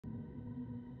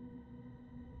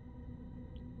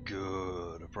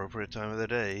appropriate time of the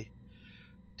day.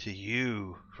 To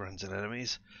you, friends and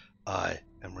enemies, I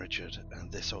am Richard, and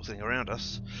this whole thing around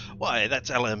us, why, that's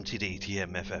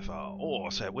LMTD-TMFFR, or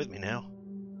say it with me now,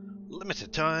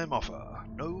 limited time offer,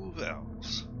 no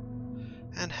vowels.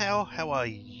 And how are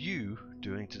you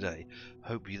doing today?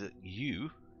 Hope that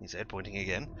you, he said, pointing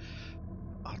again,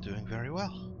 are doing very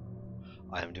well.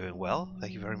 I am doing well,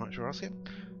 thank you very much for asking.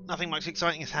 Nothing much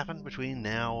exciting has happened between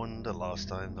now and the last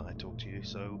time that I talked to you,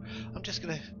 so I'm just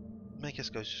going to make us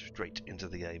go straight into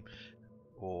the game.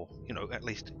 Or, you know, at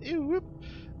least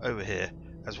over here,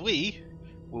 as we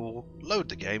will load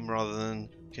the game rather than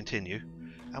continue.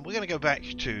 And we're going to go back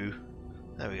to,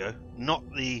 there we go, not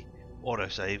the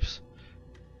autosaves,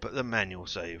 but the manual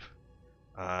save.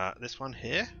 This one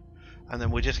here. And then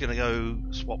we're just going to go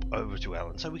swap over to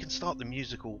Alan, so we can start the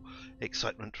musical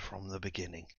excitement from the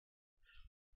beginning.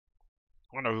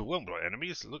 When overwhelmed by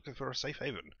enemies, looking for a safe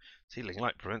haven. Sealing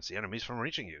light prevents the enemies from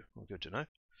reaching you. Well, good to know.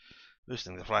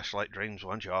 Boosting the flashlight drains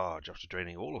one charge. After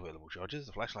draining all available charges,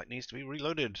 the flashlight needs to be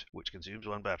reloaded, which consumes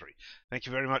one battery. Thank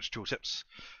you very much, tooltips.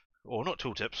 Or not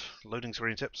tooltips, loading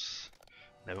screen tips.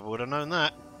 Never would have known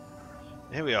that.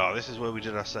 Here we are, this is where we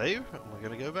did our save. And we're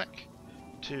going to go back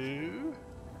to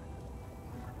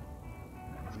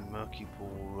the murky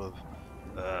pool of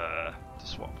to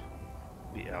swap.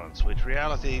 Beat Alan, switch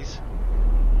realities.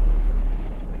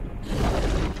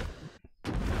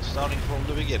 Starting from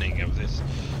the beginning of this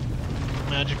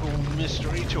magical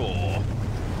mystery tour.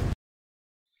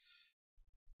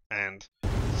 And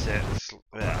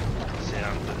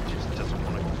sound that just doesn't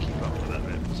want to keep up with that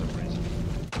bit for some reason.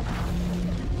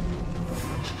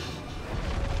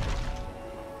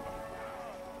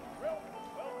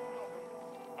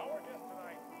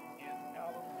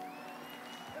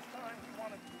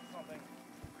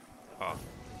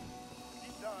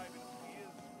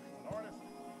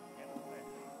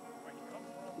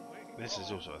 This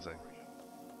is also a thing.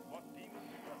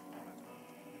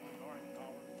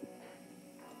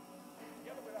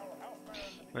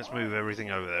 Let's move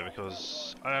everything over there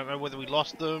because I don't know whether we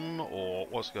lost them or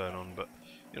what's going on, but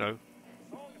you know,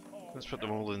 let's put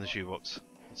them all in the shoebox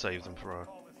and save them for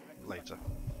later.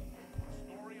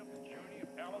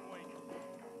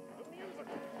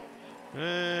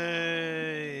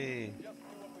 Hey!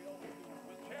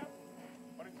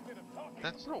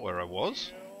 That's not where I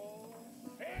was.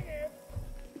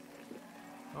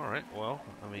 Alright, well,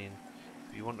 I mean,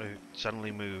 if you want to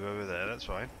suddenly move over there, that's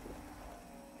fine.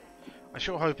 I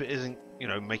sure hope it isn't, you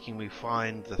know, making me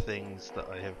find the things that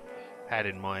I have had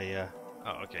in my,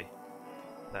 oh, okay.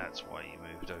 That's why you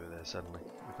moved over there suddenly,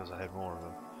 because I had more of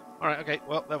them. Alright, okay,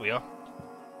 well, there we are.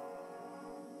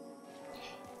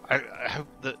 I hope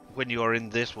that when you are in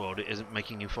this world, it isn't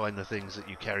making you find the things that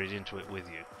you carried into it with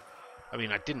you. I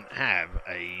mean, I didn't have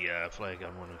a flare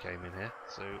gun when we came in here,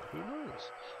 so who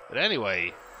knows? But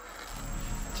anyway,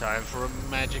 time for a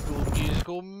magical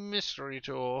musical mystery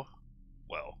tour.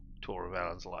 Well, tour of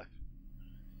Alan's life.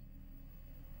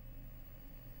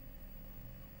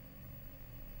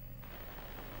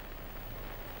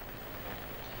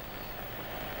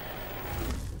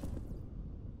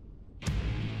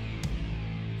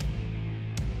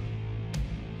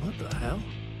 What the hell?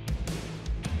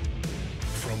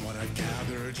 From what I've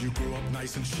gathered, you grew up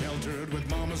nice and sheltered with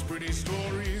mama's pretty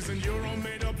stories and your own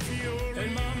made-up fury.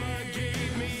 And mama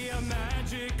gave me a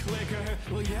magic clicker.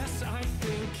 Well, yes, I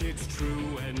think it's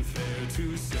true and fair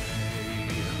to say.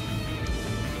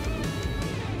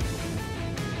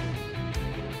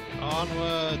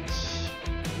 Onwards!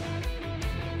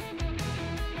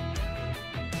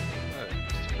 Oh,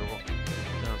 just a little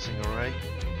dancing array.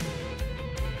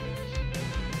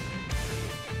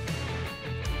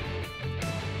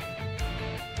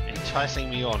 Enticing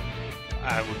me on.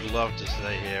 I would love to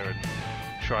stay here and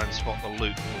try and spot the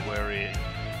loot for where it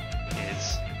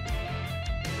is.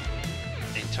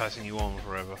 Enticing you on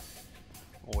forever.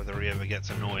 Or whether he ever gets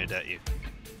annoyed at you.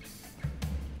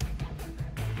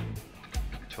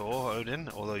 Tor, Odin,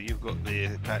 although you've got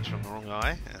the patch on the wrong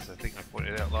eye, as I think I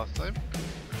pointed out last time.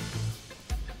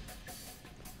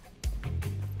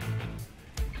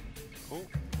 Oh.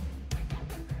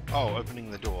 Oh, opening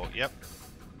the door, yep.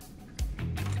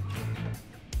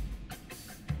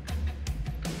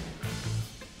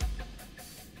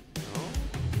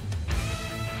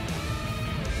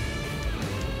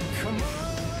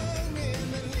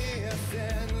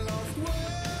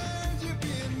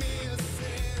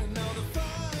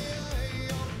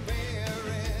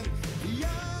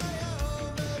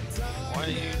 Why are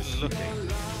you looking?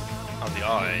 Oh, the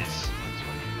eyes.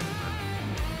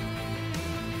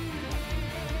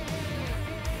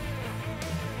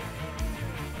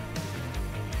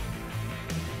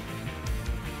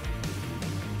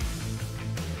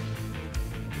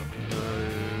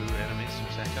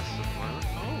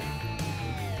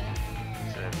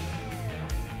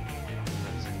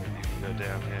 go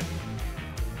down here.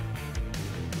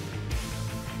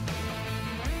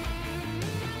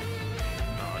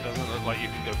 No, it doesn't look like you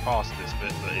can go past this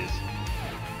bit, that is.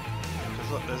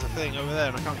 Because look, there's a thing over there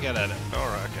and I can't get at it.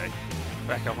 Alright, okay.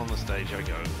 Back up on the stage I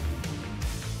go.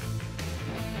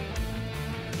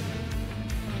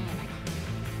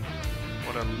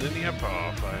 What a linear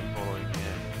path I am following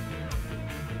here.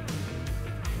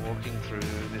 Walking through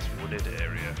this wooded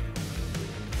area.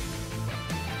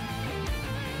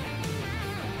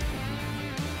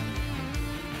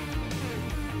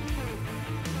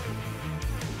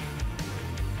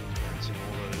 Dancing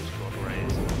all those god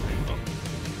rays. Oh.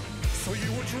 So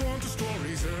you were drawn to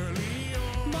stories early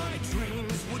on. My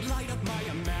dreams would light up my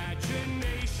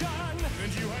imagination.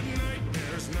 And you had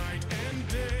nightmares night and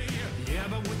day. Yeah,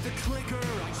 but with the clicker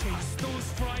I chased those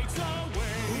frights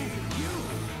away. Ooh, you,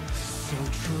 so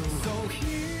true. So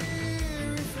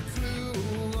here is the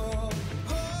clue of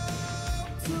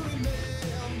hope to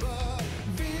remember.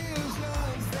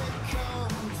 Visions that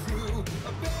come true.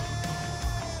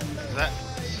 Is that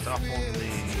stuff on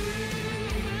the...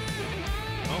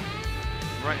 Oh,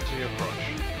 right into your crotch.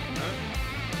 No?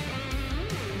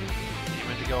 You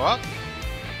meant to go up?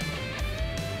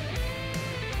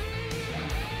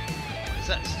 Is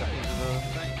that stuck into the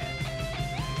thing?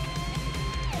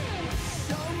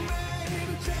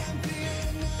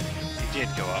 You did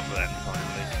go up then,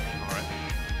 finally. Alright.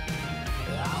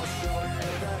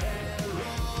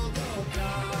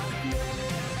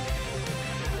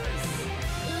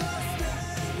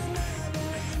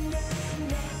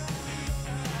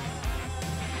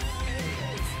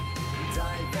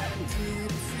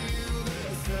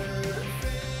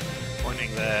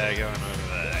 Pointing there, going over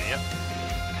there, yep.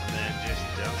 And then just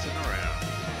dancing around.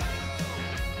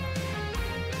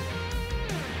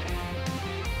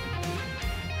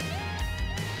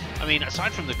 I mean,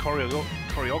 aside from the choreography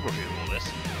of all this,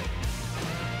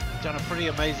 they've done a pretty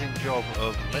amazing job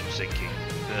of lip syncing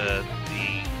the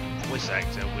voice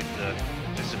actor with the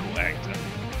physical actor.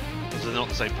 Because they're not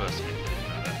the same person.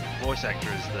 The voice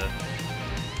actor is the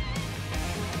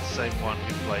same one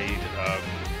who played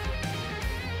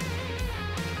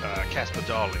Casper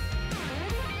Darling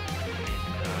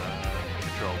in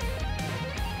Control.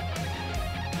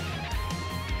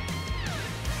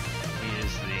 He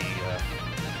is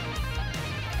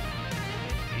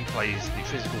he plays the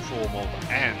physical form of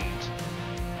and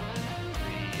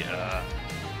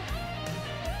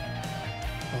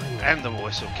the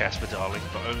voice of Casper Darling,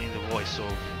 but only the voice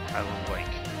of Alan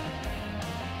Wake.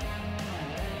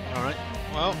 Alright,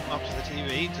 well, up to the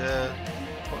TV to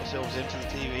put ourselves into the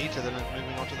TV to then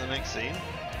moving on to the next scene.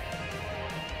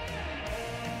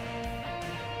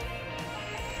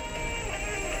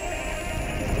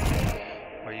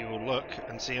 Where you will look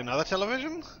and see another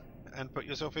television and put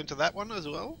yourself into that one as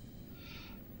well.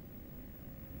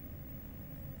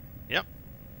 Yep.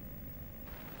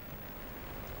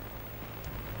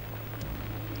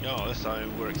 Oh, this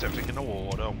time we're accepting an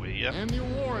award, aren't we? Yep. And the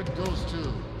award goes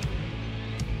to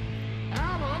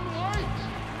Alan White.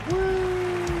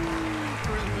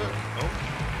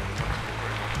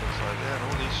 And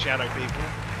all these shadow people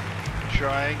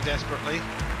trying desperately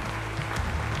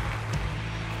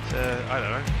to, I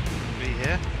don't know, be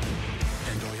here.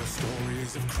 And all your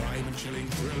stories of crime and chilling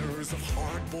thrillers of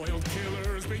hard-boiled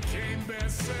killers became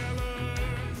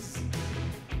bestsellers.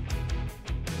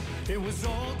 It was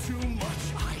all too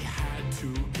much, I had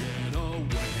to get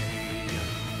away.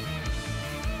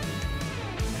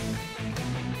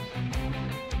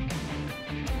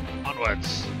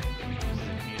 Onwards.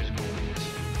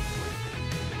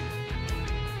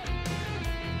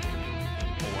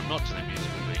 Or not to the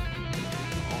musical beat.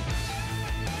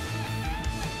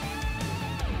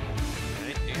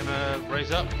 Okay, you're gonna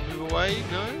raise up, move away?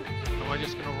 No? Am I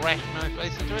just gonna rash my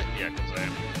face into it? Yeah, because I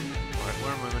am. Alright,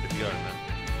 where am I meant to be going then?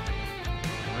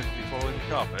 Am I meant to be following the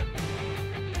carpet?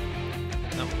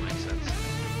 That would make sense.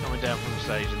 Coming down from the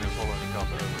stage and then following the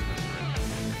carpet over this way.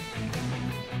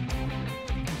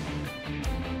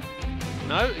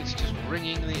 No, it's just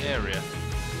ringing the area.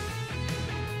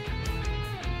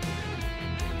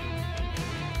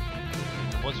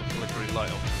 There was a flickering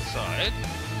light off to the side.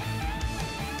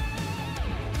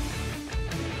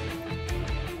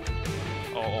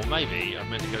 Or maybe I'm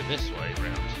meant to go this way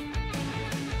round.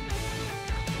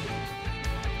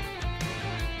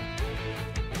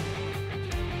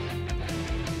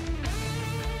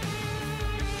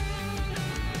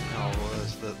 Oh, well,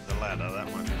 there's the ladder. That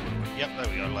might be one. Yep, there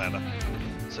we go, ladder.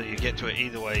 So you get to it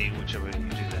either way, whichever you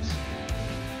do this.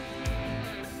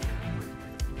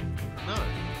 No.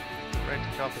 The red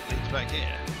carpet leads back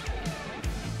here.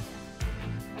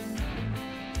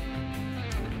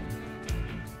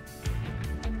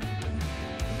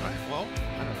 Well,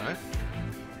 I don't know.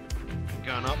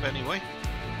 Going up anyway.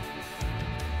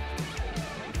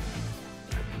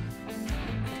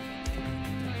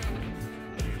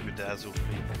 You bedazzled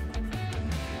people.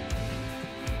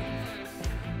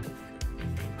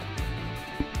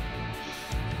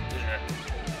 Yeah.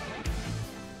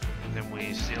 And then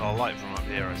we steal our light from up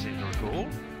here, I seem to recall.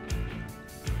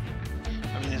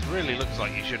 I mean, this really looks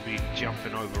like you should be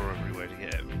jumping over everywhere to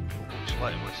get it. Which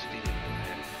light am I stealing?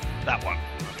 Yeah. That one.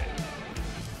 Okay.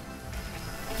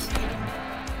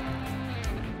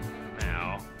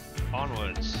 Now,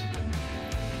 onwards.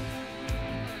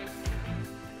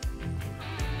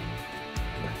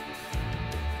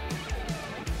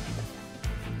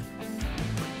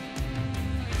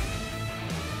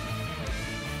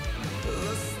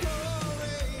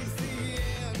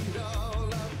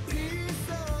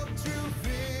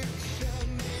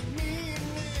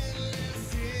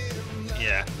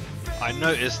 Yeah, I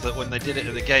noticed that when they did it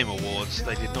at the Game Awards,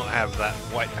 they did not have that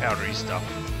white powdery stuff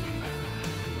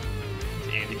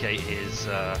to indicate his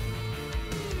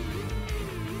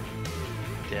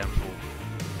downfall.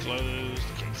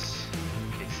 Closed case.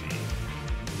 Casey.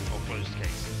 Or closed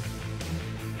case.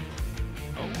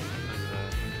 Oh,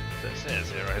 there's stairs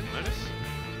here I hadn't noticed.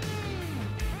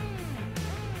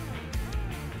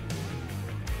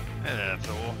 And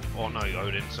Thor. Oh no,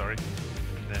 Odin, sorry.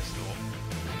 There's Thor.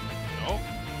 Oh,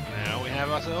 now we have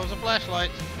ourselves a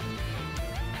flashlight.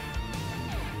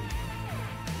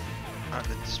 At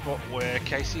the spot where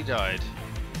Casey died.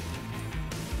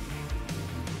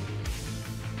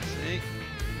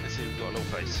 Let's see, we've got a little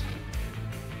face.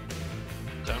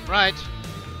 Turn right.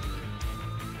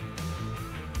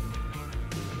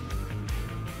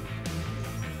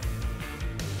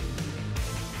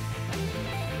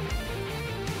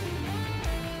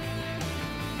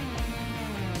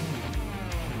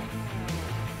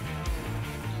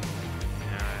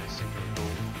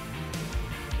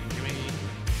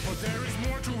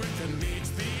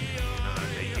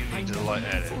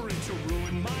 For it to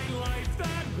ruin my life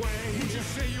that way. You just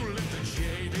say you lived a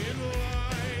jaded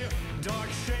lie. Dark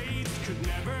shades could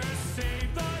never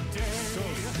save the day. So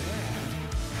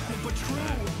sad, but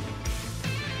true.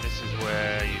 This is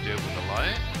where you do it with the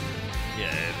light.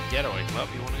 Yeah, the getaway club,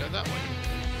 you want to go that way.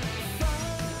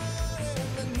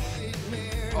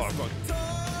 Oh, I've got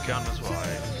a gun as well.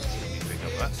 Let's see if you pick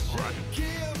up that. Alright.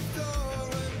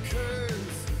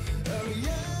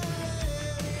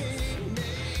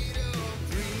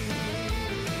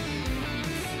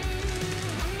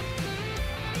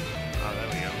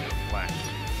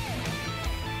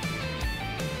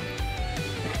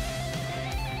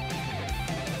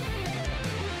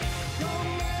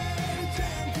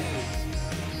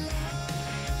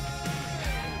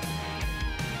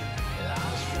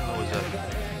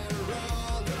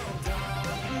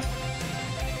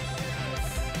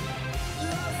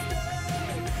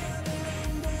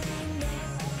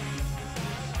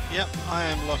 Yep, I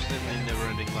am lost in the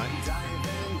never-ending light.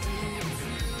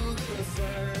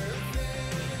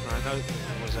 I know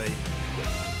there was a... I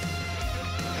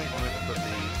think I meant to put the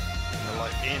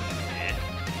light in here.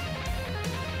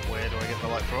 Where do I get the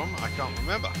light from? I can't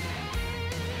remember. I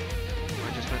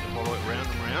just meant to follow it round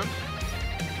and round.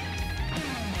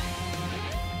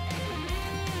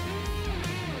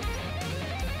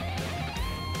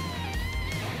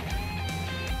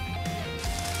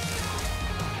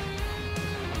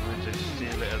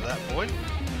 At that point.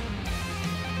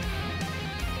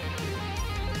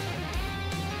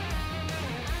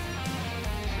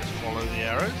 Just follow the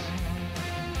arrows.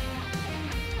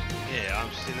 Yeah,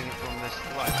 I'm stealing it from this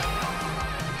light.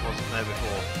 It wasn't there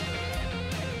before.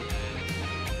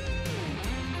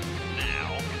 Now.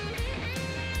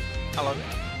 Hello.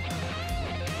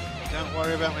 Don't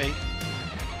worry about me.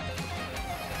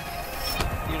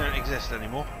 You don't exist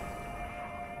anymore.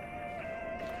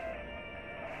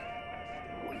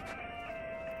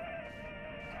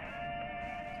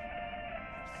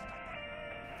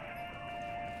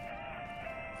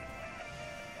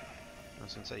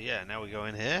 And say, yeah, now we go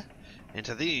in here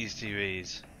into these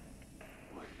TVs.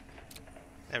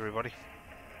 Everybody,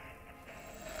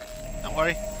 don't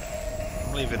worry,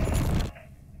 I'm leaving.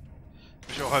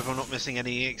 I sure hope I'm not missing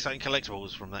any exciting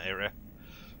collectibles from that area.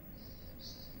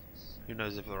 Who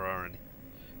knows if there are any.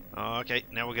 Okay,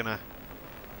 now we're gonna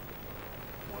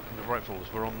welcome to Bright Falls.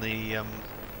 We're on the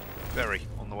ferry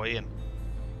on the way in.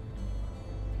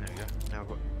 There we go. Now I've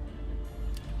got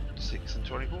 6 and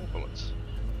 24 bullets.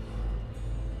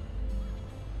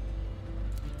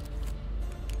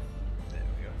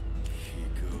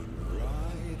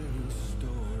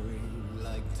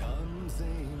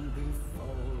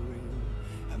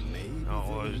 Oh,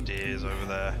 all those deers over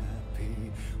there.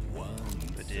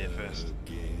 The deer first.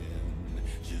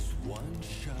 Just one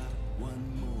shot,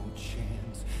 one more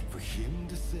chance for him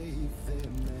to save their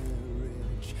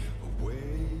marriage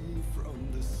away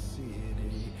from the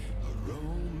city. A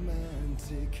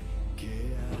romantic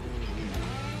getaway.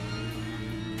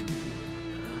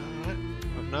 Alright.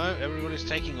 Well, no, everybody's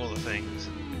taking all the things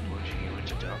and plunging you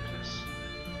into darkness.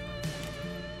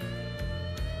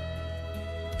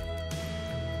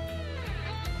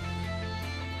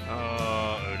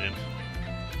 Oh, Odin.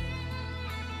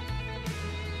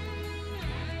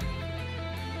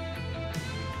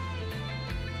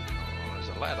 Oh, there's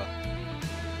a ladder.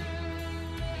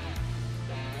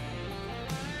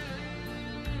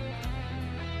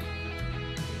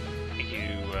 Thank you,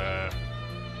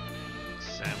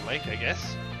 Sam Lake, I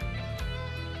guess.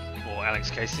 Or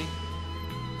Alex Casey.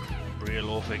 Real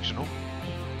or fictional.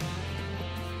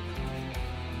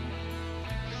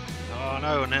 Oh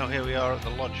no, now here we are at the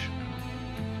lodge.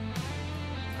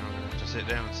 Now we're going to have to sit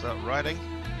down and start riding.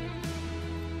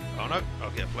 Oh no,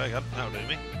 I'll get a flare gun, that'll do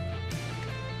me.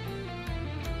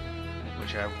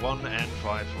 Which have 1 and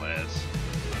 5 flares.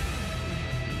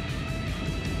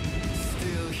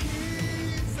 Still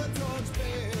he's a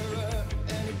torchbearer,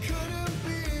 and it couldn't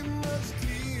be much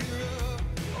clearer.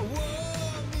 A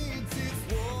war meets its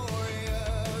warrior,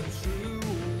 true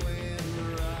and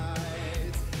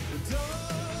right.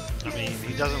 I mean,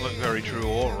 he doesn't look very true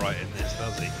or right in this,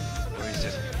 does he? Where he's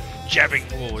just jabbing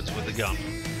forwards with the gun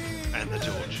and the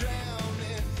torch.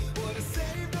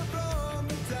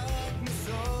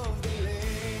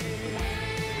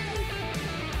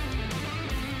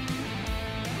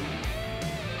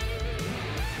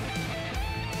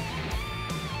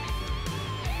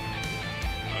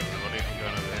 Everybody, I'm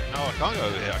going over here. No, I can't go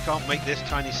over here. I can't make this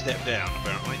tiny step down,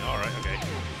 apparently. Alright, okay.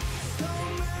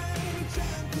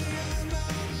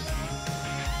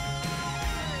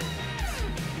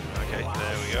 Okay,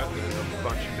 there we go. There's a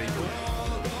bunch of people.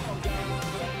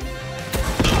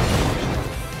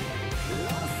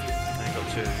 I got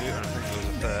 2 of you, and I think there was a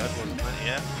third, wasn't there?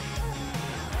 Yeah.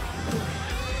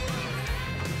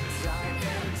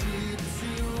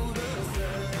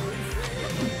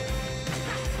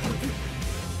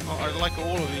 Oh, I'd like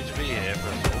all of you to be here,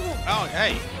 first of all. Oh,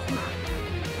 hey! There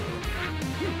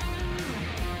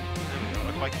we go.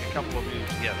 I'd like a couple of you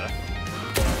together.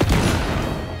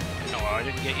 No, I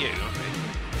didn't get you, okay.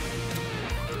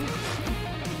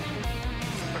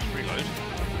 Press reload.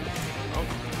 Oh,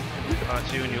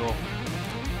 that's you and your...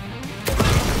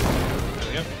 There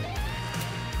we go.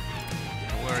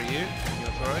 Now where are you?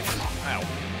 You're throwing? Ow.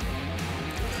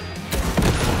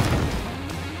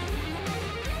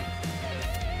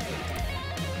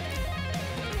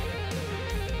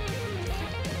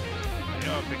 There you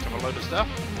go, I picked up a load of stuff,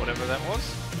 whatever that was.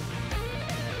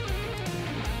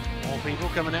 More people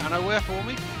coming out of nowhere for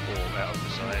me? Or out of the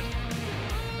side?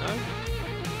 No?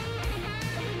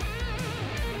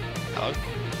 Hello?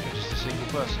 You're just a single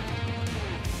person.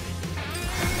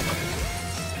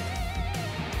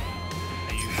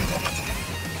 Are you...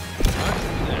 No?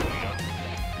 There we go.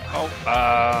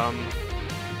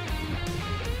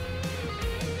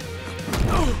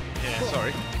 Oh, yeah,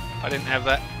 sorry. I didn't have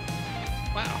that.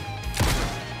 Wow.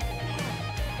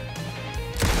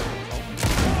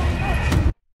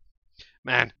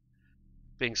 Man,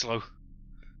 being slow.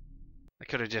 I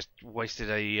could have just wasted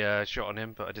a shot on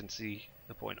him, but I didn't see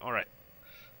the point. Alright,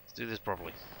 let's do this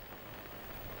properly.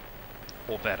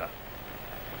 Or better.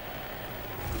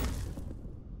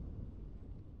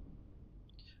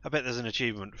 I bet there's an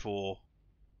achievement for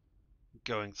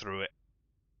going through it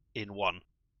in one.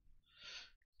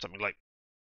 Something like,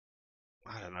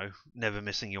 I don't know, never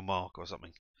missing your mark or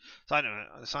something.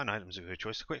 Assign items of your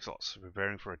choice to quick slots.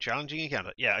 Preparing for a challenging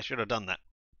encounter. Yeah, I should have done that.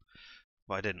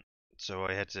 But I didn't. So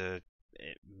I had to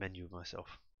menu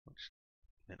myself, which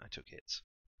meant I took hits.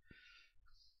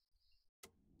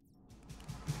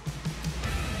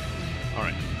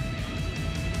 Alright.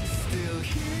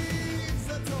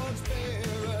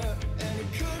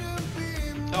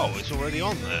 Oh, it's already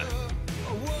on there.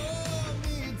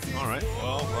 Alright,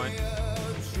 well, fine.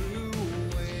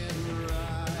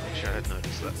 Wish I had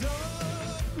noticed that.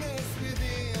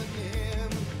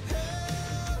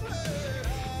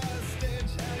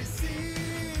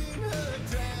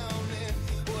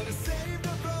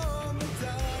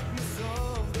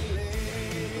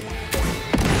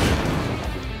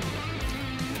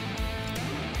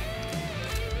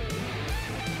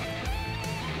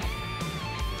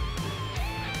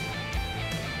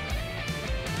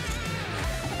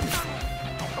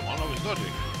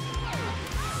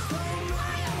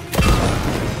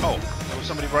 Oh, there was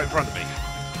somebody right in front of me.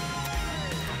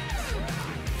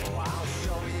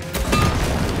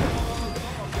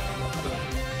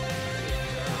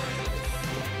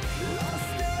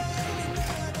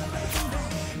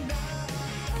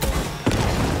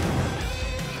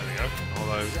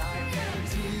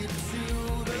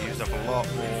 lot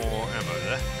more ammo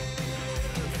there.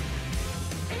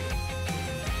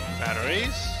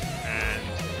 Batteries and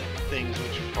things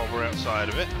which hover outside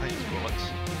of it. I think it's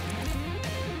bullets.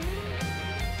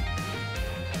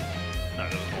 No,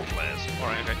 there was more flares.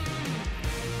 Alright, okay.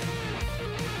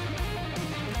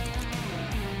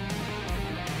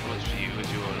 Bullets for you as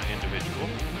you're an individual.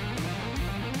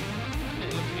 Hey,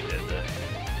 look at you dead there.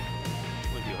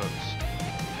 With your hooks.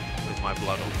 With my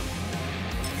blood on them.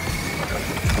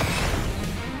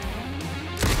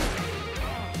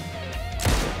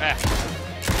 Ah!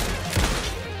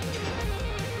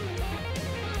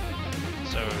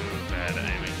 So bad at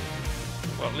aiming.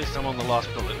 Well, at least I'm on the last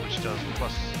bullet, which does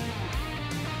plus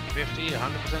 50,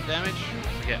 100% damage? I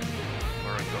forget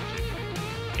where I got to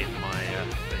in my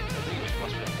thing. I think it was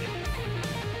plus 50.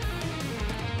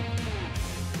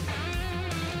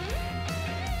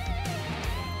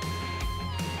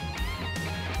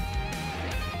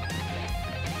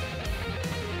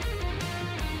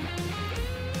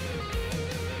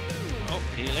 Oh,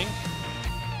 healing.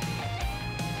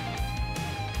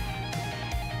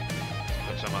 Let's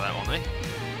put some of that on, eh?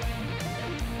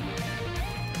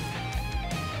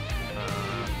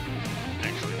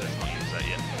 Actually, let's not use that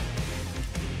yet.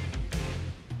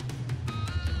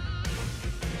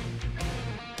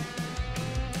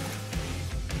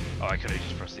 Oh, I could have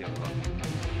just pressed the other one.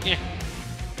 Yeah.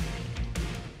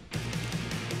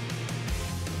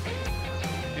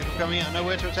 People coming out of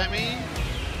nowhere to attack me?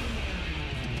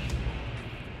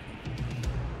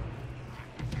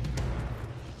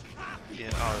 Yeah,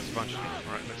 oh, there's a bunch of them.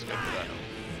 Alright, let's go for that.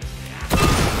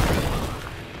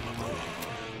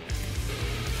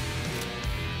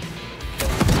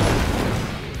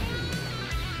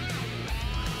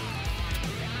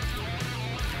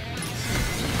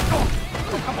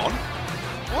 Oh, come on.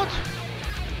 What?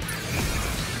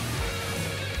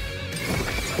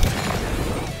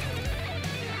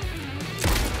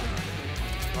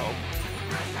 Uh-oh.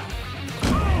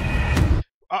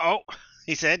 Uh-oh,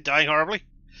 he said, dying horribly.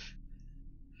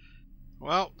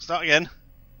 Well, start again.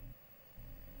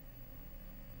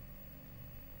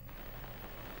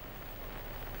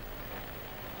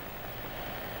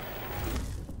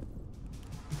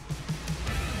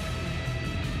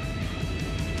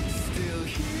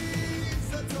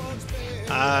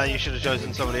 You should have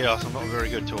chosen somebody else. I'm not a very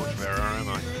good torchbearer, am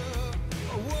I?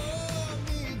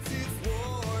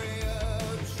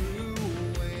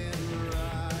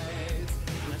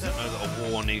 I don't know that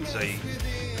a war needs a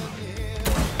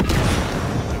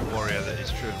warrior that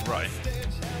is true and right. I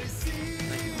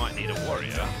think you might need a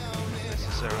warrior,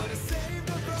 necessarily.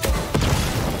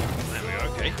 There we go,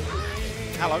 okay.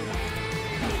 Hello.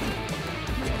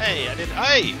 Hey, I did.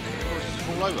 Hey! Of just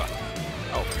fall over.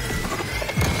 Oh.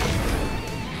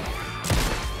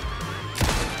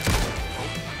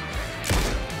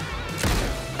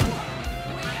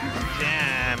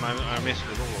 Damn, I missed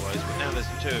with all of those, but now there's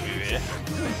two of you here.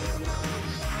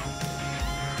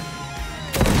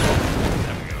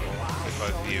 There we go. With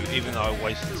both of you, even though I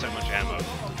wasted so much ammo.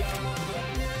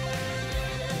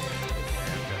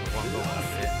 One bullet up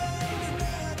here.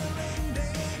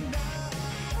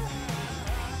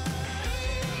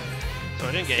 So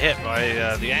I didn't get hit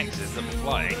by the axes that were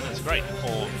flying. That's great.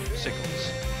 Or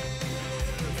sickles.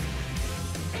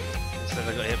 Instead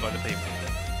I got hit by the people.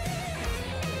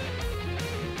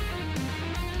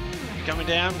 You coming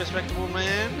down, respectable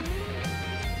man?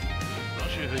 Not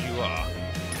sure who you are.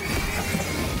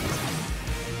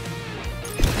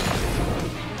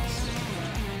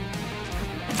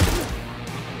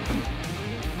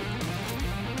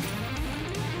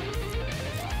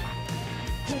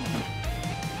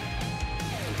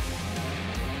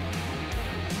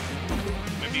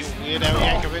 Maybe a weird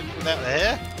Yankovic without the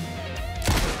hair?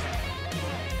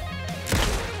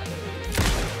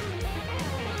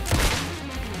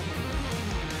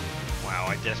 Wow,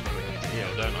 I desperately need to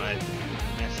heal, don't I?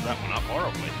 Messed that one up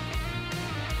horribly.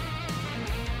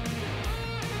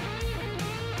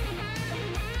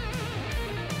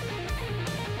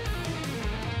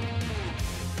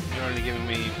 You're only giving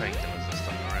me painkillers this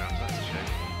time around, that's a shame.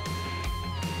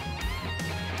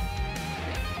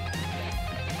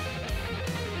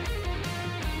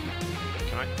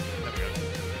 Can I? There we go.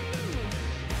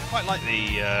 I quite like the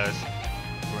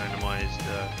randomised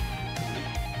loot.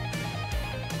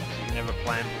 So you can never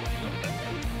plan what you got there.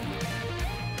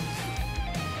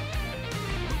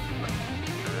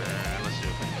 Let's do a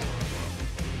painkiller as well.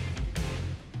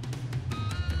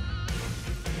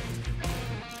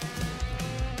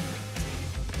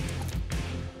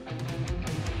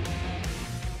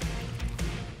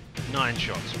 Nine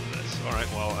shots with this. Alright,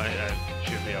 well, I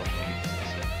should be able to use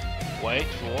this. Wait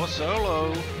for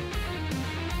solo!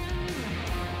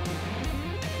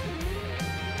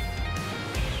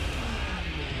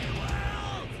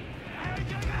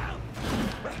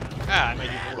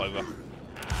 fall over.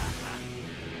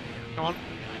 Come on.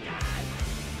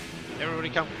 Everybody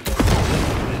come.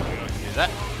 Use that.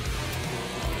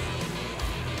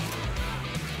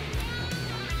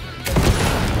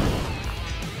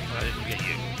 I didn't get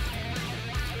you.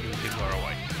 You were too far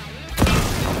away.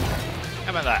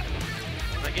 How about that?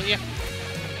 Did I get you?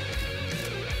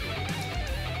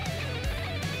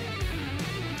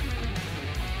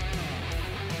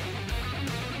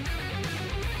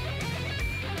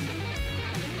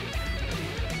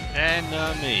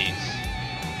 Enemies.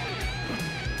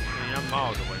 I'm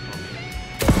miles away from you.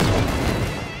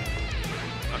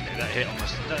 Okay, that hit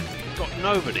almost. That got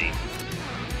nobody.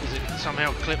 Does it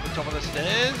somehow clip the top of the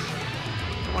stairs?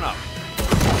 Come on up.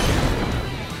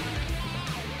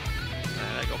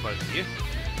 That got both of you.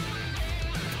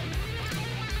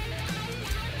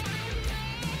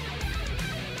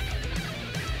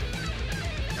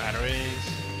 Batteries.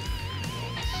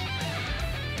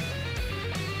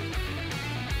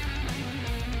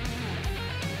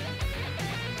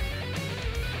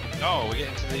 Oh, we're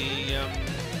getting to the, oh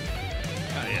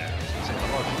yeah, I was going to say the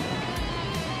lodge.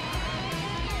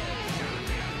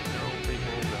 There are all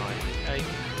people behind me. Hey.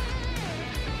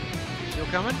 Still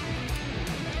coming?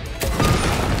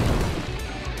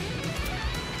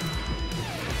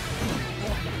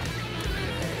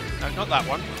 No, not that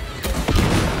one.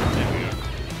 There we go.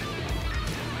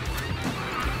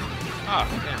 Ah,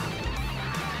 yeah.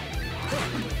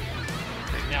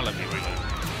 Okay, now let me reload.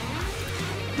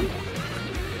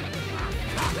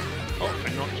 Oh, I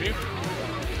knocked you.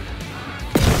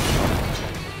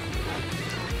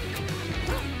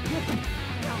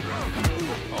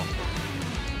 Oh.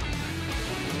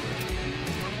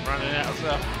 Running out of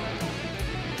stuff.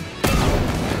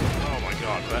 Oh my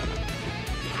god, that.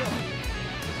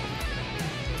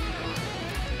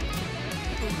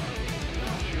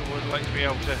 Sure would like to be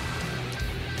able to.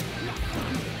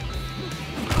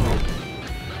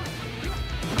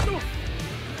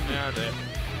 Now there.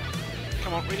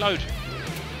 Come on, reload.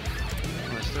 Oh,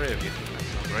 there's three of you.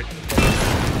 That's not great.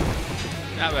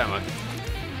 Out of ammo.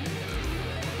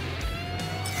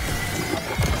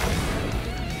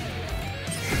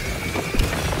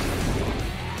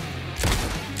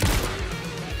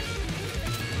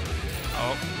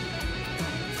 Oh.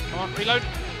 Come on, reload.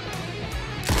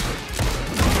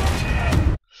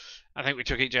 I think we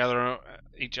took each other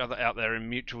out there in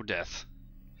mutual death.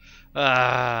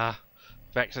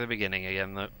 Back to the beginning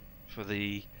again, though, for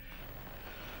the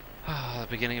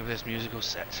beginning of this musical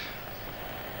set.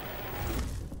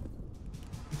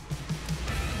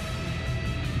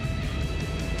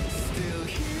 Still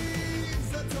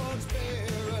he's a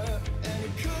torchbearer, and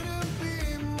it couldn't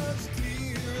be much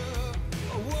clearer.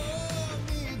 A war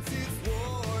needs its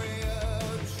warrior,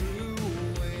 true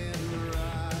and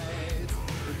right.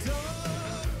 The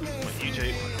darkness What, you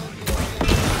two?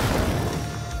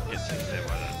 Get taken there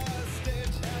by that.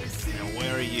 Now,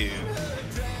 where are you?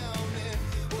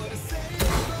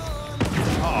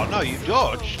 Oh no, you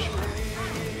dodged!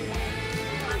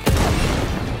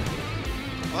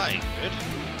 Well, that ain't good.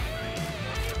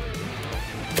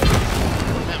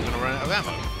 Now I'm gonna run out of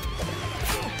ammo.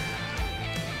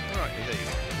 Alright, there you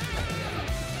go.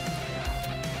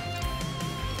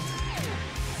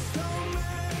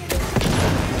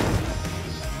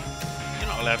 You're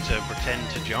not allowed to pretend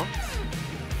to jump.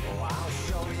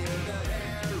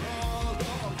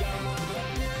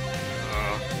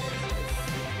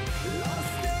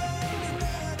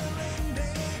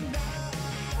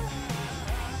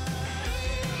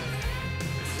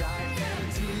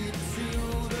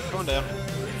 Come on down.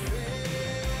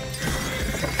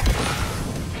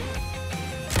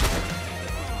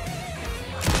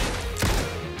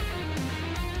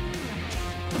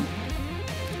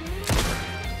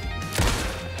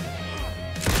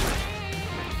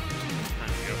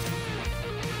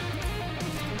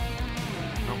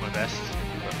 Not my best,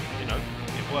 but you know,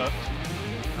 it worked.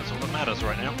 That's all that matters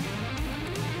right now.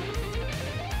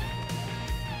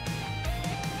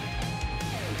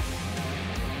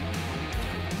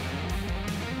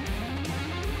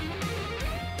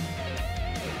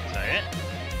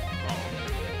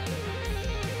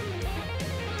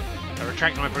 I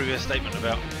retract my previous statement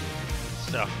about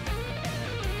stuff.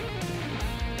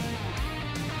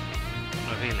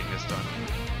 No healing this time.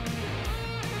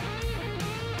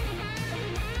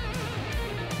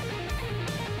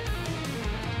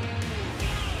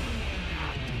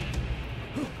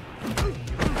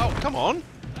 Oh, come on!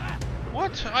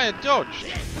 What? I had dodged!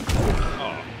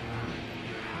 Oh.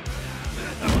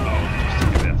 Oh, just to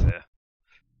get out there.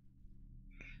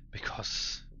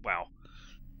 Because, wow.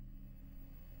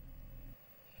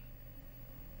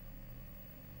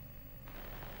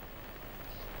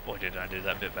 did I do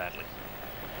that bit badly?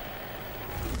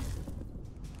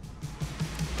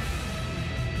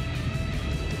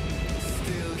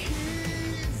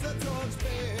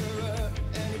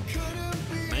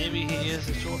 Maybe he is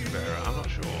a torchbearer, I'm not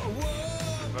sure.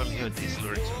 I've only heard these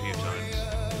lyrics a few times,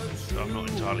 so I'm not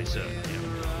entirely certain yet.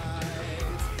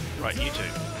 Right, you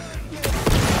two.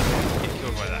 Get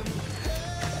killed by that.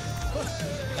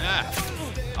 Ah!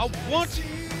 Oh, what?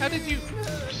 How did you...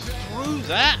 through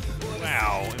that?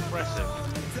 Wow, impressive.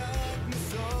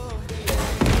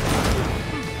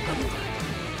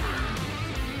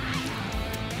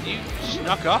 You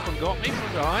snuck up and got me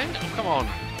from behind? Oh, come on.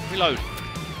 Reload.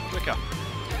 Quicker.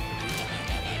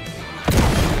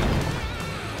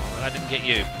 Oh, that didn't get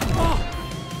you.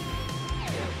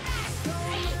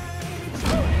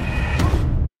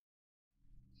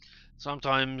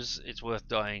 Sometimes it's worth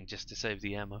dying just to save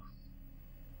the ammo.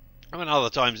 I mean, other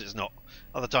times it's not.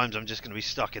 Other times I'm just going to be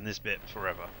stuck in this bit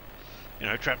forever. You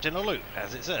know, trapped in a loop,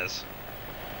 as it says.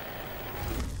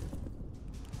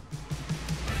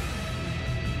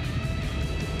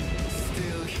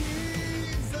 Still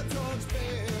he's a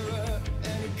torchbearer,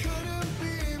 and it couldn't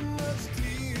be much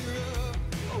clearer.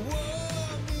 A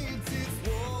war needs its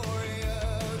warrior,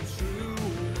 true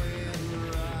and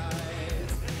right.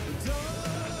 Don't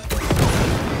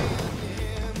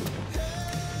him,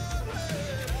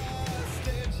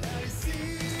 stench I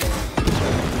see.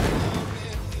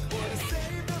 What a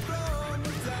savior from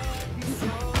the darkness of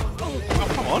the Oh,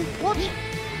 come on. What?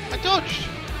 I dodged.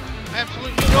 I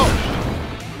absolutely dodged.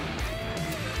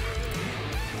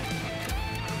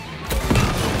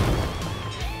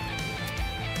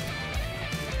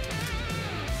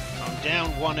 So I'm down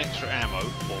one extra ammo,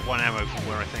 or one ammo from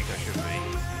where I think I should be.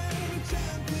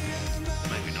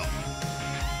 Maybe not.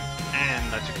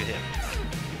 And I took a hit.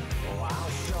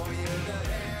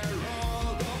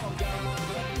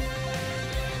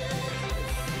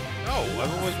 Oh,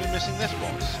 I've always been missing this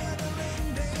boss.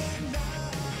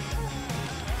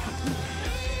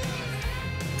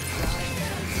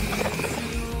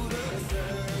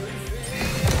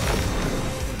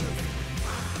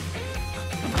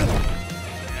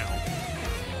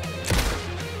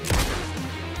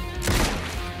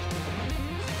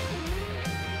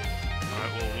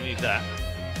 Alright, well, we need that.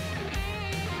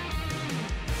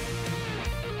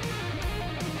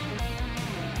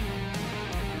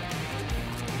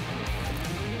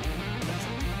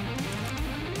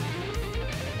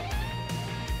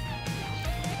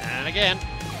 And again.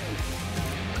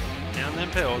 Down them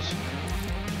pills.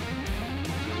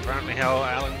 This is apparently how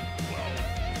Alan, well,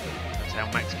 that's how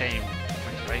Max Payne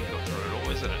got through it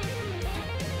all, isn't it?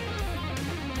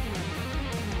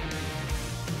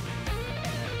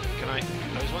 Can I,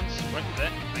 those ones? Right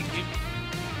there, thank you.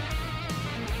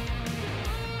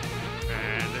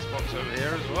 And this box over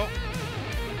here as well.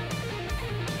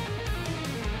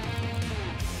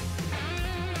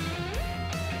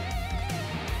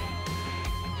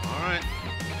 Alright.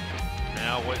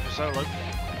 Now wait for Solo.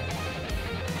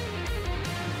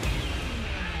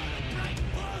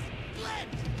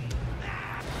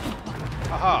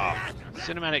 Aha!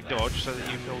 Cinematic dodge so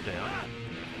that you fall down.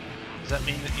 Does that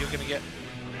mean that you're going to get...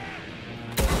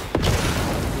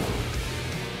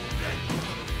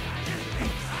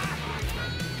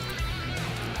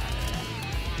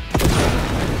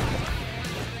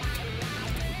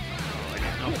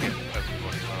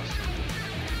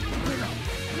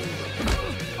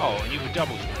 Oh, and you were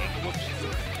double swinging. Whoops.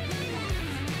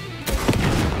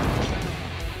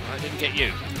 I didn't get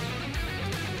you.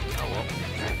 Oh well.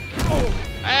 Oh,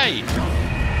 hey!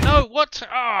 No, what?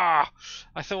 Ah!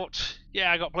 I thought,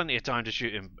 yeah, I got plenty of time to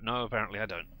shoot him. No, apparently I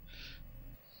don't.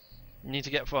 Need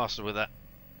to get faster with that.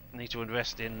 Need to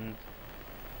invest in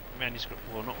manuscript,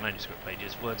 well, not manuscript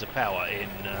pages, words of power in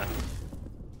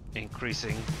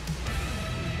increasing,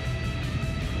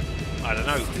 I don't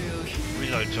know,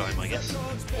 reload time, I guess,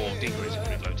 or decreasing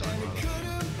reload time rather.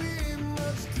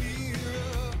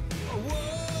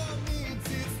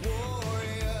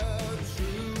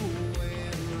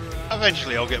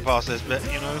 Eventually I'll get past this bit,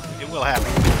 you know, it will happen.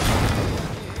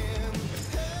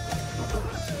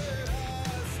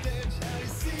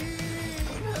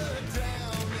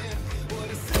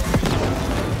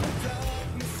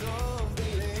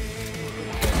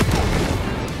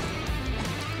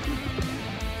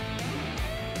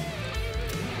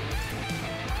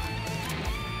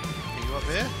 Are you up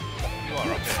here? You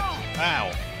are up here.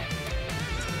 Ow!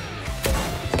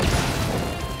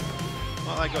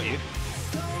 Well, I got you.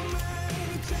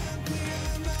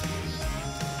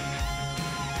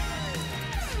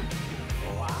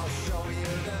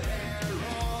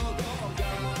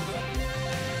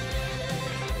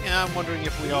 Yeah, I'm wondering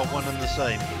if we are one and the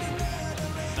same.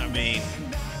 mean,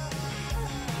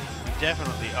 we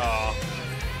definitely are.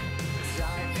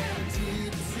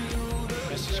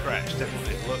 Mr. Scratch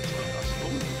definitely looks like us.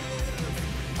 Oh.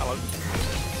 Hello.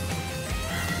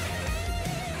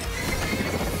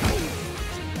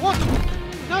 What?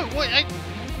 No, wait,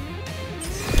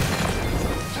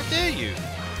 how dare you?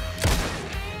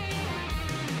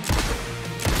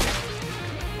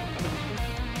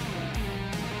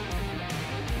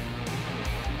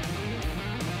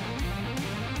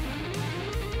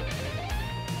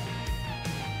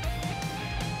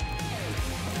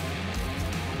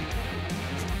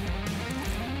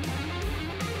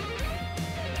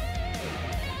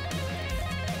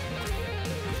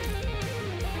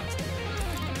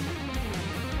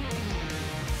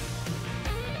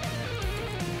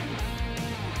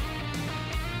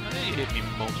 He hit me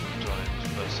multiple times the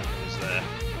first time he was there.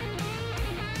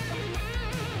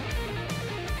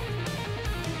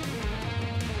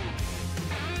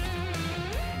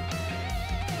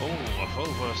 Oh, a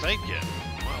full first aid kit.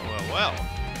 Well.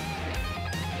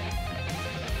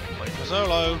 Wait for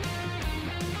Solo.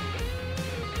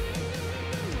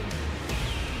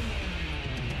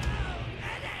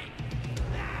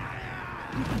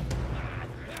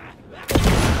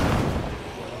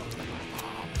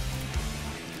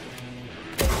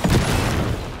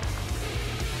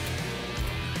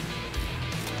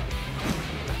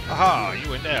 Aha, you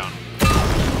went down.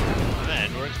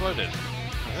 And we're exploded.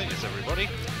 I think it's everybody.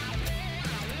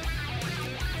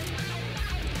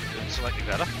 Doing slightly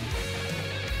better.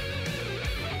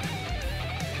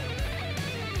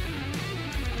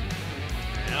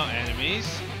 Now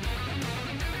enemies.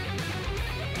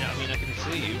 Yeah, I mean I can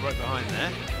see you right behind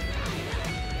there.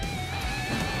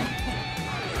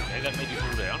 Okay, that made you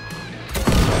fall down.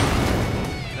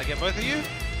 Did I get both of you?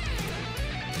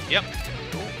 Yep.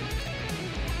 Cool.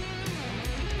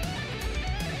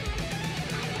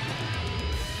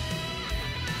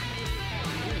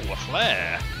 Ooh, a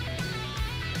flare.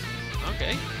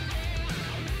 Okay.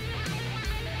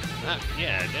 That,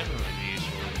 yeah, definitely be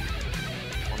useful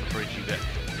on the bridge you get.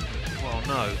 Well,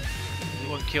 no, it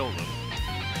won't kill them.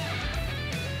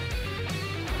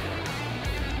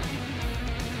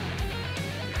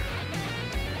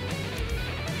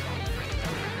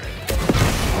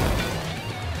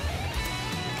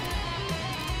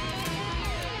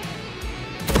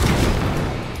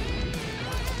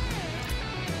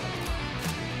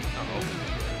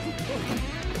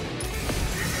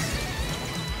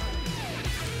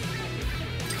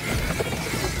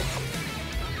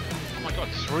 Oh my god,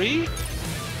 3?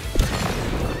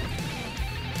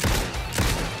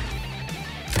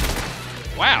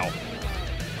 Wow!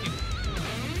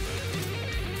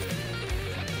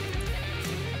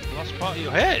 You lost part of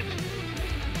your head!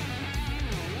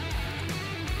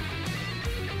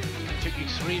 It took you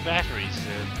 3 batteries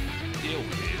to deal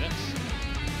with you, that's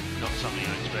not something I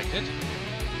expected.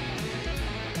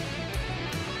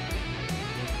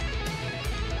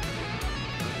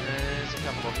 There's a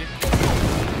couple of you.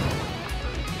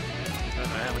 Don't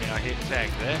know how many I hit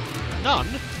tagged there. None?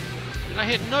 Did I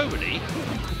hit nobody?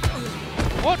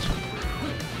 What?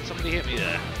 Somebody hit me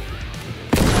there.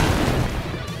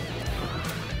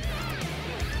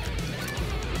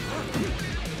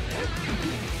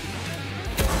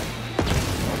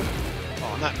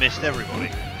 Oh, and that missed everybody.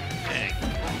 Dang.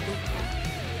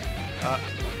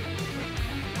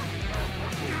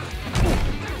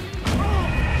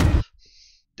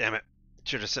 Damn it.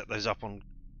 Should have set those up on...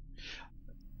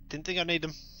 Didn't think I'd need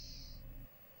them.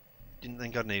 Didn't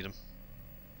think I'd need them.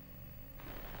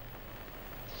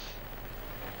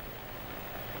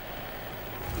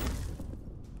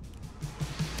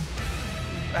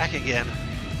 Back again.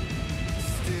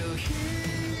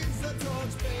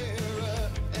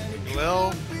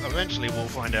 Well, eventually we'll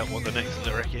find out what the next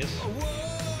lyric is.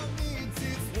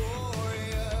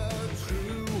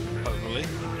 Hopefully.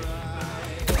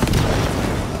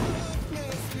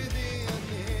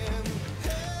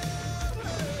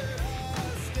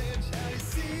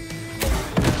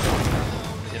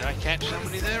 Did I catch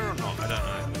somebody there or not? I don't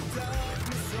know.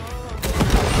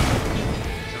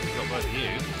 Somebody got both of you.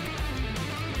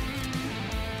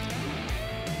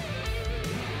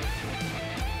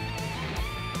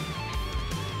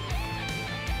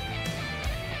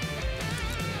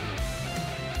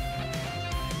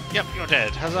 Yep, you're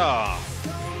dead. Huzzah!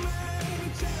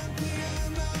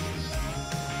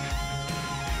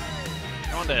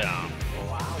 Come on down.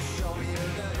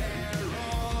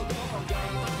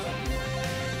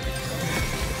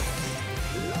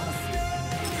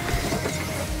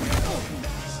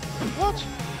 What?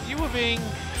 You were being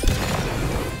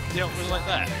dealt with like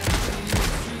that?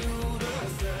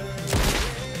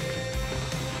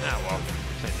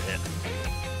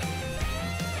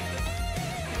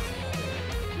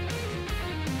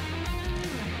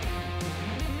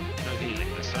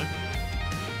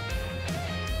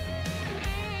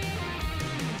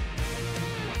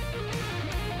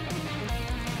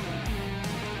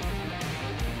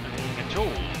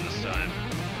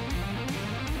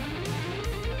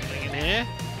 here?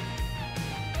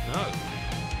 No.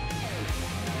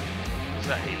 Is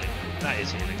that healing? That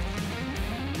is healing.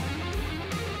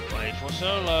 Wait for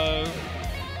solo.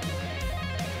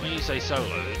 When you say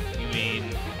solo, you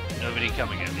mean nobody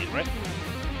coming at me, right?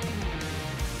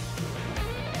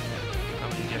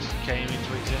 Something just came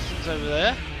into existence over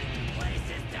there.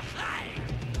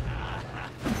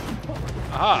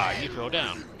 Aha, you fell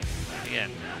down.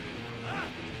 Again.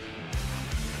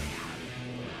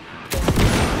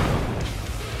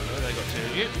 Oh, they got two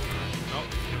of you. Oh,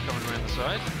 you're coming around the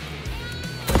side.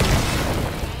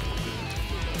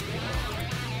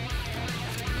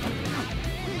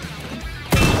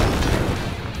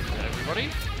 Is that everybody?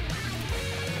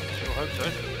 Sure hope so.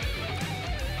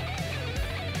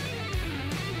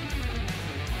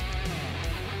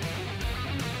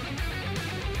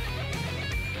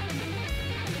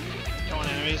 Come on,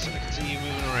 enemies. I can see you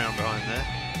moving around behind there.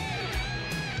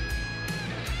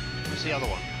 Where's the other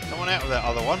one? Come on out of that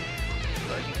other one.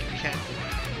 So I think you can.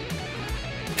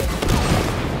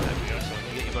 There we go, so I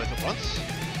can get you both at once.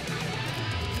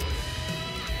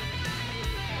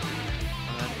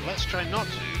 And then let's try not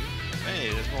to.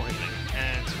 Hey, there's more healing.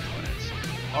 And some toilets.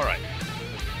 Alright.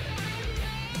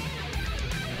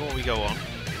 Before we go on.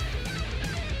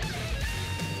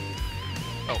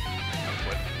 Oh, that's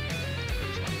wet.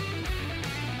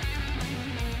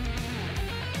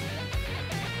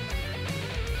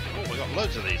 Oh, we got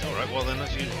loads of these. Alright, well then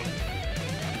let's use one.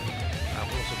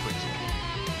 We'll also quick some.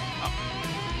 Up.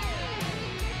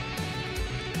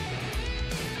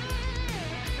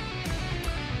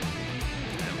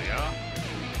 There we are.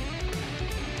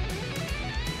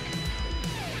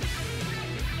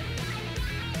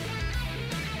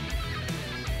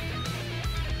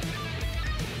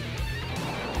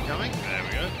 You coming? There we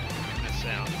go. That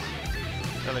sounds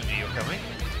telling me you're coming.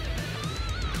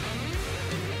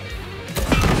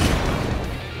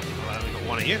 Well, I only got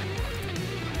one of you.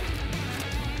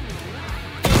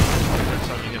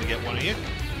 So I'm going to get one of you.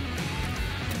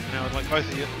 Now I'd like both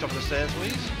of you at the top of the stairs,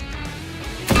 please.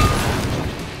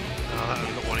 Oh, that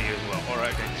only got one of you as well.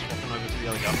 Alright, okay, swapping over to the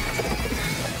other gun.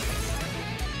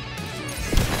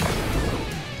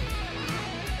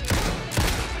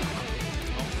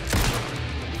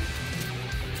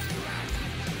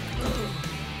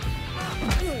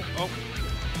 Oh.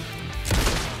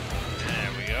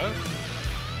 There we go.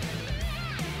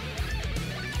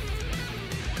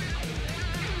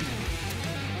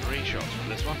 Three shots from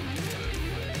this one.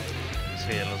 Let's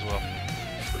heal as well.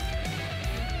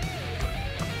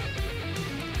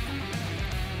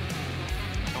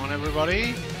 Come on,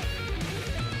 everybody.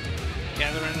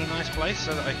 Gather in a nice place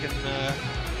so that I can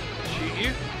shoot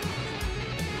you.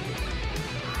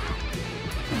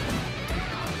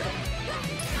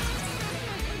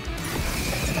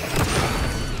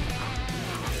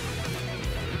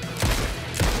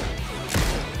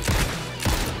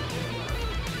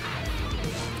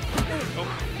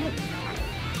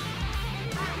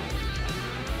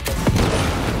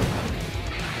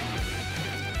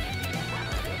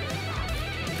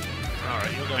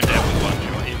 Alright, you're going down with one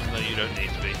shot, even though you don't need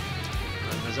to be.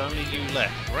 And there's only you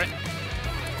left, right?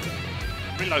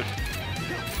 Reload.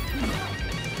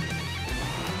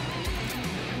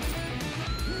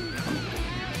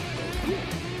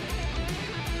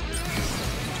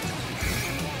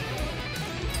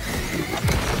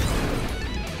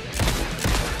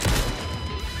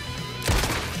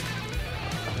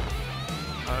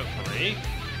 Hopefully.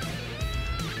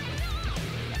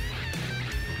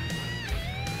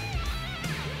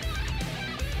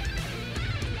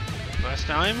 First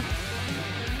time.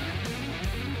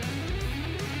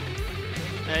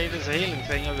 Hey, there's a healing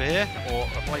thing over here, or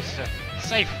a place to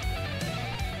safe.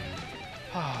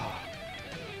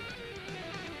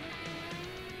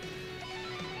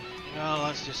 Well,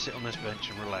 let's just sit on this bench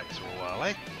and relax for a while,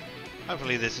 eh?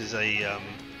 Hopefully this is a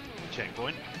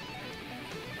checkpoint.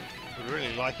 I would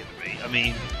really like it to be. I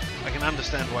mean, I can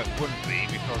understand why it wouldn't be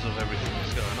because of everything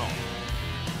that's going on.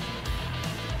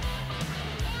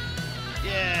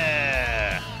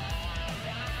 Yeah!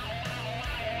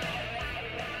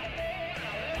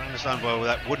 I understand why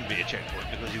that wouldn't be a checkpoint,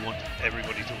 because you want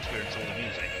everybody to experience all the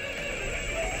music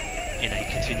in a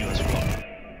continuous flow.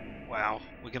 Wow,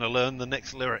 we're going to learn the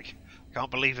next lyric.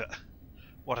 Can't believe it.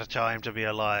 What a time to be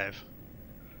alive.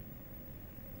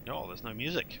 Oh, there's no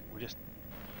music. We're just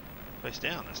face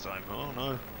down this time. Oh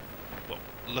no. Well,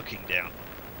 looking down.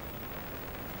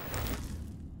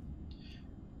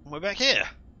 And we're back here.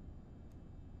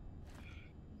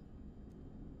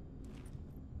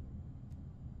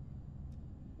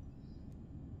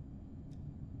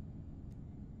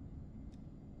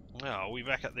 Oh, are we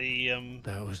back at the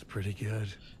That was pretty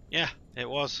good. Yeah, it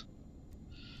was.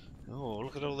 Oh,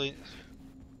 look at all the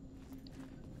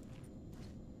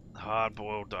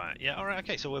hard-boiled diet. Yeah, alright,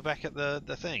 okay, so we're back at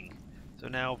the thing. So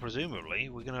now, presumably,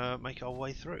 we're going to make our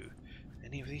way through.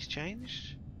 Any of these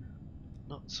changed?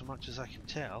 Not so much as I can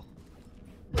tell.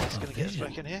 Is this going to get us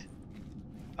back in here?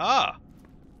 Ah!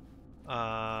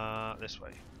 This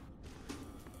way.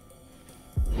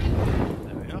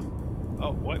 There we go.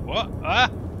 Oh, wait, what? Ah!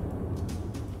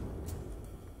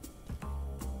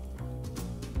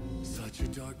 Such a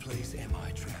dark place, am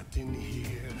I trapped in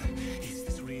here? Is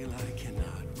this real? I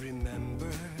cannot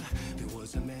remember. There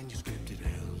was a manuscript, it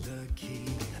held a key.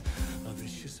 A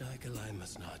vicious cycle I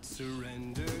must not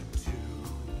surrender to.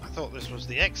 I thought this was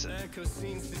the exit. Echo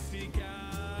seems to seek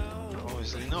out.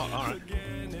 Obviously not, alright.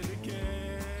 Again and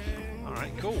again.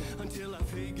 Alright, cool. Until I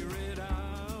figure it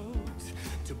out.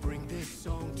 To bring this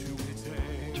song to its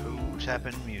end.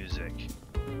 Toe-tapping music.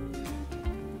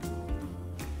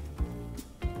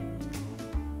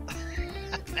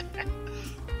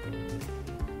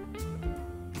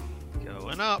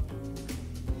 Going up.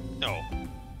 Oh.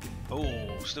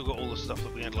 Oh, still got all the stuff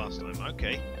that we had last time.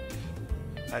 Okay.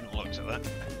 Hadn't looked at that.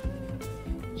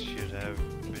 Should have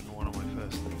been one of my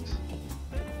first things.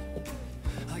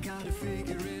 I gotta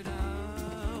figure it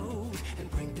out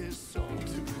and bring this song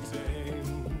to its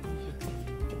end.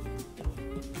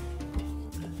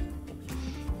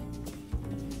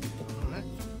 Alright.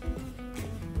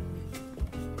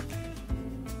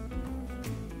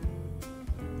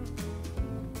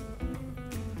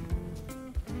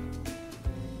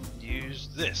 Use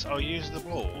this. I'll use the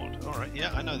board. Alright,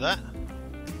 yeah, I know that.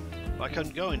 I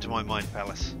couldn't go into my mind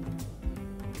palace.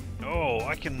 Oh,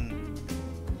 I can...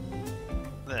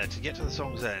 There, to get to the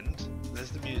song's end, there's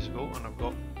the musical, and I've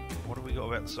got... What have we got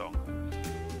about the song?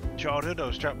 Childhood, I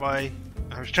was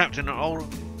trapped in an old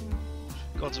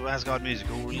Gods of Asgard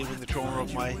musical, reliving the trauma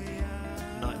of my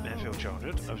nightmare-filled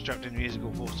childhood. I was trapped in a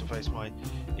musical, forced to face my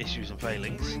issues and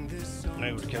failings.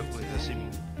 Unable to cope with a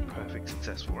seeming perfect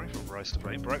success story from Rise to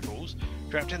Fame. Bright Falls.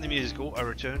 Trapped in the musical, I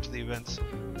returned to the events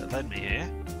that led me here,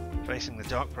 facing the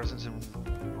dark presence in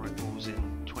Bright Falls in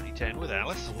 2010 with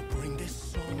Alice. I will bring this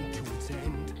song to its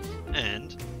end.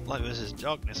 And, Light vs.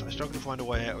 Darkness, I struggle to find a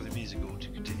way out of the musical to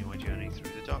continue my journey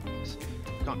through the darkness.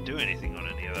 Can't do anything on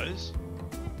any of those.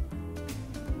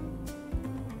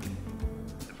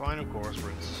 The final chorus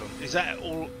brings the song. Is that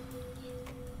all?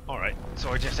 Alright, so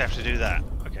I just have to do that.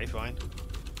 Okay, fine.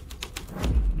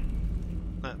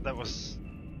 That was...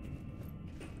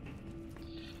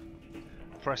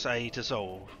 Press A to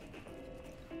solve.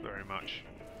 Very much.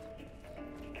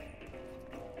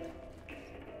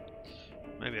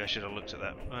 Maybe I should have looked at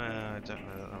that. I don't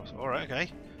know that was... Alright,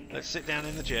 okay. Let's sit down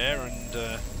in the chair and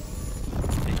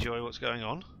enjoy what's going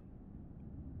on.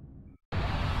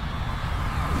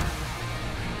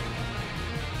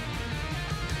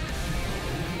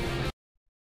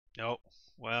 Oh,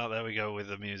 well, there we go with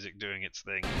the music doing its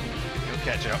thing. It'll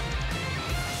catch up.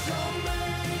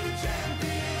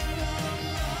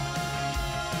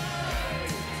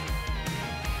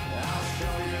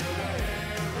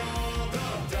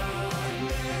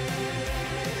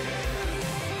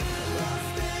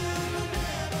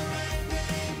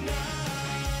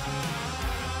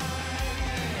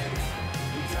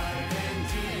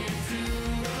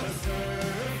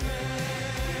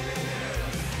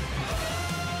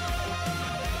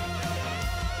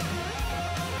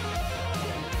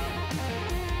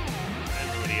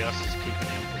 Is keeping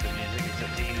in with the music,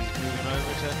 except he's moving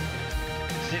over to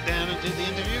sit down and do the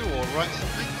interview or write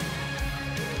something.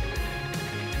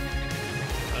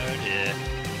 Oh dear.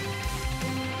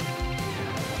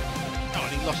 Oh,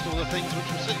 and he lost all the things which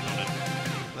were sitting on it.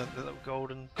 The little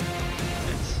golden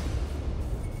bits.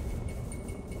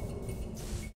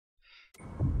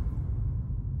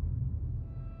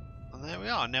 And there we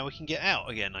are. Now we can get out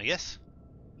again, I guess.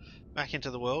 Back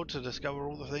into the world to discover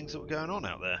all the things that were going on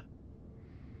out there.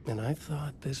 And I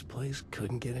thought this place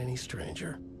couldn't get any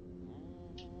stranger.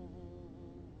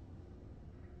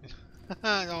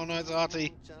 Oh no, it's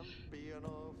Artie.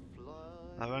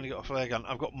 I've only got a flare gun.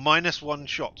 I've got -1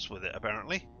 shots with it,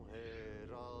 apparently.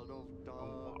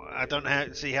 I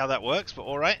don't see how that works, but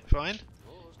alright, fine.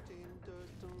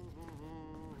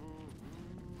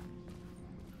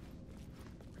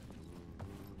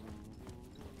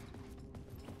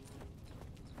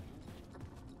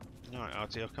 Alright,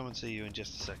 Artie, I'll come and see you in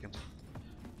just a second.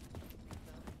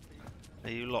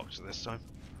 Are you locked this time?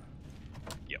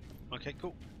 Yep. Okay,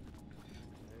 cool.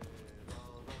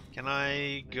 Can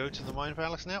I go to the Mine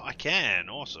Palace now? I can!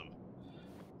 Awesome.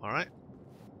 Alright.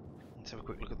 Let's have a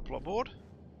quick look at the plot board.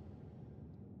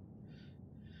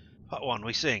 Part 1,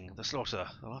 we sing. The Slaughter.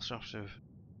 The last draft of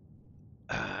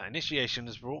Initiation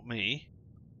has brought me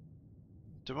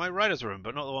to my writer's room,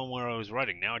 but not the one where I was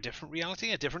writing. Now a different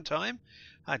reality, a different time?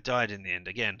 I died in the end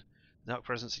again. The dark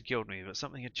presence had killed me, but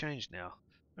something had changed now.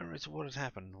 Memories of what had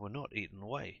happened were not eaten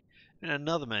away. And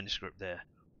another manuscript there.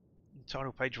 The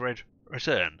title page read,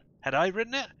 Return. Had I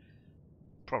written it?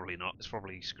 Probably not. It's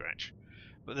probably scratch.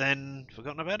 But then,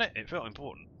 forgotten about it? It felt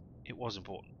important. It was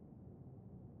important.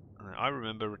 I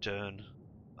remember Return.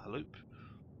 A loop.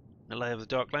 The Lay of the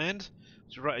Dark Land.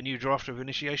 To write a new draft of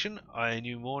Initiation. I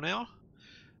knew more now.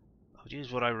 I would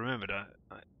use what I remembered.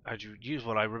 I'd use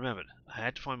what I remembered. I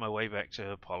had to find my way back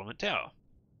to Parliament Tower.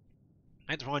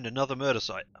 I had to find another murder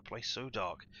site, a place so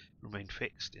dark, it remained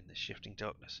fixed in this shifting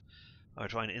darkness. I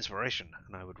would find inspiration,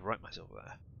 and I would write myself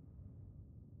there.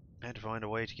 I had to find a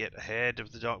way to get ahead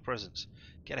of the dark presence,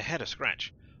 get ahead of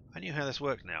Scratch. I knew how this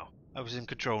worked now. I was in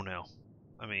control now.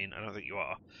 I mean, I don't think you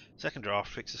are. Second draft,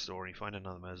 fix the story, find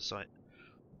another murder site.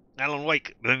 Alan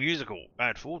Wake, the musical. I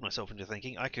had fooled myself into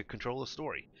thinking I could control the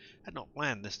story. I had not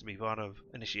planned this to be part of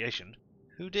Initiation.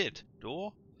 Who did?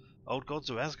 Door? Old gods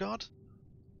of Asgard?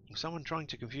 Was someone trying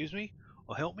to confuse me?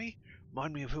 Or help me?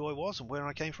 Remind me of who I was and where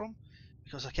I came from?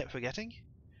 Because I kept forgetting?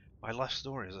 My life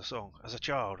story as a song. As a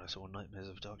child, I saw nightmares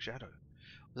of dark shadow.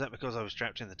 Was that because I was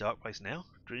trapped in the dark place now?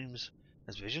 Dreams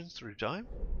as visions through time?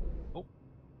 Oh.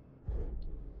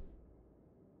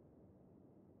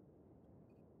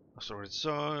 I saw it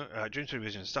so dreams through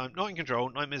visions time. Not in control.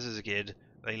 Nightmares as a kid.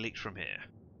 They leaked from here.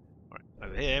 Right,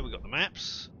 over here we got the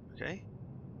maps. Okay.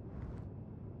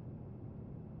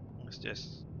 Let's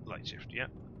just light shift, yeah.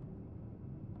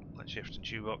 Light shift and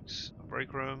shoebox and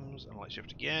break rooms and light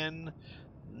shift again.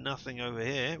 Nothing over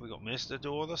here. We got Mr.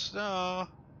 Door the Star.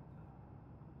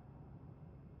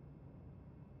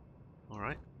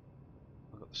 Alright.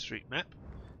 I've got the street map.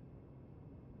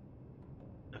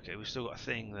 Okay, we've still got a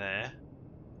thing there.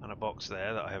 And a box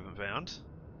there that I haven't found.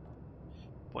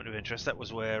 Point of interest, that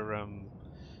was where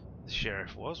the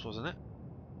sheriff was, wasn't it?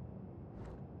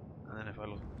 And then if I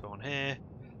go on here,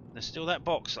 there's still that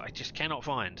box that I just cannot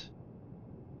find.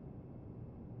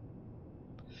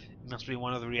 It must be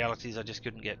one of the realities I just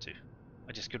couldn't get to.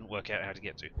 I just couldn't work out how to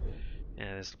get to.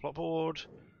 Yeah, there's the plot board.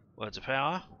 Words of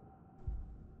power.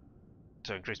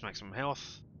 To increase maximum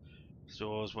health.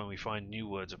 Stores when we find new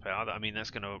words of power. I mean, that's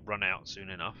going to run out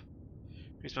soon enough.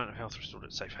 Increased amount of health restored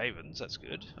at safe havens. That's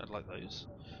good. I'd like those.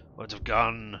 Words of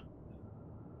gun.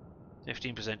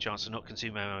 15% chance to not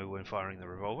consume ammo when firing the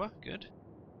revolver. Good.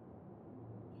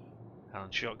 Allen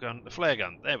shotgun. The flare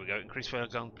gun. There we go. Increased flare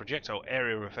gun projectile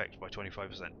area effect by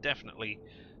 25%. Definitely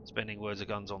spending words of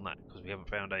guns on that because we haven't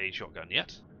found a shotgun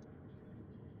yet.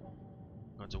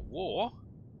 Words of war.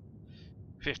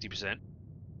 50%.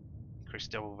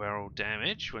 Increased double barrel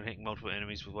damage when hitting multiple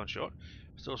enemies with one shot.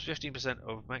 Restores 15%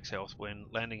 of max health when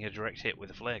landing a direct hit with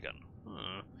a flare gun.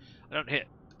 I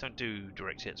don't do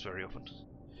direct hits very often.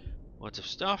 Words of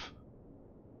stuff.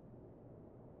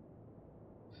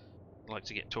 I'd like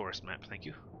to get tourist map, thank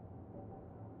you.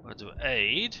 Words of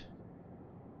aid.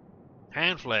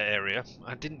 Hand flare area.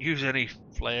 I didn't use any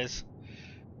flares,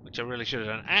 which I really should have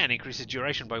done. And increases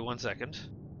duration by 1 second.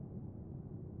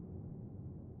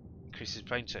 Increases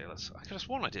painkillers. I could have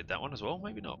sworn I did that one as well.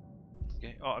 Maybe not.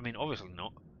 Okay. Oh, I mean, obviously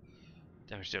not.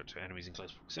 Damage dealt to enemies in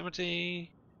close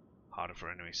proximity. Harder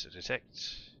for enemies to detect.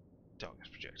 Darkness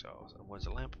projectiles. And words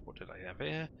of lamp. What did I have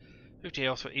here? 50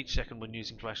 health for each second when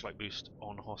using flashlight boost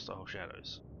on hostile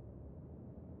shadows.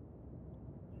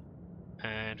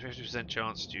 And 50%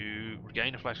 chance to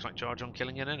regain a flashlight charge on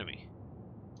killing an enemy.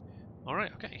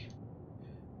 Alright, okay.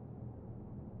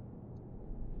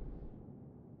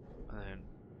 And then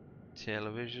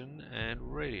television and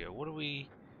radio. What do we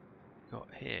got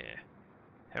here?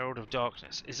 Herald of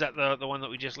Darkness. Is that the one that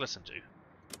we just listened to?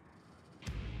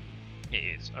 It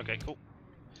is. Okay, cool.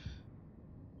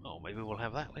 Oh, maybe we'll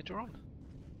have that later on.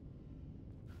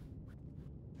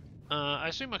 I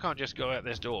assume I can't just go out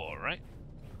this door, right?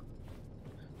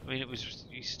 I mean, it was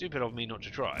stupid of me not to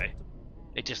try.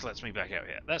 It just lets me back out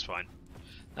here. That's fine.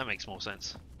 That makes more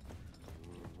sense.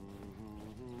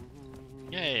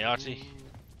 Yay, Artie.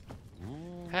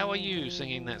 How are you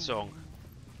singing that song?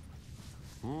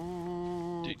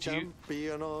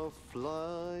 Champion of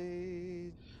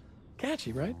light.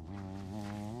 Catchy, right?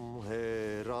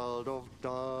 Herald of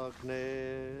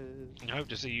darkness. I hope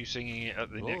to see you singing it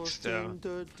at the next in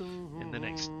the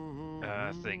next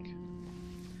thing.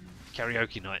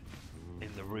 Karaoke night in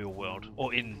the real world,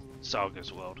 or in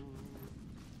Saga's world.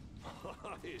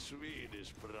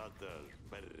 Swedish brother,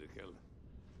 Berkel.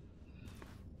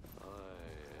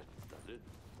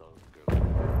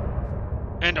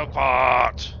 End of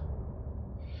part!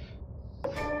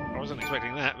 wasn't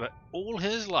expecting that, but all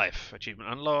his life. Achievement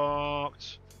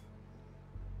unlocked.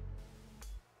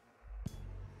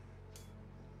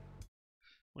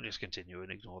 We'll just continue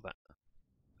and ignore that.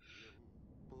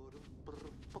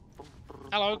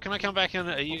 Hello, can I come back and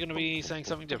are you going to be saying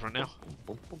something different now?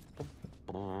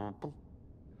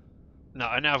 No,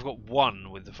 I now I've got one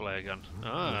with the flare gun.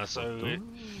 Ah, so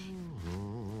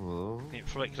it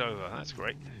flicked over. That's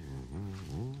great.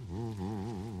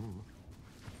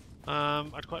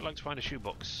 I'd quite like to find a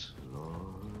shoebox.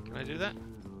 Can I do that?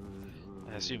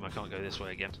 I assume I can't go this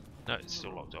way again. No, it's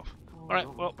still locked off. Alright,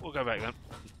 well, we'll go back then.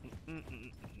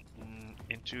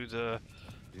 Into the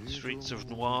streets of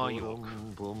Noir York.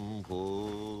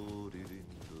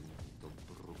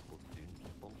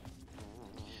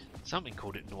 Something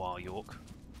called it Noir York.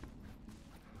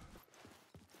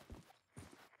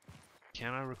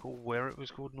 Can I recall where it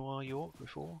was called Noir York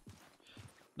before?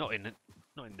 Not in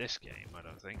this game, I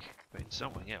don't think, but in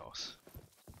something else.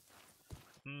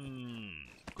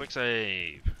 Quick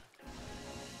save.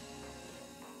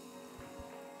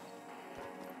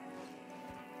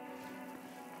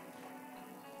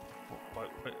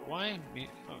 Wait, why?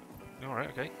 Oh, alright,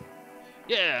 okay.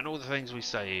 Yeah, and all the things we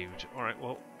saved. Alright,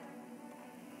 well,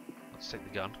 let's take the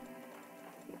gun.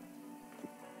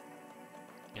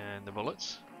 And the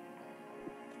bullets.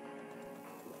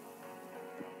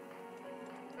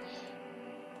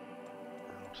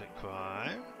 I'll take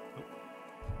 5. Oh,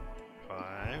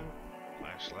 5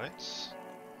 flashlights.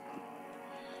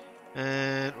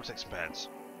 And we'll take some pads.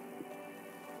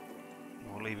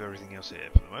 We'll leave everything else here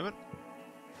for the moment.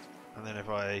 And then if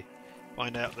I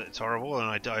find out that it's horrible and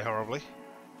I die horribly,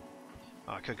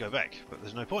 I could go back, but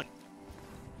there's no point.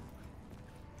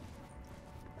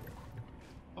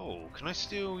 Oh, can I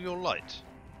steal your light?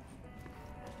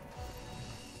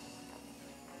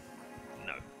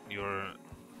 No, you're a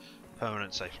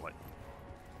permanent safe light.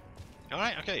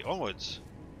 Alright, okay, onwards.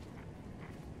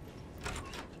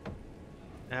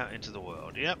 Out into the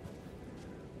world, yep.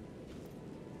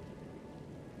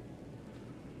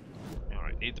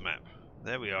 Alright, need the map.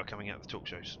 There we are, coming out of the talk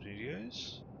show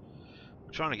studios.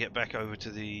 I'm trying to get back over to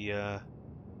the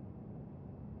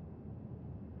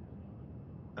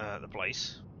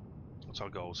place. What's our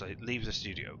goal? Say, leave the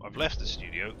studio. I've left the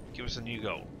studio. Give us a new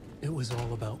goal. It was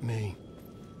all about me.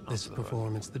 This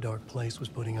performance the Dark Place was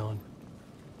putting on.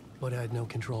 But I had no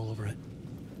control over it.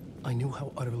 I knew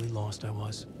how utterly lost I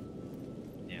was.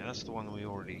 Yeah, that's the one that we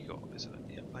already got, isn't it?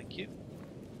 Yep, thank you.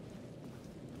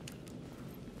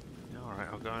 Alright,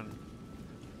 I'll go and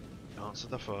answer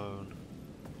the phone.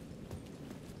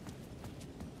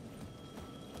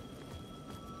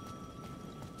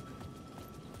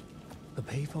 The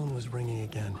payphone was ringing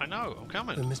again. I know, I'm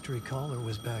coming. The mystery caller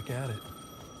was back at it.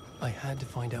 I had to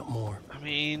find out more. I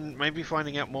mean, maybe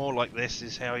finding out more like this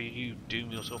is how you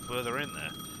doom yourself further in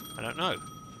there. I don't know.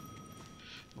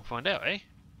 We'll find out, eh?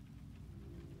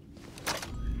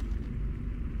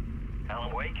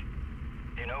 Alan Wake?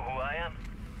 Do you know who I am?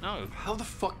 No. How the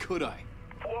fuck could I?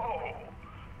 Whoa!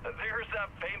 There's that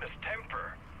famous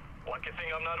temper. Lucky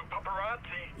thing I'm not a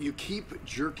paparazzi. You keep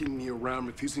jerking me around,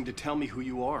 refusing to tell me who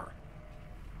you are.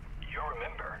 You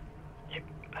remember? You...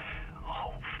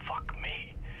 Oh, fuck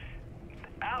me.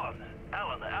 Alan,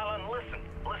 listen.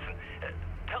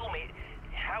 Tell me,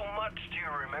 how much do you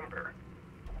remember?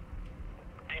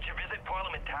 Did you visit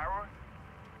Parliament Tower?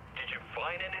 Did you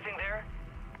find anything there?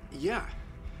 Yeah.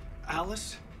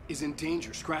 Alice is in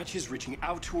danger. Scratch is reaching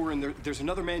out to her, and there's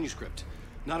another manuscript.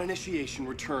 Not initiation,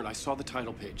 return. I saw the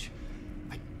title page.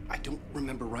 I don't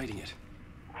remember writing it.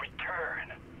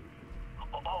 Return?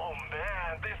 Oh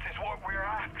man, this is what we're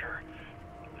after.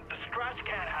 The Scratch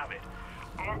can't have it.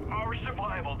 Our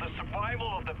survival, the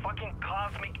survival of the fucking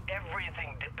cosmic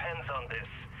everything depends on this.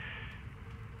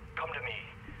 Come to me.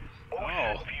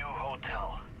 Ocean View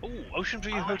Hotel. Ooh, Ocean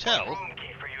View I'll Hotel? have my room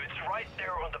key for you. It's right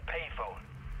there on the payphone.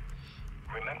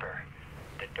 Remember,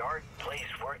 the Dark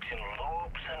Place works in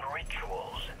loops and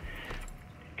rituals.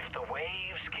 If the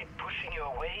waves keep pushing you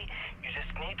away, you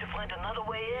just need to find another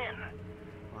way in.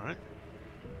 Alright.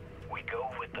 We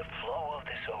go with the flow of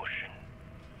this ocean.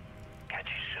 Catch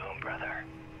you soon, brother.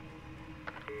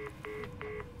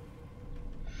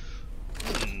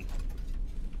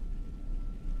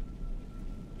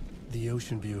 The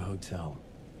Ocean View Hotel.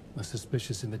 A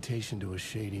suspicious invitation to a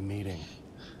shady meeting.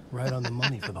 Right on the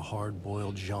money for the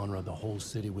hard-boiled genre the whole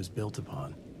city was built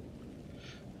upon.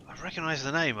 I recognise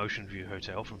the name Ocean View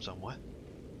Hotel from somewhere.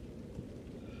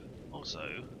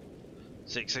 Also,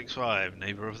 665,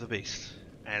 Neighbour of the Beast,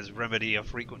 as Remedy are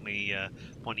frequently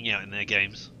pointing out in their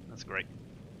games. That's great.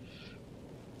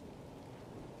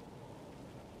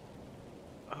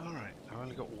 Alright, I've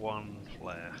only got one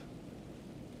flare.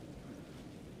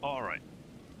 Alright.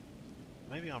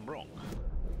 Maybe I'm wrong.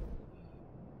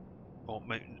 Or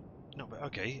maybe... No, but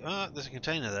okay. There's a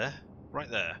container there. Right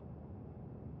there.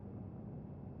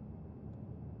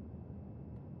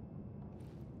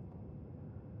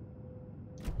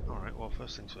 Alright, well,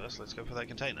 first things first, let's go for that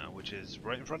container, which is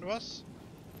right in front of us.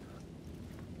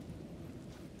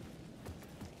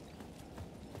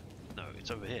 No, it's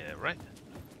over here, right?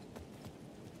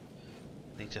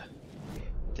 Need to...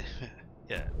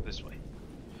 yeah, this way.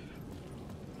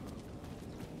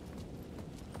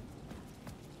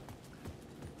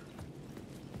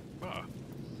 Ah.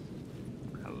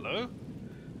 Hello?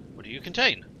 What do you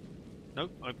contain?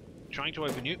 Nope, I'm trying to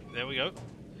open you. There we go.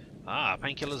 Ah,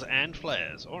 painkillers and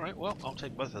flares. Alright, well, I'll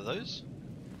take both of those.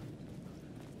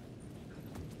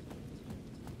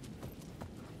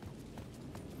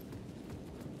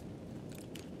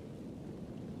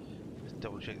 Let's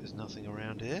double check there's nothing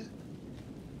around here.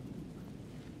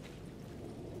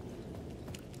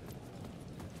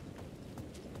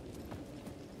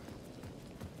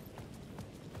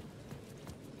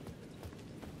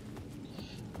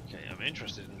 Okay, I'm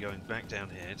interested in going back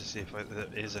down here to see if there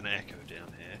is an echo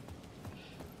down here.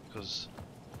 Because...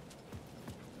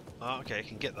 oh, okay, I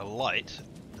can get the light,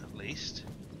 at least.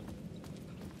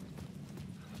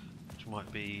 Which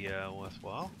might be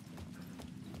worthwhile.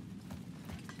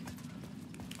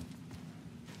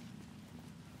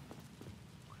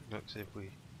 Look, see if we...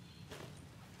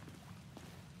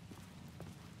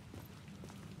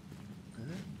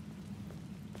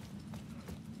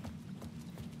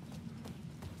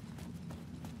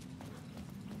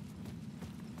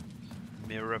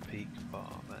 Mirror Peak Bar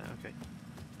there, okay.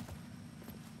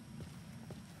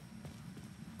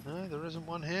 No, there isn't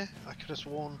one here. I could have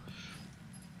sworn...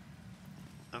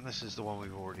 and this is the one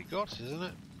we've already got, isn't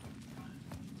it?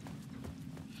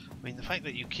 I mean, the fact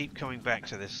that you keep coming back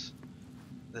to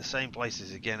the same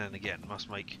places again and again must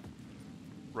make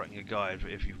writing a guide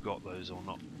if you've got those or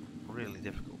not really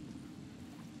difficult.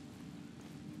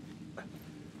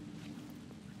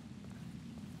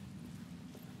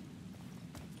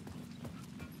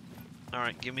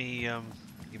 Alright, give me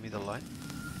the light.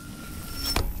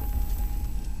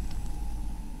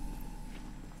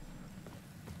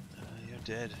 You're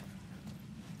dead.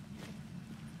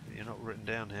 You're not written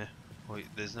down here. Wait,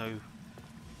 there's no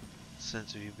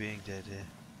sense of you being dead here.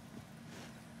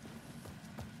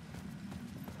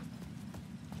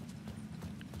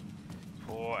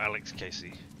 Poor Alex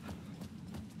Casey.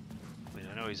 I mean,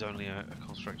 I know he's only a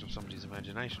construct of somebody's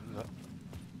imagination, but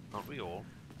aren't we all?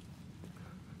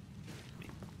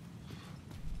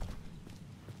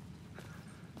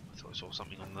 I saw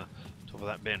something on the top of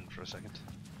that bin for a second.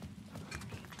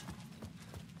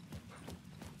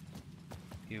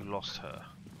 You lost her.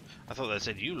 I thought they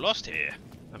said you lost here.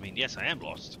 I mean, yes, I am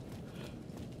lost.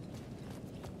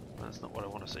 That's not what I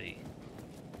want to see.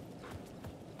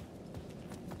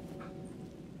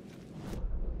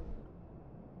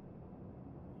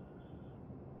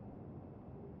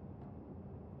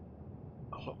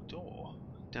 A locked door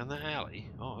down that alley.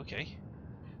 Oh, okay.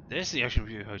 There's the Ocean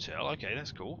View Hotel. Okay,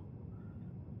 that's cool.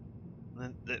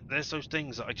 And then there's those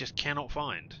things that I just cannot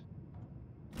find.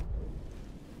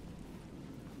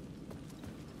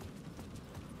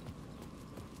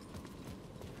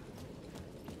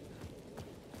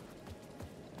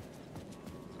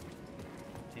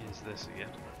 Here's this again.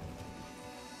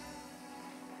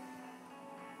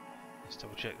 Let's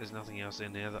double check there's nothing else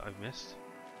in here that I've missed.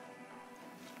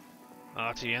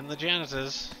 Artie and the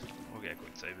janitors. We'll get a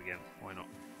quick save again. Why not?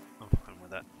 I'm fine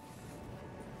with that.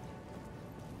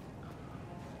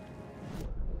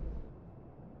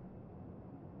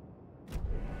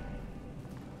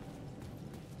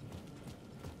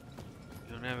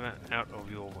 You're never out of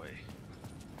your way.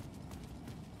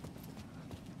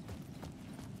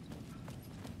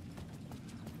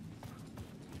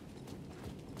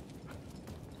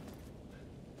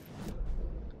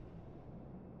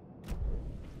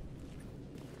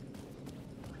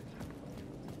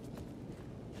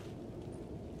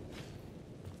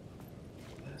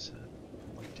 There's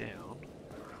a way down.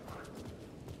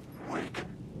 Wake.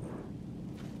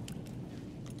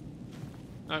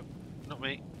 No, not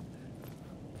me.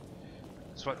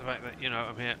 Despite the fact that, you know,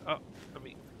 I'm here. Oh, let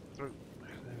me through.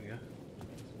 There we go.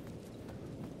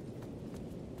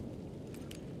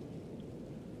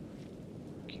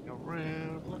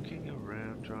 Looking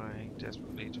around, trying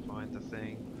desperately to find the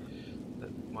thing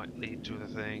that might lead to the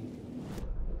thing.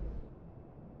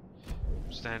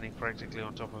 Standing practically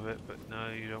on top of it, but no,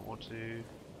 you don't want to.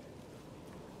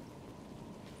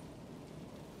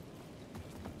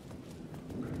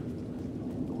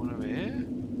 The one over here?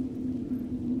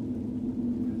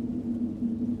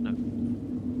 No.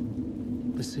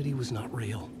 The city was not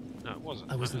real. No, it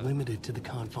wasn't. I was limited to the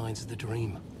confines of the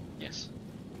dream. Yes,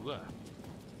 you were.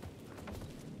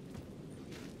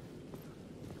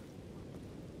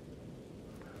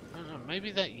 I don't know,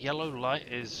 maybe that yellow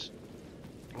light is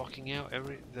blocking out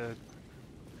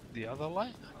the other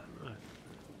light? I don't know.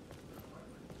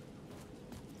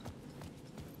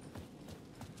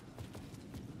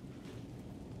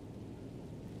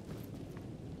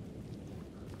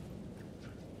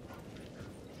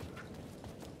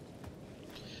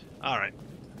 Alright.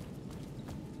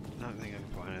 I don't think I can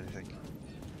find anything.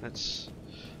 Let's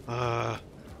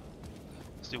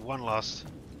do one last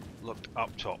look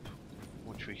up top,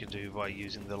 which we can do by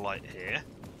using the light here,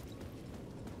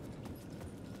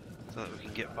 so that we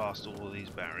can get past all of these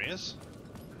barriers.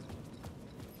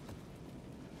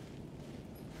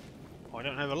 Oh, I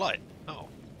don't have a light. Oh.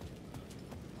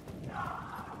 I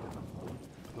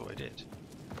thought I did.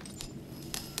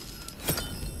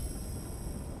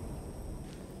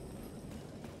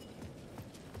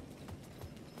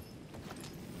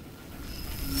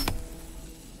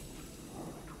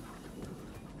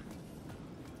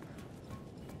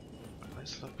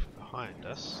 Let's look behind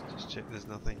us, just check there's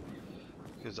nothing,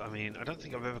 because I mean, I don't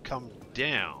think I've ever come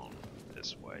down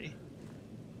this way.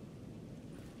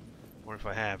 Or if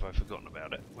I have, I've forgotten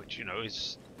about it, which, you know,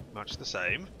 is much the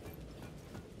same.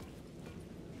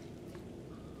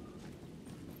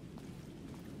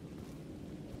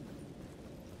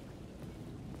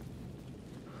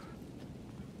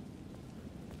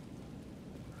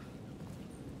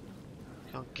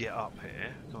 Can't get up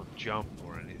here, can't jump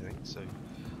or anything, so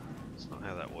that's not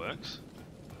how that works.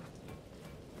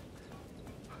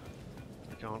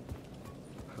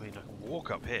 I mean, I can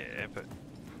walk up here, but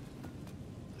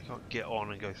I can't get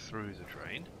on and go through the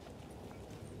train.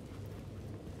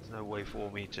 There's no way for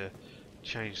me to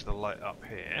change the light up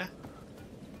here.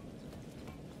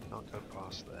 Can't go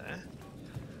past there.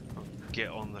 Can't get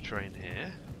on the train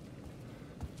here.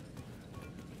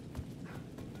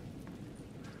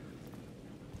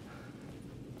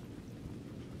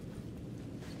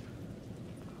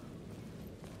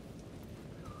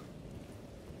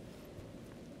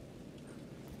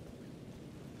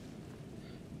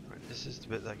 This is the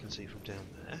bit that I can see from down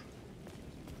there.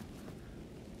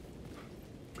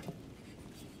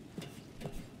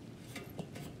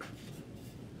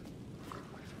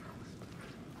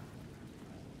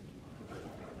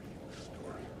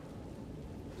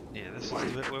 Yeah, this is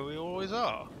the bit where we always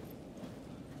are.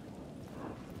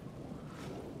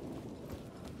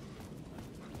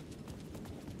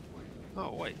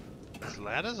 Oh wait, there's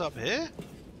ladders up here?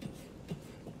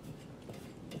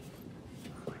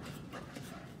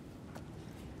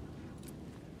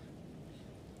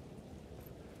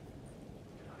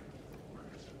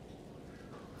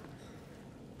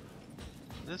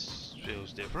 This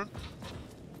feels different.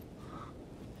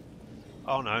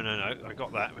 Oh no, I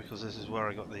got that because this is where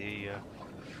I got the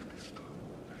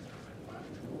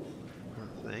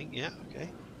thing. Yeah, okay.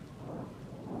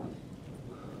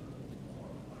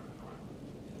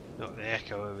 Got the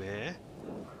echo over here.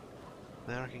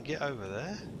 Now I can get over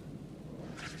there.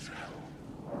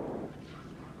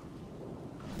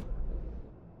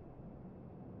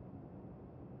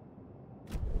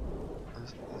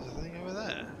 There's a thing over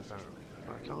there, apparently.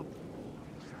 I can't.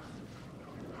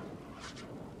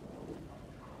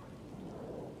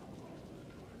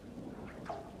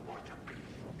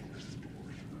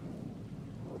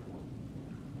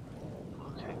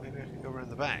 Okay, maybe I can go around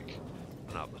the back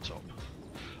and up the top.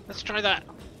 Let's try that.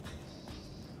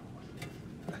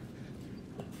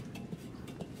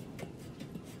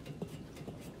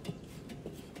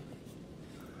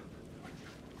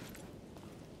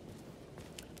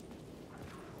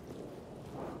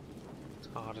 It's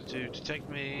harder to detect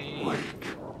me.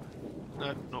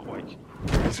 No, not wake.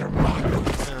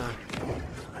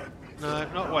 No,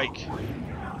 not wake.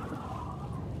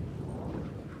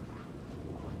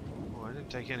 Oh, I didn't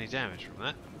take any damage from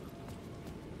that.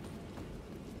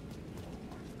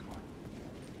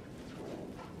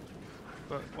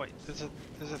 But wait, there's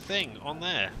a thing on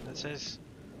there that says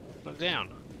look down.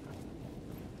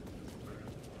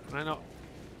 Can I not?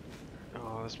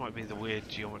 Oh, this might be the weird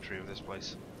geometry of this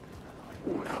place.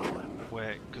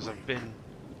 Where, because I've been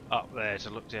up there to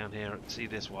look down here and see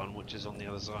this one, which is on the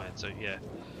other side. So yeah.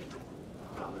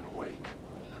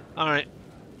 All right,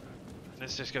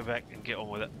 let's just go back and get on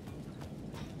with it.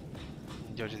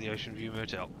 And go to the Ocean View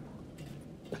Motel.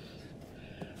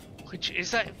 Which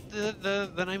is that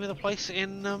the name of the place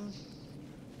in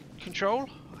Control?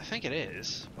 I think it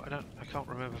is, but I can't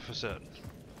remember for certain.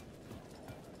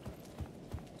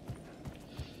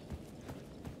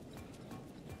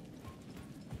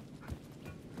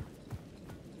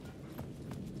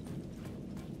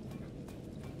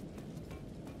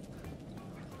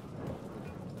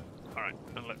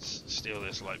 Alright, and let's steal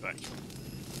this light back.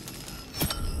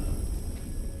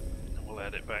 And we'll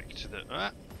add it back to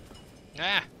the...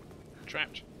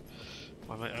 Trapped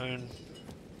by my own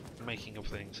making of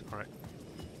things. Alright.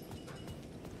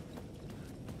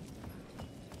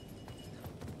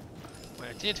 Well,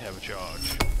 I did have a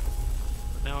charge.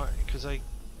 But now, because I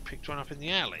picked one up in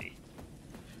the alley,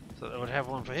 so that I would have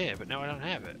one for here, but now I don't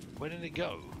have it. Where did it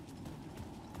go?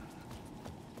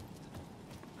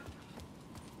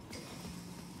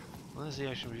 Well, there's the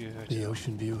Ocean View Hotel. The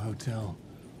Ocean View Hotel.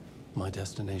 My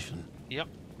destination. Yep.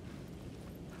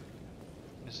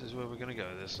 This is where we're gonna go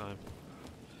this time.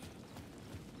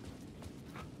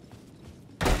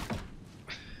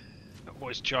 That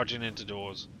boy's charging into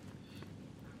doors.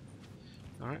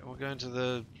 Alright, we're going to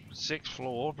the 6th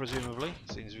floor, presumably,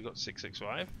 since we've got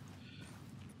 665.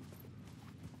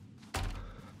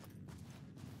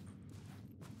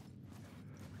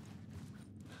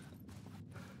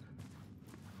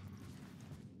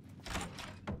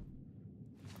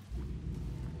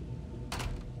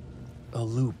 A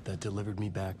loop that delivered me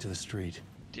back to the street.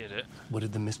 Did it? What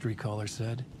did the mystery caller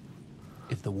said?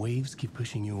 If the waves keep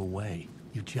pushing you away,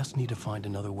 you just need to find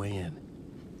another way in.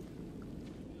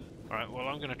 Alright, well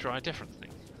I'm going to try a different thing.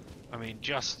 I mean,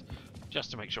 just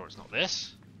to make sure it's not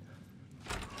this.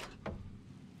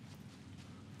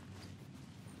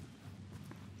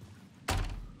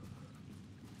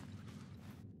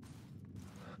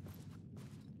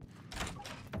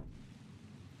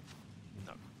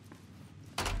 No.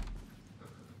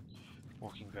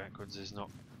 Walking backwards is not...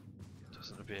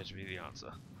 doesn't appear to be the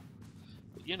answer.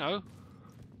 But you know...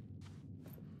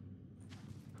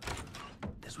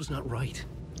 This was not right.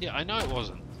 Yeah, I know it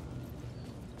wasn't.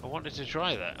 I wanted to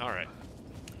try that. Alright.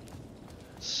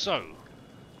 So.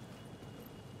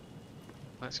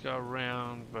 Let's go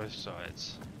around both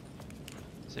sides.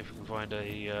 See if we can find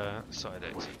a side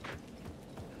exit.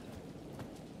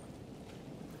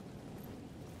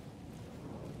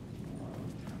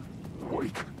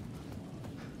 Wait.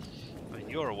 I mean,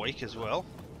 you're awake as well.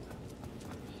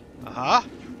 Aha!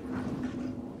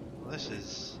 Well, this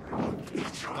is...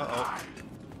 Uh-oh.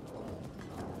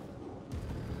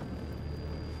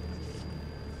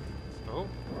 Oh.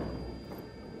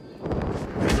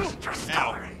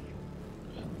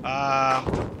 Ow.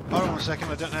 Hold on a second,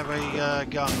 I don't have a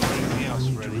gun or anything else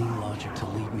Need ready. dream logic to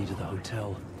lead me to the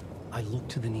hotel. I looked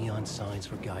to the neon signs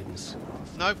for guidance.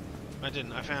 Nope, I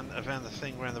didn't. I found the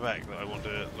thing around the back that I want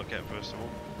to look at first of all.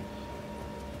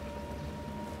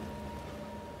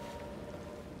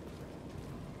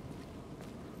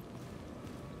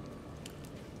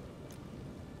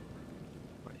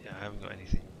 Right, yeah, I haven't got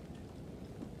anything.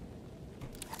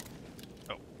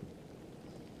 Oh.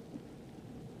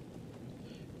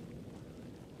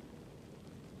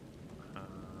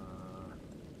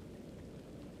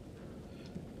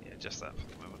 Yeah, just that for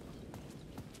the moment.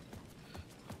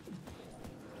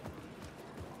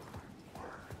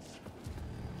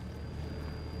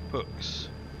 Books.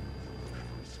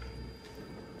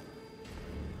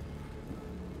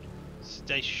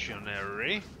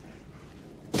 Stationery.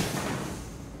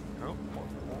 Oh,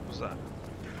 what was that?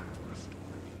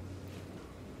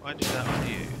 Why did that on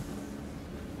you?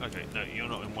 Okay, no, you're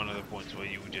not in one of the points where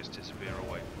you would just disappear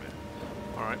away from it.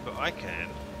 Alright, but I can.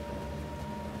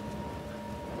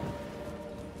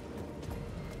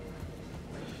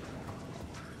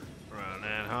 Run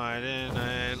and hide in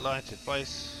a lighted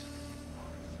place.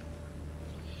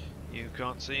 You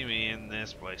can't see me in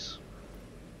this place.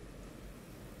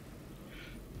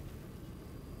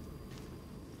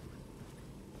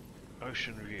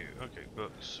 Ocean View. Okay,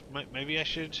 books. Maybe I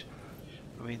should...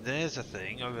 I mean, there's a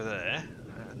thing over there.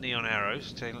 Neon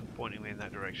arrows pointing me in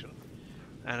that direction.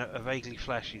 And a vaguely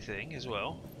flashy thing as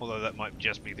well. Although that might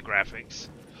just be the graphics.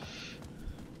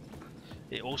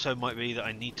 It also might be that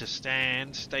I need to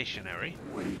stand stationary.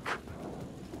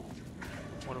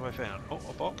 What have I found? Oh,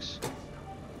 a box.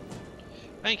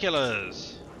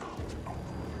 Painkillers!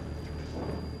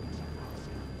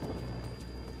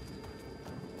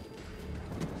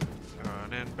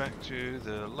 And then back to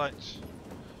the light.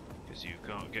 Because you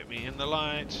can't get me in the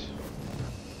light.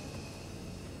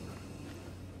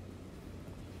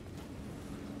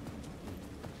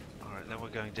 Alright, then we're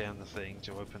going down the thing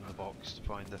to open the box to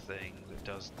find the thing that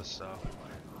does the stuff.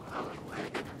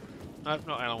 Nope,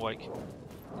 not Alan Wake.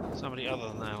 Somebody other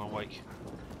than Alan Wake.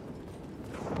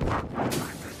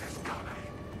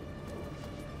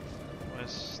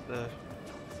 Where's the...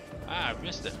 Ah, I've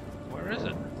missed it. Where is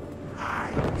it?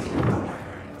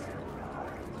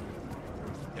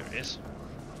 There it is.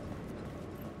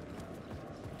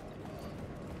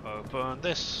 Open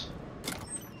this.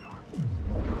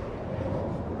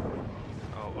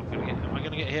 Oh, I'm gonna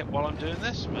hit while I'm doing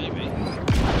this? Maybe.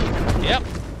 Yep.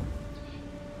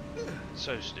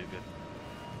 So stupid.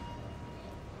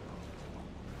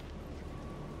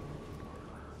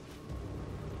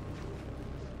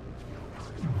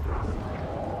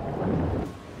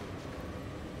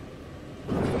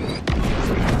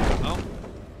 Oh.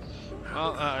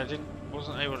 Well, I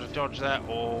wasn't able to dodge that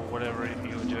or whatever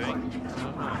you were doing.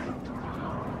 I don't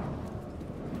know.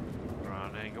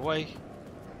 Running away.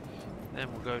 Then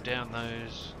we'll go down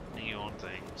those neon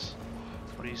things.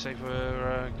 What do you say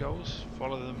for goals?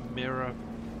 Follow the mirror.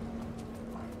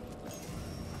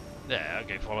 Yeah,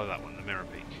 okay, follow that one, the mirror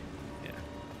peak. Yeah.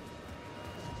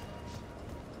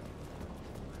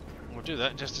 We'll do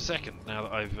that in just a second, now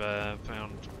that I've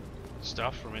found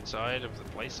stuff from inside of the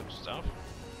place of stuff.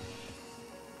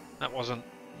 That was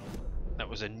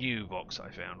a new box I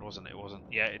found, wasn't it? It wasn't.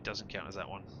 Yeah, it doesn't count as that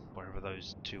one, wherever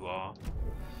those two are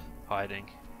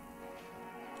hiding.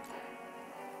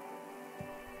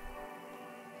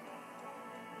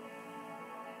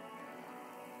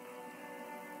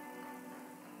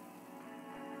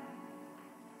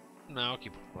 No, I'll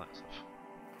keep all that stuff.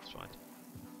 It's fine.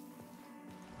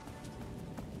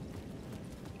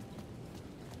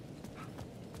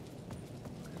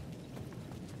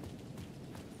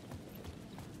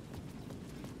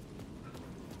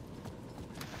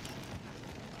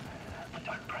 The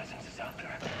dark presence is out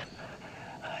there.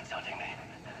 It's hunting me.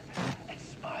 Its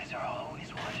spies are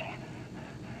always watching.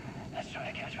 It's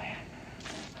trying to catch me.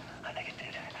 I think it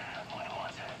did more than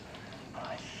once.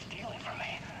 It's stealing from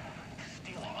me.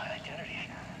 Stealing my identity.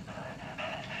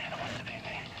 It wants to be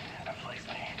me. Replace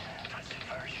me. Twisted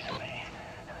version of me.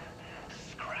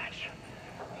 Scratch.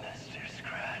 Mr.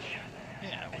 Scratch.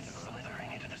 Yeah, It's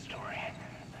slithering into the story.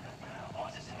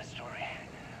 Once it's in the story,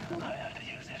 I have to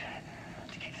use it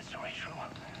to keep the story true.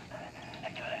 I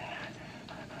got it.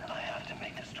 I have to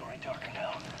make the story darker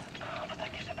now. But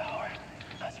that gives it power.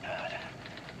 That's bad.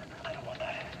 I don't want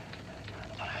that.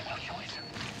 But I have no choice.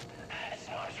 It's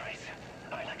an arms race.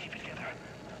 I gotta keep it together.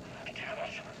 Damn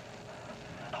it.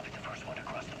 I'll be the first one to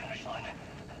cross the finish line.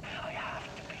 I have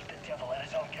to beat the devil at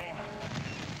his own game.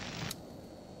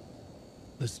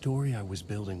 The story I was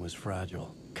building was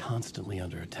fragile, constantly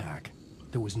under attack.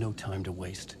 There was no time to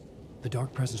waste. The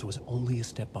dark presence was only a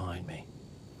step behind me.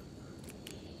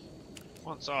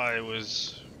 Once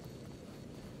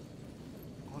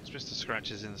Mr.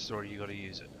 Scratch is in the story, you gotta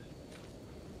use it.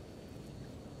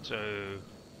 So,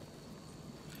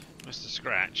 Mr.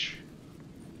 Scratch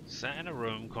sat in a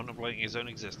room contemplating his own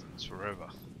existence forever,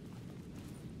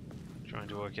 trying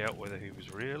to work out whether he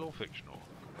was real or fictional.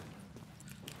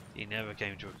 He never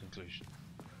came to a conclusion.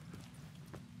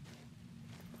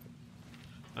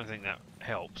 I think that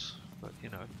helps, but you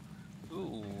know.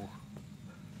 Ooh.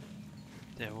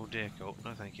 Devil deer cult,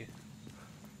 no thank you.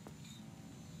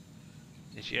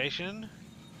 Initiation.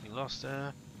 We lost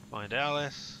her. Find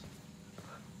Alice.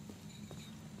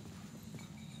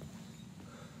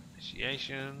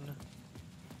 Initiation.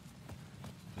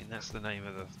 I mean, that's the name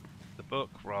of the book,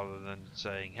 rather than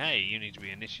saying, hey, you need to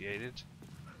be initiated.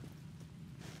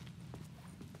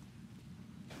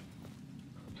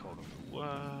 Code of the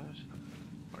word.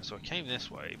 Right, so I came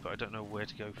this way, but I don't know where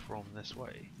to go from this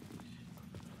way.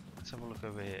 Let's have a look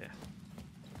over here.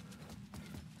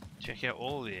 Check out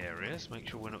all the areas, make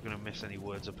sure we're not going to miss any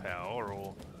words of power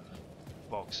or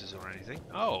boxes or anything.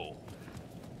 Oh!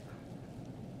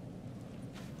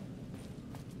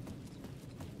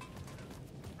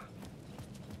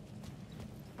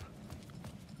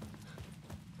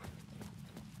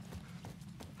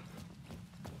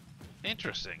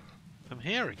 Interesting. I'm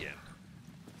here again.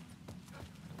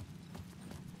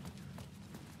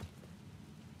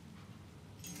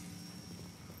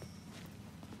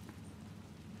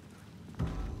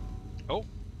 Oh,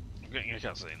 I'm getting a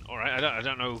cutscene. Alright, I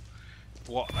don't know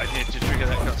what I did to trigger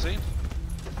that cutscene.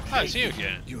 Oh, it's you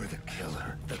again. You're the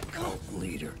killer, the cult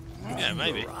leader. Yeah,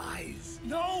 maybe. Rise.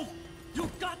 No! You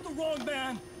got the wrong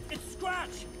man! It's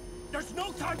Scratch! There's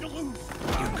no time to lose!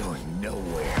 You're going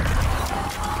nowhere.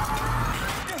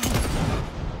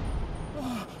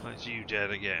 That's you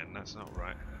dead again. That's not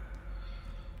right.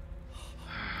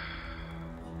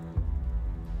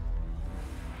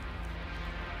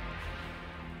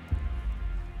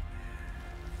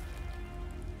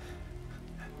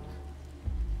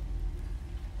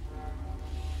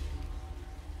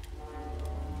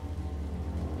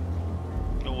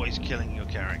 Always killing your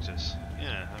characters.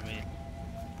 Yeah, I mean...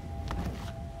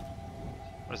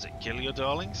 What is it, kill your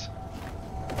darlings?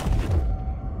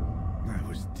 I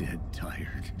was dead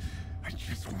tired. I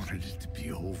just wanted it to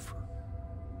be over.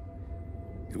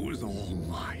 It was all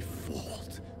my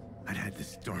fault. I'd had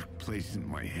this dark place in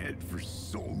my head for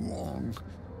so long.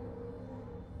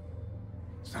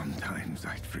 Sometimes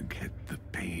I'd forget the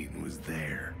pain was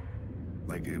there.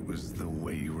 Like it was the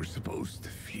way you were supposed to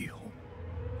feel.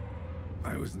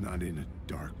 I was not in a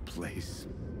dark place.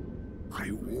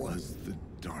 I was the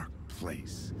dark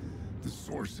place. The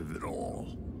source of it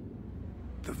all.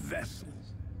 The vessel.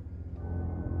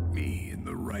 Me and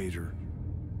the writer.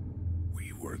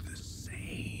 We were the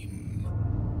same.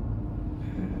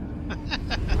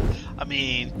 I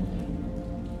mean,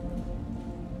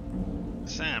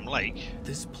 Sam Lake.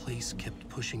 This place kept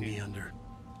pushing me under,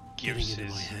 Gives getting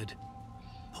into my his, head,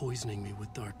 poisoning me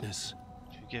with darkness.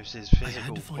 gives his I had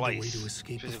physical to find a way place, to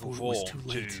escape physical before it was form too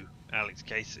late. to Alex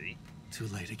Casey. Too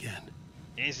late again.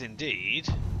 Is indeed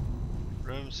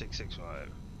room 665.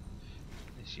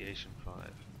 Initiation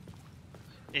 5.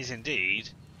 Is indeed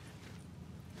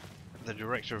the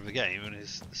director of the game and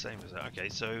is the same as that. Okay,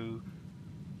 so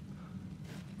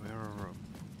where are room?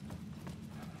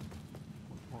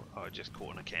 Oh, I just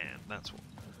caught in a can. That's what.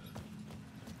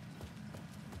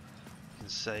 I can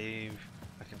save.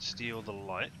 I can steal the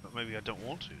light, but maybe I don't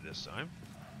want to this time.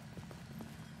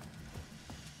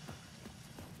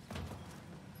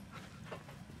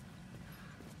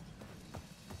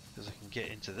 Because I can get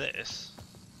into this.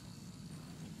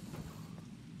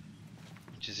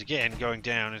 Which is again going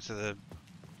down into the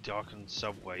darkened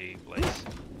subway place.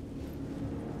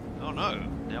 Oh no,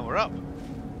 now we're up.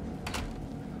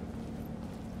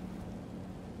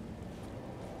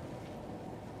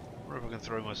 I wonder if I can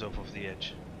throw myself off the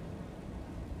edge.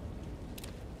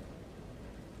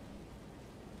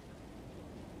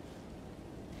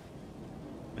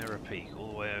 Mirror Peak,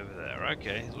 all the way over there.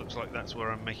 Okay, looks like that's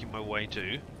where I'm making my way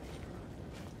to.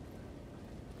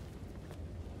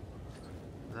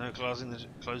 No, closing the door.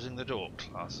 Closing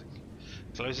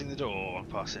the door on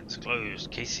past tense.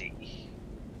 Closed, Casey.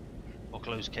 Or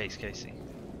closed case, Casey.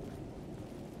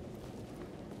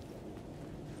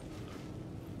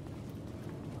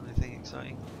 Anything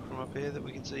exciting from up here that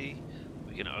we can see?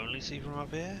 We can only see from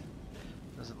up here?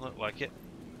 Doesn't look like it.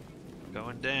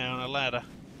 Going down a ladder.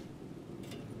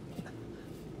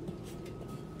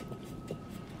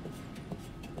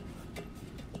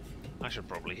 I should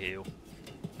probably heal.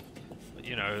 But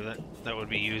you know, that would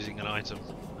be using an item.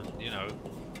 And you know,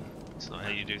 it's not how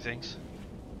you do things.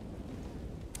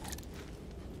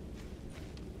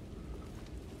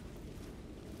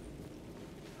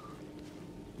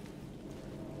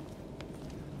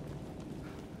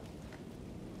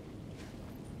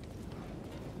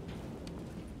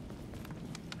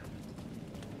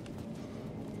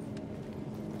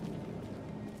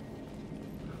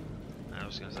 I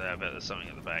was going to say, I bet there's something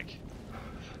at the back.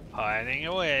 Hiding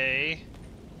away.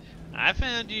 I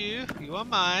found you. You are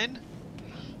mine.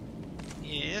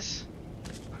 Yes.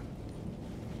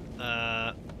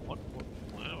 What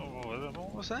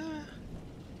was that?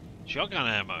 Shotgun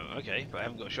ammo. Okay, but I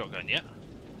haven't got a shotgun yet.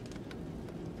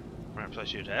 Perhaps I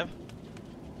should have.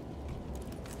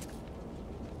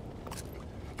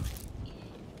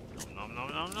 Nom nom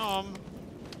nom nom nom.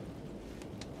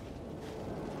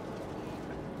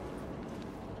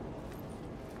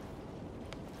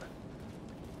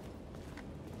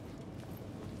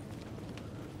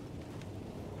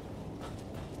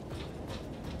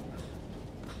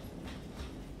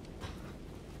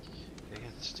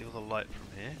 Steal the light from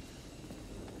here.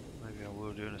 Maybe I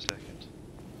will do in a second.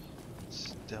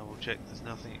 Let's double check there's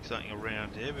nothing exciting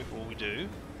around here before we do.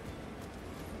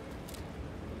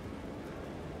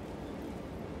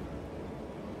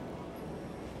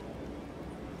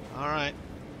 Alright.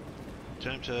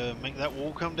 Time to make that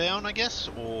wall come down, I guess?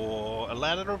 Or a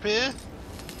ladder to appear?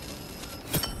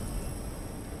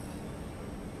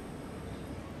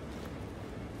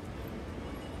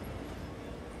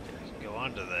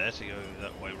 Under there to go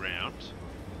that way round.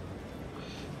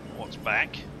 What's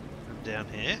back and down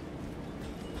here?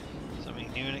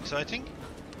 Something new and exciting?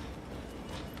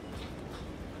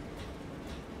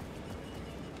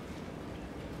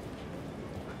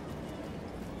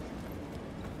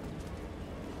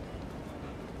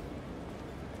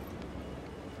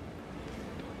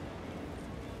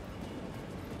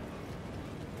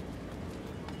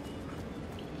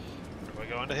 If I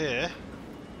go under here.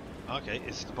 Okay,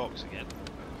 it's the box again.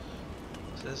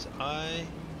 It says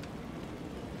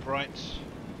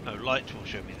light will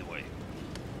show me the way.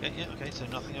 Okay, yeah, okay, so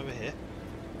nothing over here.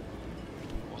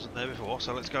 Wasn't there before,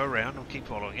 so let's go around and keep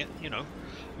following it, you know.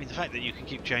 I mean, the fact that you can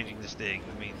keep changing this thing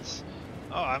means,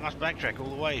 oh, I must backtrack all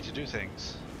the way to do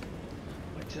things.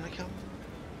 Wait, did I come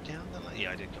down the ladder?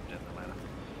 Yeah, I did come down the ladder.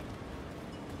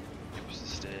 It was the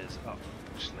stairs up,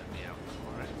 which let me out.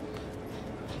 Alright.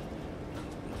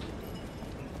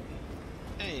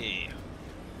 Hey.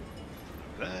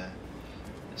 There.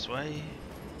 This way.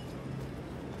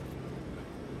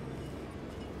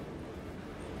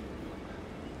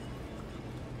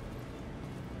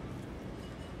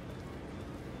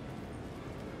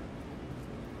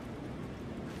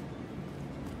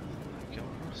 Go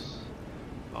across.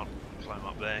 Can't climb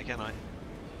up there, can I?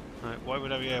 No, why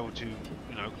would I be able to,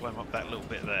 you know, climb up that little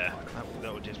bit there?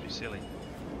 That would just be silly.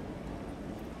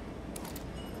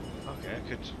 Okay, I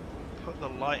could put the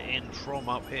light in from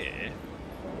up here,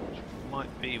 which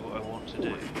might be what I want to do.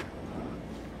 Have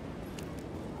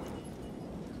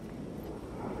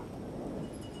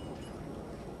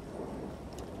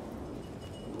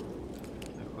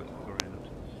a quick look around,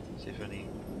 see if any.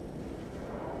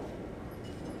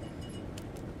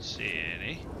 Don't see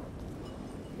any.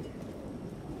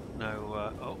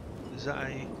 No, oh, is that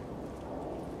a...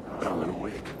 Alan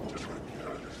Wake.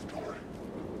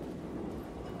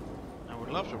 I would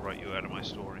love to write you out of my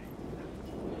story.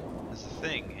 There's a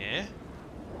thing here.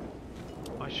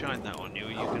 If I shine that on you,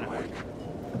 are you gonna...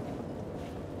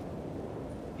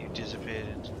 You disappeared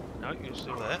into... No, you're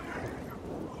still there.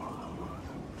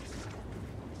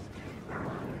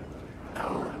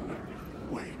 Alan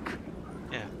Wake.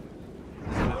 Yeah.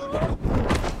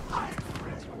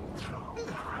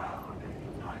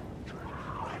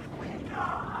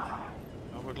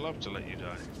 I would love to let you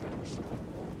die.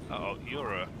 Uh oh,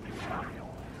 you're a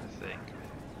thing.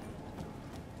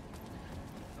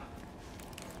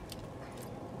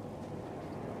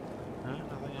 No,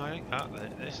 nothing hiding. Ah,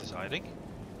 this is hiding.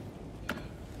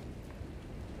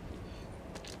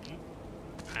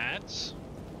 Pads,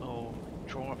 or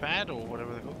trauma pad, or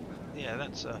whatever they're called. Yeah,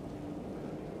 that's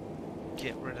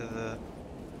get rid of the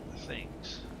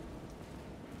things.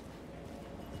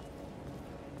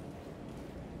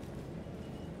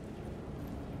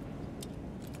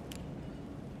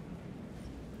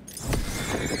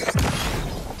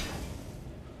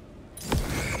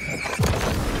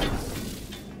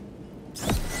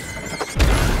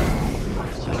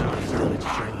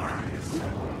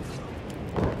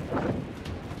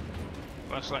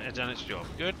 Like it's done its job.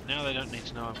 Good, now they don't need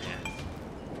to know I'm here.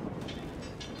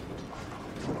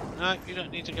 No, you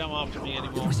don't need to come after me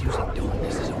anymore. He was using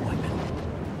darkness as a weapon.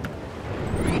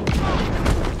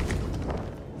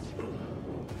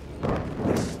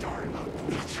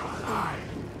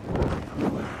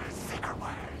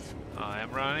 I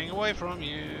am running away from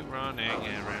you, running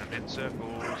around in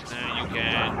circles. Now you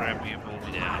can grab me and pull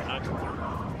me down.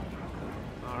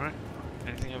 No. Alright.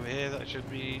 Anything over here that I should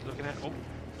be looking at? Oh.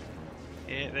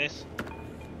 Yeah, this.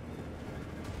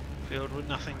 Filled with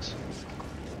nothings.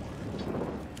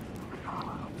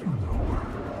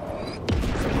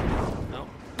 No.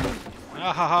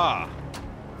 Ah ha ha!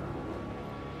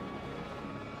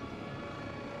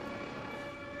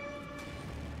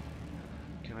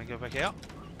 Can I go back out?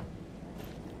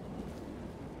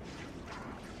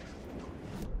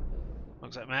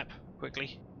 Looks at map,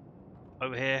 quickly.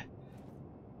 Over here.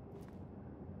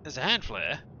 There's a hand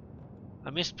flare. I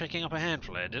missed picking up a hand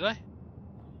flare, did I?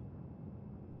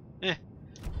 Yeah.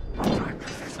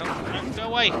 No, go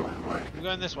away! I'm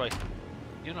going this way.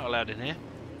 You're not allowed in here.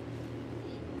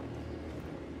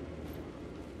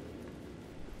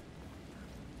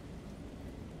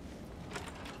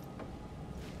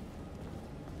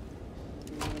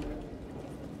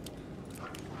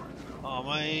 Am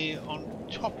I on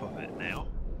top of it now?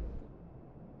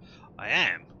 I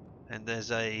am. And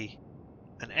there's an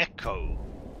echo.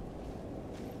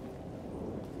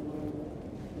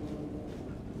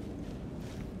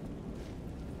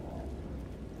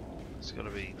 It's got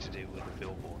to be to do with the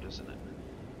billboard, isn't it?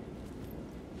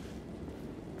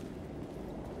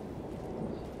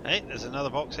 Hey, there's another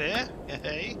box here.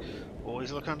 Hey,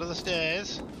 always look under the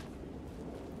stairs.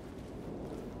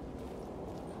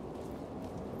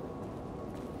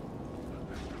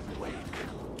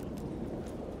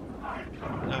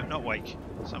 No, not Wake.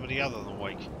 Somebody other than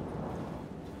Wake.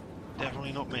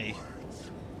 Definitely not me.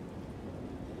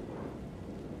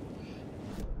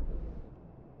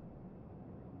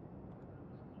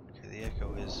 The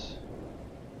echo is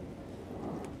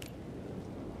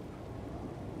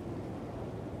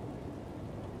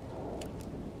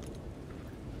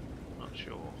not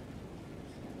sure.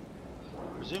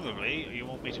 Presumably you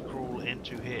want me to crawl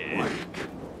into here.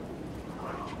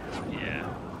 Yeah.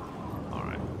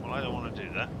 Alright, well I don't want to do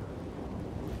that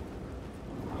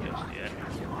just yet.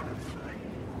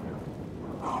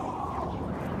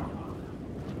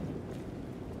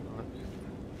 Look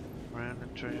around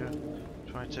and treasure.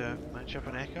 Try to match up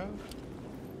an echo.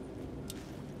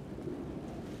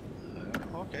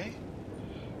 Okay.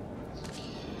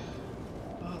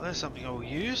 Well, there's something I'll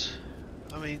use.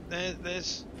 I mean,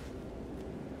 there's...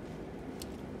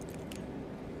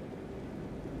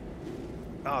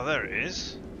 Oh, there it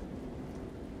is.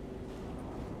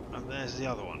 And there's the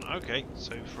other one. Okay,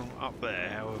 so from up there,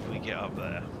 how would we get up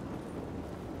there?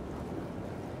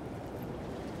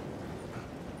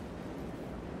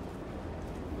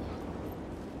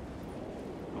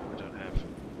 Oh, I don't have...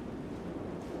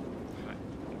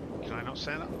 Can I not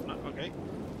stand up? No, okay.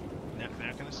 Now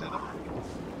can I stand up?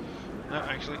 No,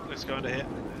 actually, let's go under here.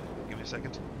 Give me a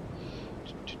second.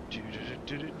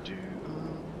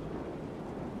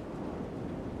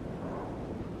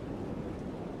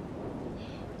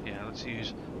 Yeah, let's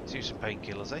use some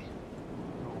painkillers, eh?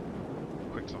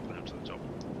 Quick climb down to the top.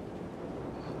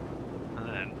 And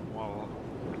then while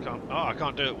I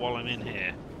can't do it while I'm in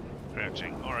here.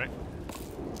 Crouching. Alright.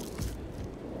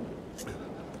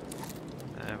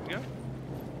 There we go.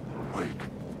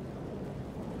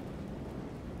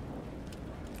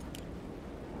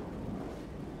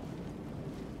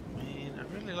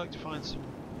 To find some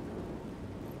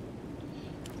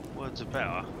words of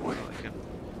power so I can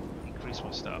increase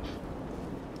my stuff.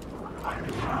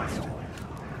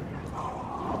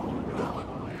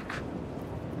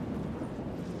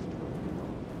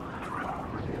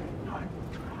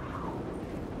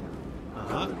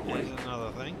 Here's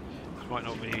another thing. This might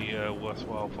not be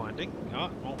worthwhile finding. Ah,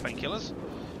 more painkillers.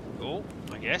 Cool,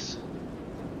 I guess.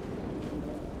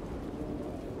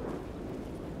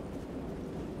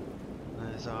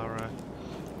 There's our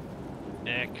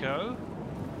echo.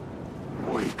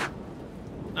 Wake.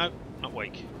 No, not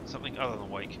wake. Something other than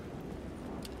wake.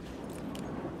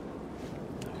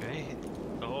 Okay.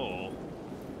 Oh.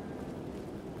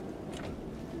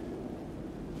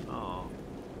 Oh.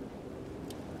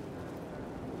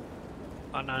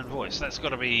 Unknown voice. That's got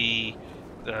to be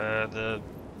the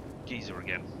geezer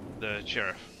again. The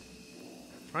sheriff.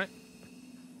 Right?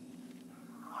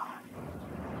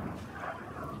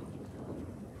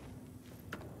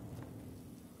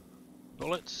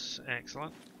 Bullets,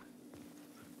 excellent.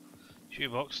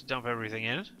 Shoebox, dump everything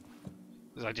in it.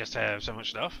 Because I just have so much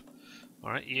stuff.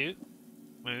 Alright, you.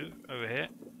 Move over here.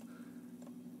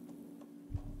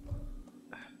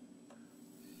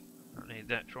 Don't need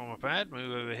that trauma pad.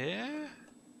 Move over here.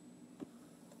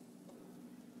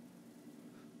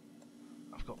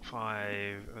 I've got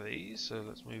 5 of these, so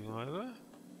let's move them over.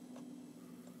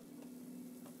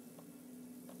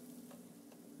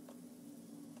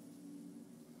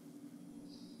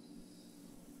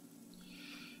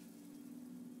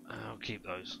 I'll keep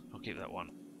those. I'll keep that one.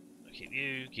 I'll keep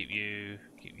you, keep you,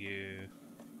 keep you.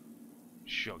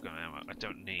 Shotgun ammo. I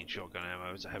don't need shotgun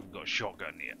ammo as I haven't got a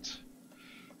shotgun yet.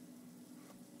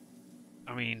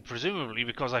 I mean, presumably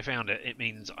because I found it, it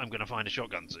means I'm going to find a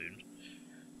shotgun soon.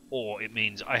 Or it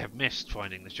means I have missed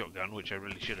finding the shotgun, which I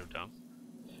really should have done.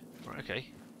 Right, okay.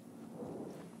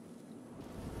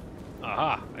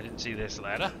 Aha! I didn't see this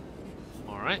ladder.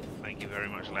 Alright, thank you very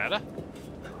much, ladder.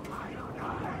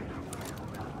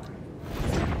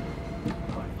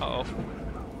 Uh-oh.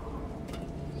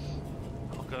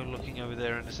 I'll go looking over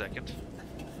there in a second.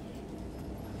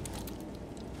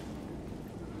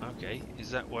 Okay,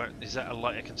 is that a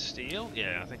light I can steal?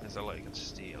 Yeah, I think there's a light I can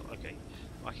steal. Okay.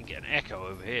 I can get an echo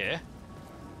over here.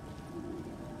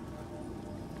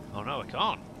 Oh no, I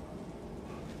can't.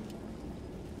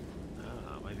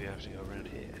 Ah, maybe I have to go around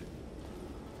here.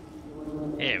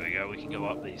 Here we go, we can go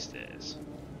up these stairs.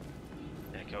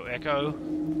 Echo, echo.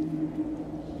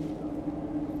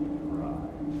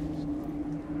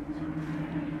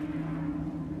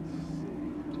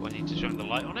 Do I need to shine the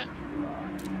light on it?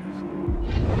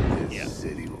 This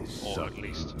city will suck at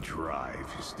least dry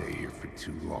if you stay here for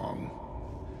too long.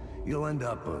 You'll end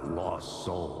up a lost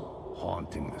soul,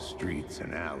 haunting the streets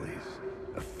and alleys.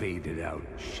 A faded-out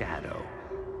shadow,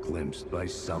 glimpsed by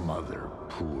some other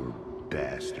poor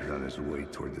bastard on his way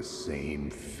toward the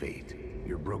same fate.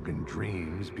 Your broken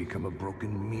dreams become a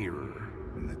broken mirror,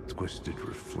 and the twisted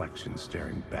reflection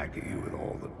staring back at you with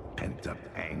all the pent-up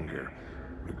anger,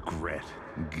 regret,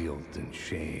 guilt, and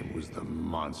shame was the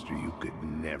monster you could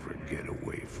never get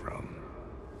away from.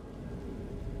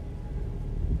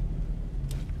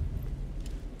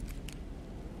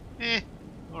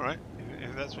 Alright.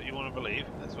 If that's what you want to believe,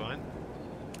 that's fine.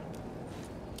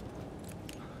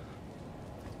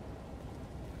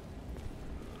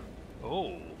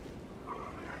 Oh.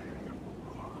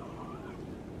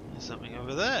 There's something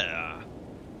over there.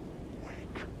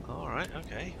 Alright,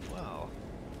 okay, well.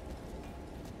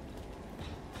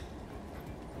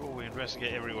 Before we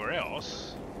investigate everywhere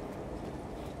else.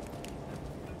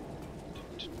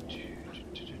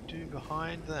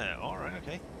 Behind there. Alright,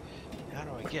 okay. How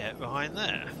do I get behind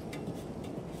there?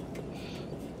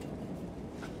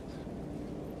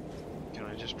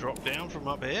 just drop down from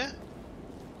up here?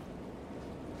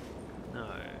 No.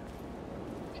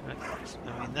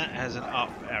 I mean, that has an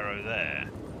up arrow there.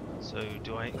 So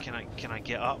do I? Can I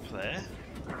get up there?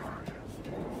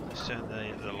 Let's turn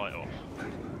the light off.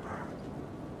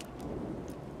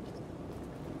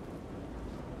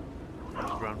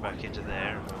 Let's run back into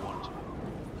there if I want to.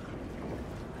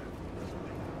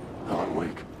 Alan,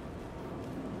 wake.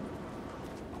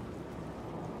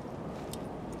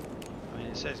 I mean,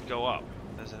 it says go up.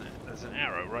 There's an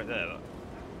arrow right there. Look.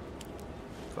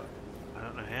 But I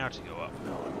don't know how to go up.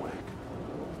 Alan, wake.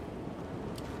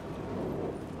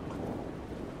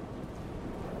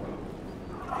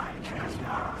 I can't.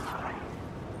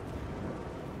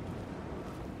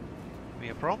 Give me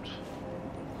a prompt.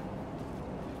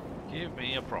 Give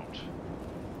me a prompt.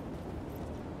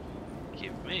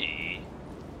 Give me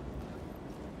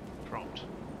prompt.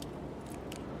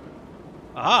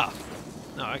 Aha!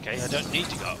 No, okay, I don't need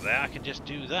to go up there, I can just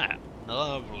do that.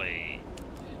 Lovely.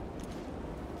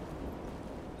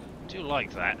 I do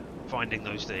like that, finding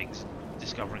those things,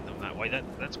 discovering them that way,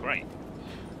 that's great.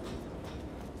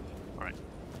 Alright.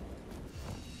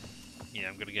 Yeah,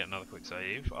 I'm going to get another quick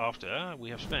save after we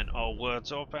have spent our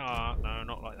words of power. No,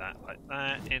 not like that. Like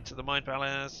that. Into the Mind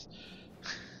Palace.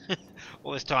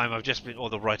 All this time I've just been... Or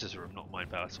the Writer's Room, not Mind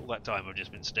Palace. All that time I've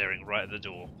just been staring right at the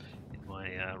door in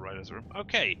my Writer's Room.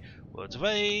 Okay. Words of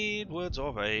aid. Words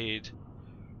of aid.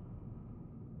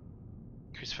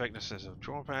 Increase effectiveness of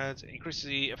trauma pads. Increase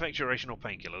the effect duration of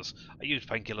painkillers. I use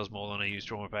painkillers more than I use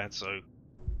trauma pads, so...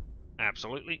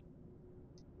 Absolutely.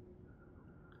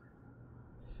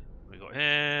 We got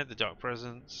here the Dark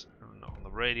Presence, and on the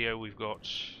radio we've got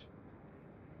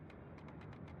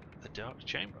the Dark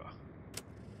Chamber.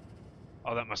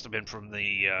 Oh, that must have been from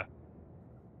the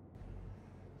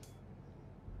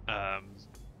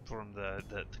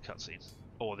cutscene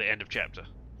or the end of chapter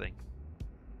thing.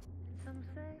 Some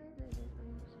say that it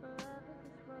moves forever,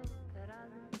 this road that I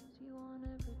lose you on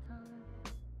every time.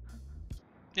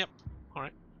 Yep. All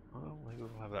right. Well, maybe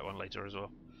we'll have that one later as well.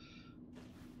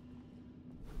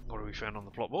 What have we found on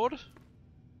the plot board?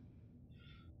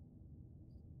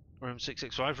 Room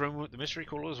 665, room with the mystery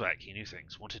caller was back. He knew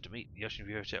things. Wanted to meet the Ocean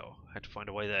View Hotel. Had to find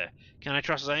a way there. Can I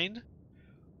trust Zane?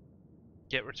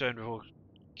 Get return before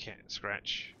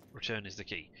scratch. Return is the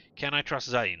key. Can I trust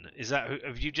Zane? Is that who,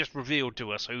 have you just revealed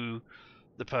to us who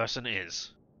the person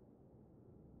is?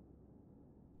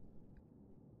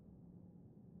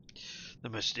 The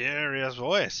mysterious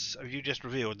voice. Have you just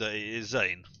revealed that it is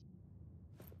Zane?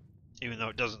 Even though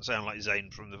it doesn't sound like Zane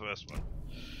from the first one.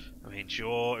 I mean,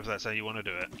 sure, if that's how you want to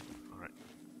do it. Alright.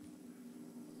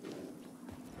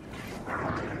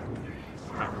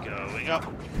 I'm going up.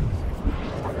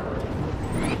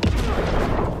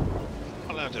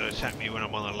 Not allowed to attack me when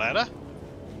I'm on a ladder.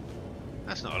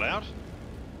 That's not allowed.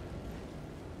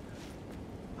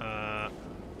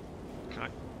 Can I...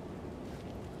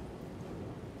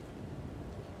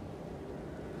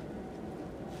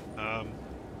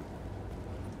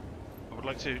 I would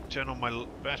like to turn on my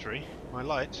battery, my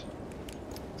light.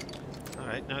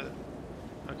 Alright, no.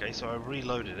 Okay, so I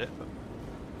reloaded it. But...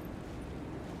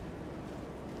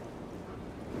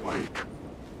 Wake.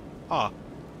 Ah.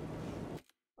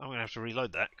 I'm going to have to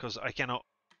reload that because I cannot.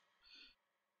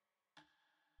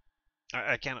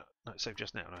 I cannot. No, save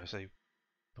just now. No, save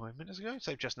 5 minutes ago?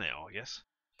 Save just now, I guess.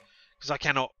 Because I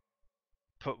cannot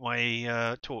put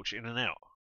my torch in and out.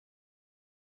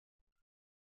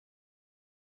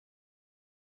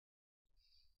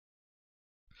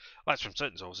 Lights from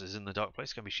certain sources in the dark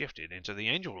place can be shifted into the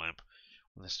angel lamp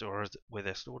when where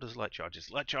they're stored as light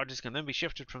charges. Light charges can then be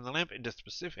shifted from the lamp into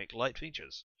specific light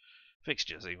fixtures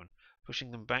even, pushing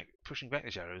back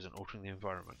the shadows and altering the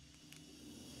environment.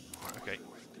 Right, okay,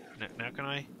 now can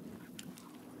I?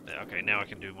 Okay, now I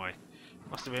can do my.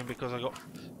 Must have been because I got,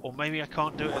 or maybe I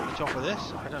can't do it at the top of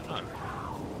this. I don't know.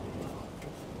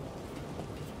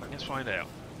 Let's find out.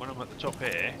 When I'm at the top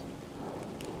here.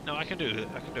 No, I can do it.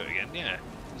 I can do it again. Yeah.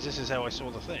 This is how I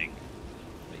saw the thing.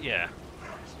 But yeah.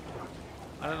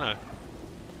 I don't know.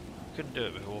 Couldn't do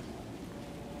it before.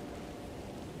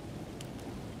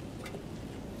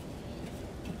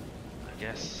 I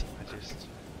guess I just...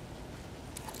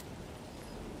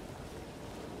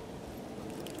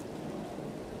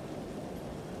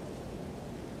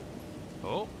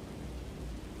 Oh.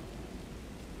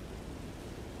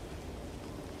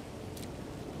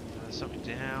 There's something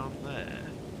down there.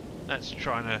 That's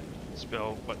trying to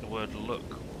spell like the word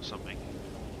look or something.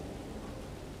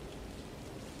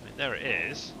 I mean, there it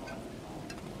is.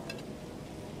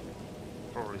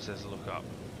 Probably says look up.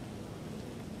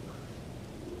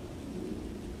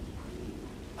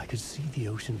 I could see the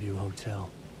Ocean View Hotel.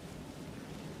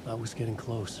 I was getting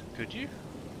close. Could you?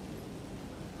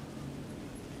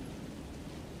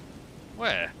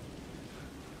 Where?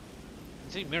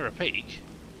 See Mirror Peak.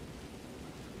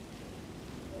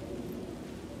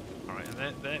 Alright,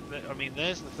 and there, I mean,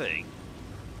 there's the thing.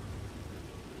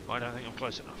 I don't think I'm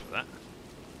close enough for that.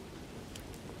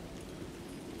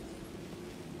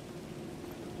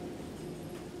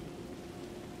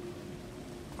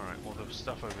 Alright, well, there was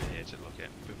stuff over here to look at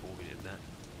before we did that.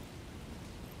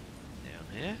 Down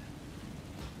here.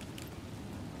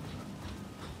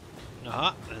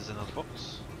 Aha, there's another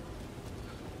box.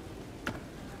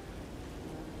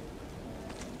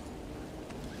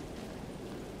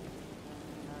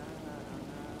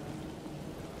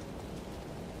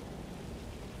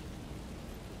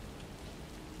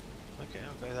 Okay,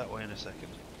 I'll go that way in a second.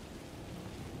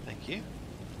 Thank you.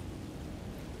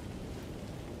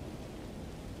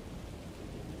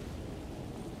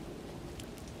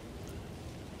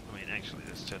 I mean, actually,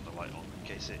 let's turn the light on in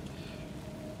case it...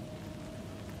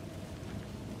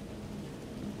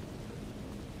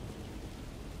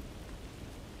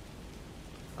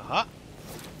 Aha!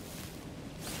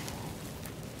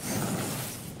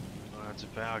 Oh, that's a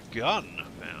power gun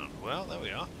found. Well, there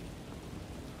we are.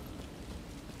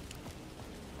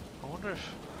 I wonder if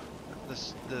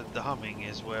this, the humming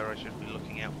is where I should be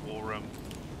looking out for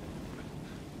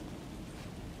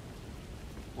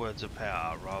words of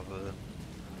power rather than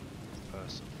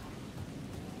person.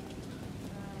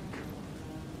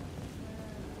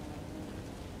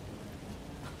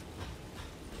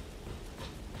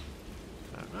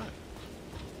 I don't know.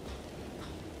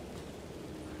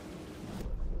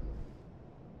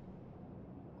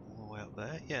 All the way up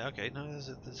there. Yeah. Okay. No, there's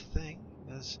a thing.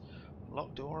 There's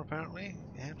locked door apparently.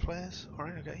 Hand flares.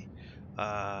 Alright, okay.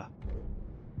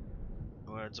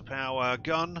 Words of power,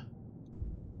 gun.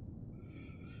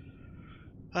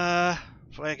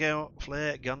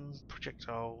 Flare gun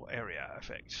projectile area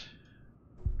effect.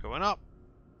 Going up,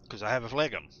 because I have a flare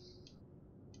gun.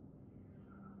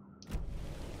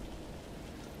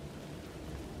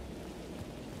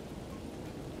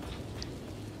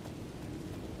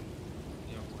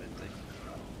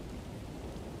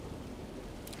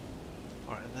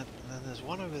 Alright, and then there's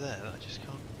one over there that I just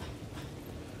can't...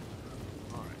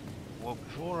 Alright, well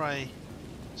before I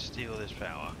steal this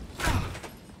power,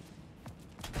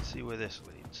 let's see where this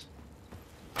leads.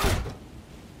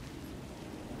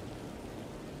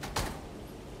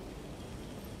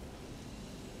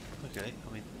 Okay,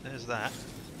 I mean, there's that.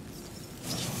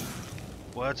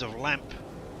 Words of lamp,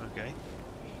 okay.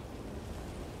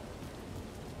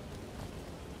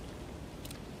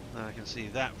 Now I can see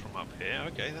that from up here.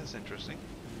 Okay, that's interesting.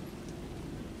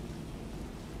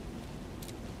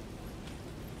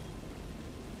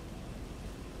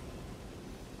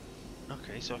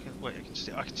 Okay, so I can wait.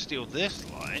 I can steal this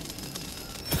light.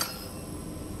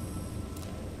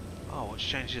 Oh, which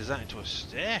changes that into a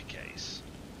staircase.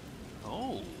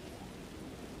 Oh,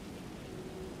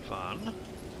 fun.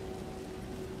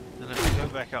 And if we go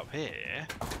back up here.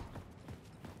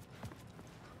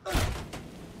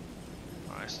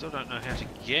 I still don't know how to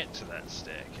get to that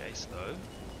staircase though.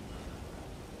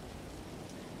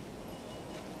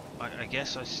 I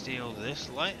guess I steal this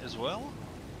light as well?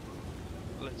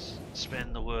 Let's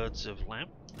spend the words of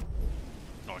lamp.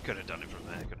 Oh, I could have done it from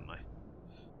there, couldn't I?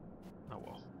 Oh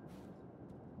well.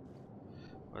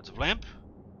 Words of lamp.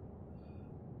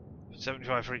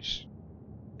 75 for each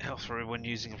health throw when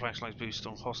using a flashlight boost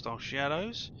on hostile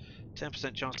shadows.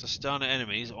 10% chance to stun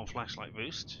enemies on flashlight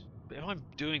boost. But if I'm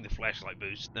doing the flashlight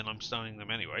boost, then I'm stunning them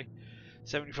anyway.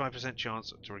 75%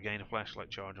 chance to regain a flashlight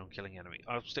charge on killing enemy.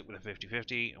 I'll stick with a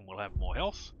 50-50 and we'll have more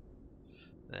health.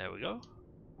 There we go.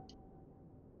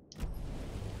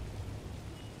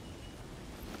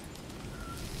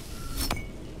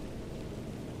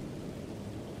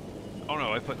 Oh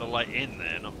no, I put the light in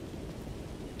there, not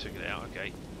took it out,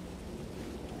 okay.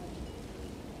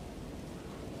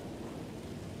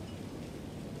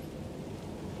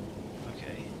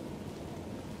 Okay.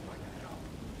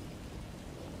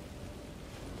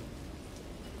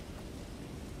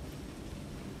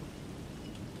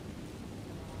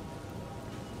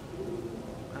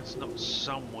 That's not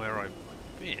somewhere I've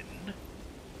been.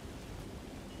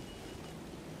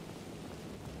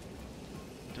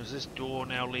 Does this door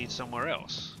now lead somewhere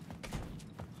else?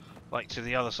 Like to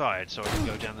the other side, so I can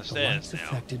go down the stairs now.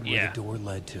 Affected where the door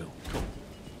led to. Cool.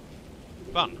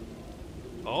 Fun.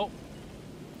 Oh.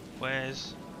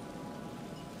 Where's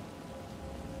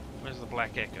the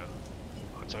Black Echo?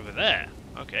 Oh, it's over there.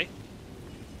 Okay.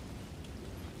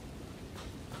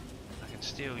 I can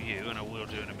steal you, and I will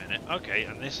do in a minute. Okay,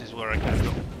 and this is where I can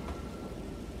go.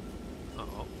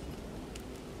 Uh-oh.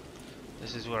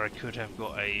 This is where I could have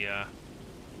got a...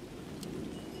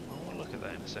 We'll look at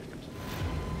that in a second.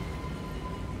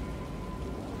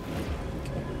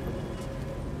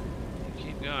 You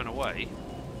keep going away.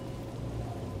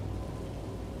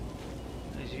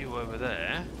 There's you over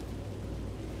there.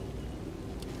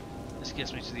 This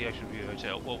gets me to the Ocean View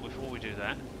Hotel. Well, before we do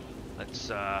that, let's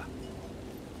have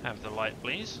the light,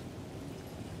 please.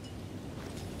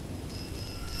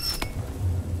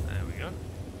 There we go.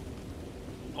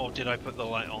 Or did I put the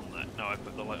light on that? No, I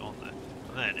put the light on that.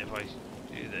 And then if I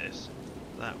do this,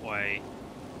 that way...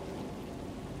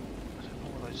 I don't know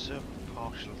what those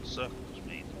partial circles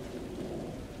mean.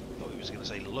 I thought he was going to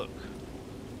say look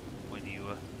when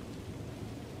you...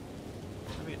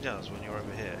 maybe it does when you're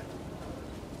over here.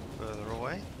 Further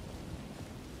away?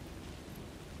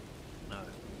 No.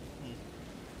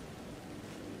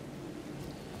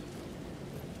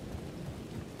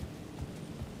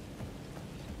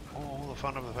 All the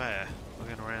fun of a fair.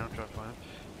 Looking around, trying to find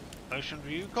Ocean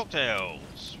View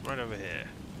cocktails. Right over here.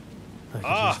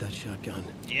 I could use that shotgun.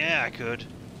 Yeah, I could.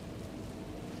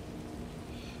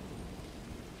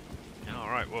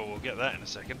 Alright, well, we'll get that in a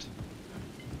second.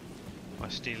 By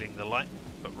stealing the light.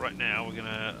 But right now we're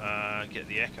gonna get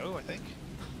the echo, I think.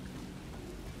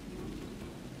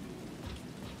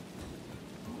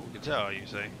 Or guitar, you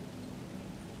say?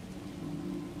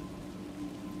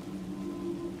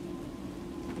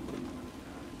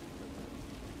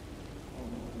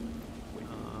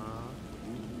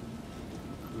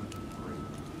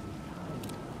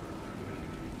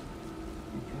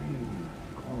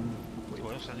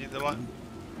 What else? I need the light.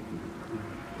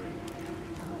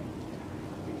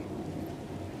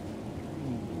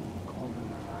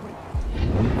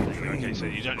 Okay, so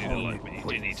you don't need a light, but you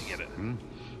do need to get it.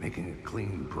 Making a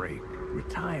clean break,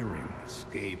 retiring,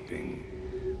 escaping,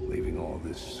 leaving all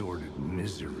this sordid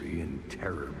misery and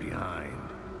terror behind.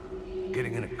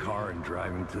 Getting in a car and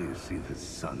driving till you see the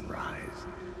sun rise.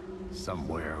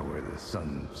 Somewhere where the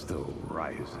sun still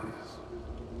rises.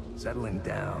 Settling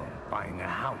down, buying a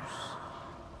house,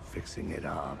 fixing it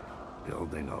up,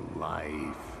 building a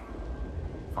life,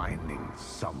 finding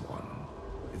someone.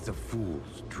 It's a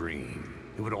fool's dream.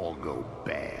 It would all go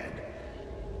bad.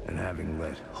 And having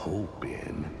let hope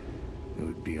in, it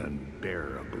would be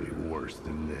unbearably worse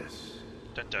than this.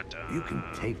 Dun, dun, dun. You can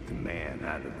take the man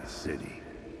out of the city,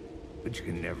 but you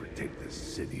can never take the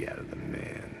city out of the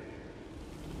man.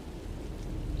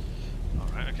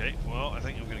 Alright, okay. Well, I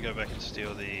think I'm going to go back and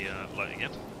steal the light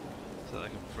again. So that I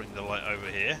can bring the light over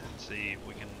here. See if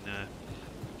we can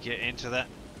get into that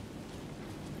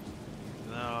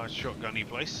shotgunny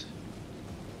place.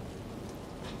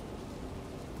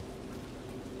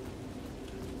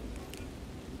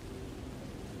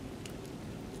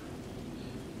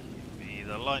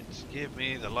 Give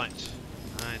me the light.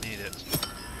 I need it.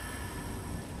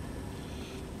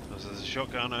 Because there's a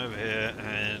shotgun over here,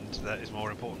 and that is more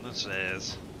important than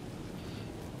stairs.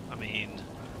 I mean,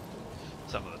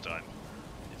 some of the time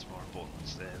it's more important than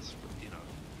stairs, but you know.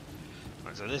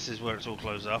 Right, so this is where it's all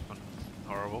closed up and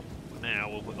horrible. Now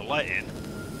we'll put the light in.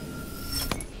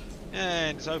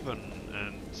 And it's open,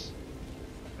 and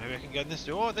maybe I can go in this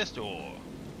door or this door.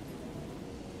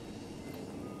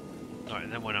 Alright,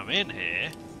 and then when I'm in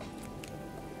here,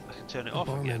 I can turn it off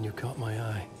again. The barman, you caught my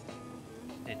eye.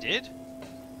 It did?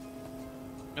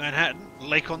 Manhattan,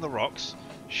 Lake on the Rocks,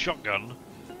 shotgun,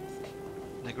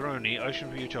 Negroni, Ocean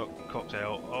View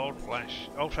cocktail,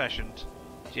 old-fashioned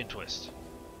gin twist.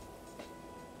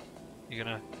 You're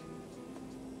gonna...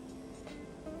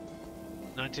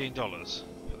 $19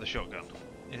 for the shotgun.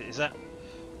 Is that...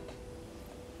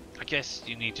 I guess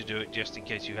you need to do it just in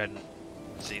case you hadn't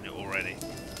seen it already.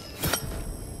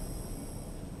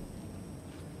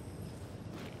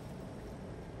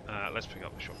 Let's pick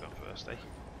up the shotgun first, eh?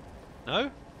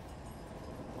 No?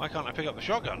 Why can't I pick up the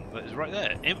shotgun that is right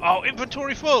there? Oh,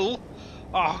 inventory full!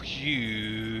 Oh,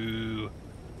 you...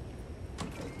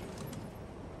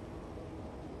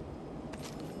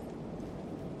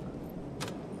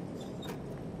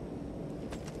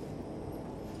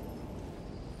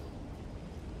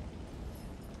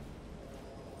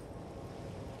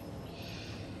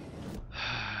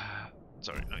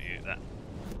 Sorry, not you, that.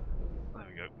 There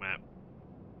we go, map.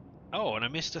 Oh, and I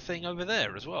missed a thing over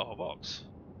there as well, a box.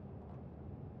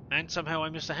 And somehow I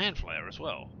missed a hand flare as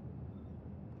well.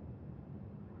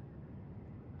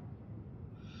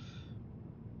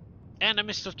 And I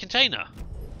missed a container.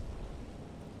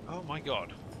 Oh my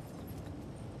god.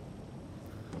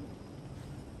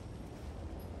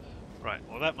 Right,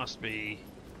 well that must be...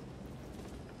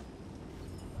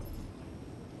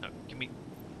 No, give me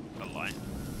a light.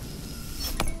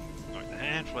 Right, the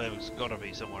hand flare's got to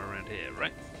be somewhere around here,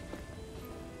 right?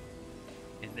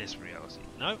 this reality.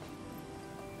 No.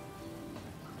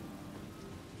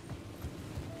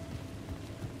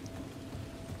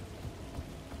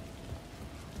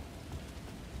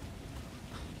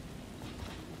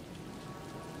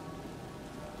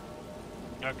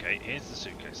 Okay, here's the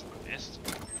suitcase that I missed.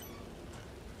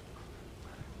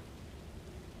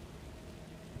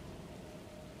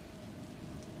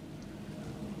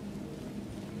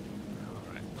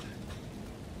 Alright.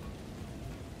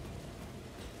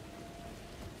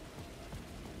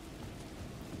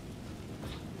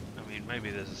 I mean, maybe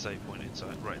there's a save point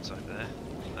inside, right inside there.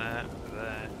 There,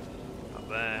 there, up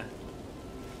there.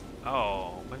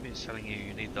 Oh, maybe it's telling you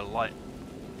you need the light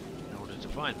in order to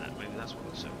find that. Maybe that's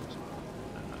what the circle's for.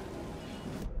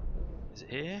 Is it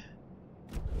here?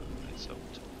 It's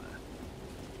up to there.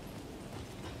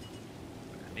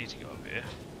 I need to go up here.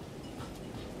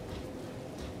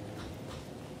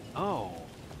 Oh!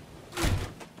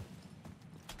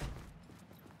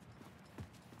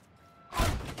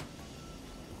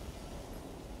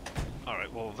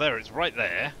 Alright, well there, it's right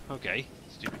there. Okay,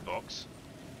 stupid box.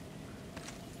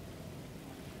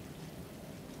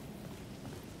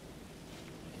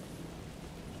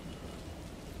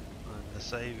 And the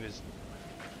save is...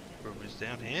 room is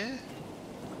down here.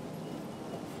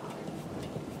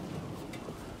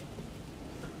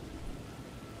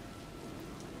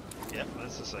 Yep,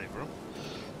 that's the save room.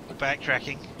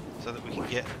 Backtracking so that we can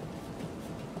get...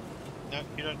 No,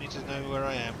 you don't need to know where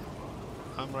I am.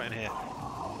 I'm right in here.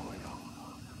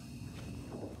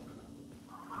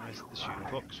 Where's the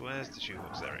shoebox? Where's the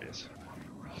shoebox? There it is.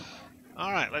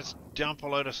 Alright, let's dump a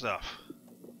load of stuff.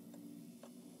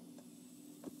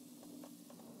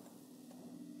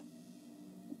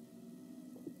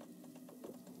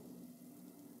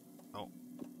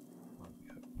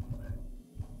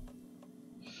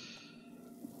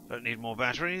 Don't need more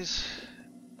batteries.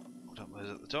 I'll dump those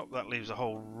at the top. That leaves a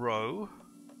whole row.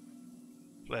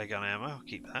 Flare gun ammo, I'll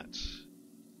keep that.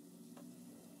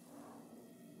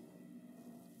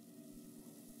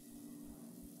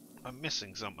 I'm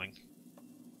missing something.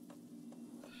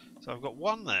 So I've got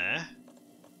one there.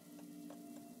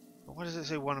 Why does it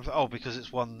say one of... Oh, because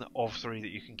it's one of 3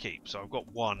 that you can keep. So I've got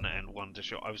 1 and 1 to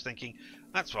shot. I was thinking,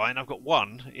 that's fine, I've got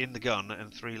 1 in the gun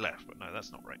and 3 left. But no,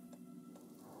 that's not right.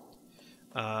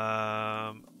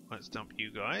 Let's dump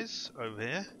you guys over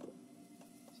here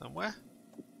somewhere.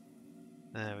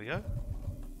 There we go.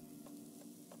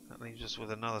 That leaves us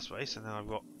with another space, and then I've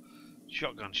got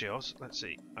shotgun shells. Let's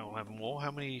see, I will have more.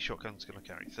 How many shotguns can I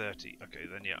carry? 30. Okay,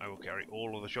 then yeah, I will carry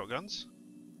all of the shotguns.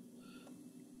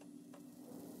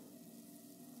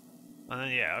 And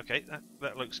then yeah, okay,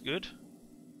 that looks good.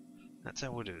 That's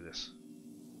how we'll do this.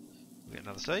 We'll get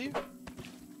another save.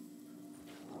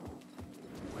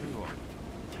 Where you are?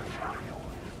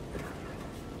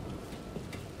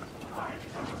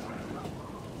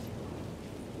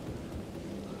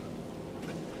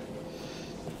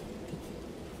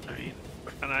 I mean,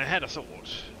 and I had a thought.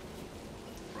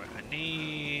 Right, I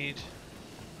need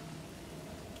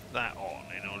that on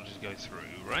in order to go through,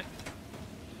 right?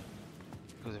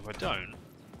 Because if I don't,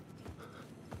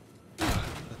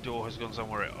 the door has gone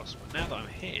somewhere else. But now that I'm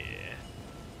here,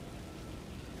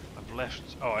 I've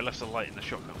left... Oh, I left the light in the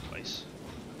shotgun place.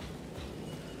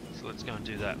 So let's go and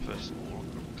do that first of all.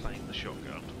 Claim the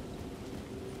shotgun.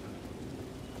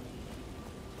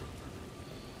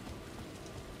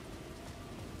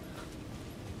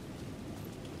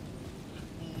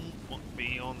 What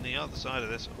be on the other side of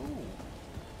this?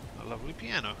 Ooh, a lovely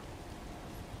piano.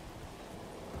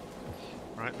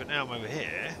 Right, but now I'm over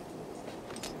here.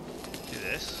 Do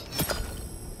this.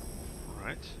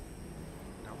 Right.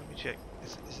 Now let me check.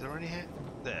 Is there any here?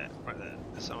 There, right there.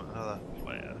 There's another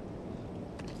flare.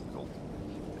 Cool.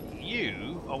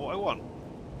 You are what I want.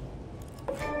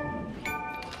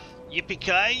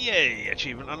 Yippee-ki-yay!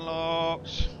 Achievement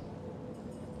unlocked.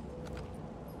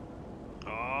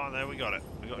 Oh, there we got it.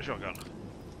 We got a shotgun.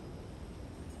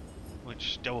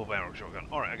 Which double-barrel shotgun.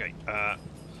 All right, okay.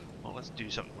 Well, let's do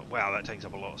something. Wow, that takes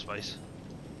up a lot of space.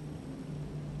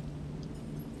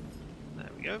 There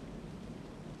we go.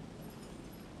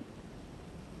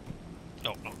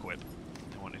 Oh, not quit.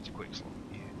 I wanted to quick slot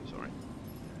you, sorry.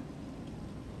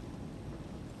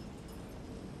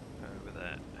 Over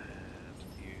there, and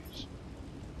use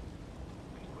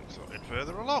quick slot it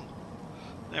further along.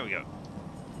 There we go.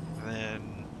 And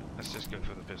then let's just go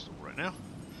for the pistol right now.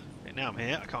 Okay, now I'm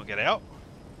here, I can't get out.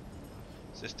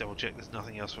 Let's just double check there's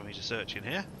nothing else for me to search in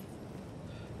here.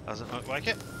 Doesn't look like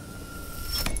it.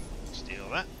 Steal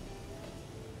that.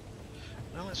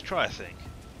 Now let's try a thing.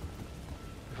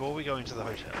 Before we go into the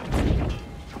hotel.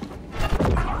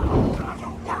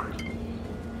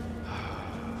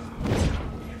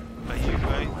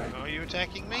 you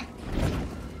attacking me?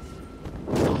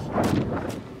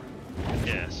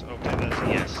 Yes, okay, that's a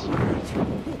yes.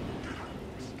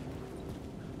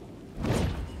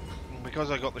 And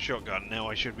because I got the shotgun, now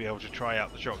I should be able to try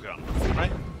out the shotgun,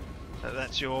 right?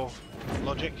 That's your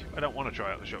logic? I don't want to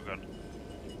try out the shotgun.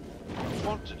 What I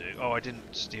want to do... Oh, I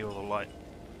didn't steal the light.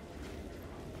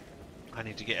 I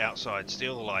need to get outside,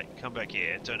 steal the light, come back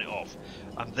here, turn it off,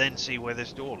 and then see where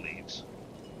this door leads.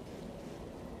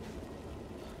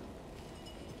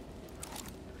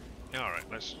 Alright,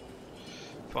 let's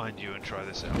find you and try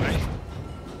this out, eh?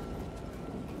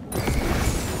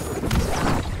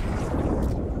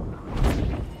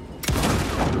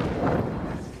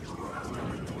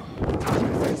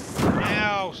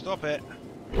 Ow, stop it!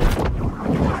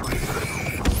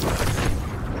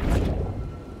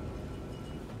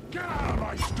 Get out of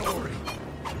my story!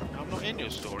 I'm not in your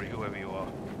story, whoever you are.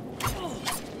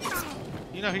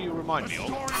 You know who you remind me of?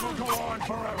 The story will go on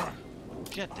forever!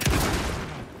 Get down.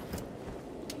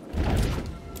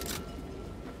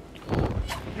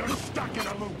 You're stuck in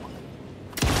a loop!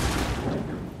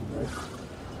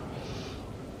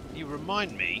 You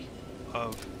remind me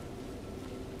of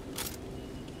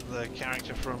the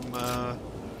character from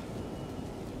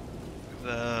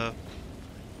the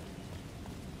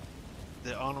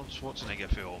Arnold Schwarzenegger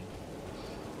film,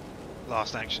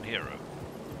 Last Action Hero.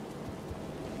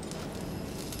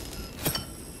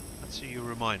 That's who you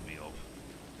remind me of.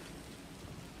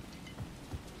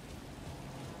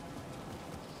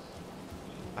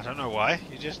 I don't know why,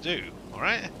 you just do,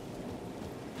 alright?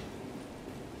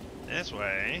 This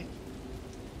way.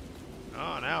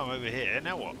 Oh, now I'm over here,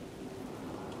 now what?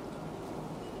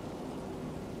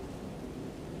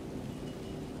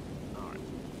 Alright.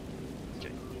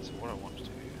 Okay, so what I want to do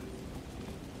here.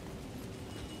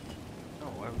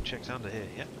 Oh, I haven't checked under here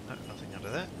yet. No, nothing under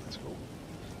there, that's cool.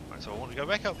 Right, so I want to go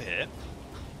back up here.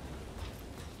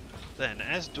 Then,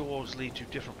 as doors lead to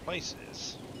different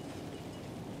places,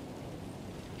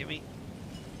 give me...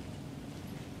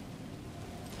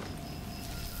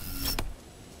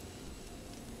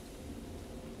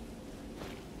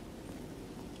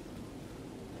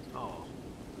 Oh,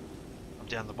 I'm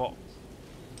down the bottom.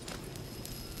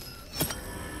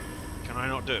 Can I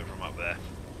not do it from up there?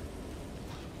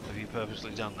 Have you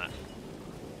purposely done that?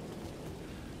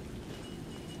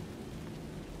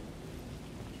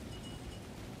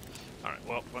 Alright,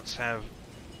 well, let's have...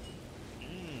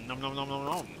 nom nom nom nom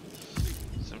nom.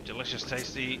 Some delicious,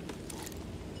 tasty...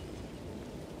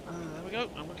 there we go.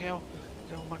 And look how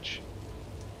much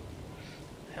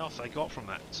health I got from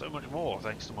that. So much more,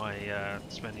 thanks to my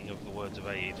spending of the words of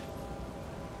aid.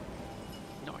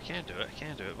 No, I can do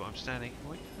it, but I'm standing...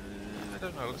 Wait, I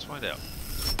don't know, let's find out.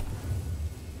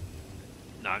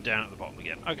 No, I'm down at the bottom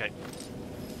again. Okay.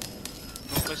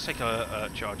 Well, let's take a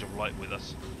charge of light with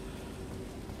us.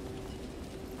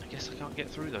 I guess I can't get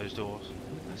through those doors.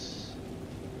 Let's...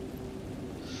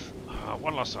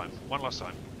 one last time.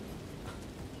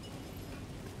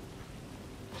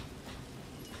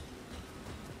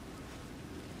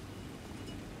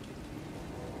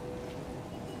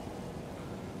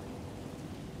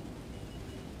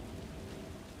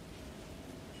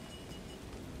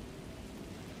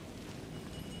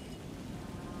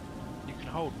 You can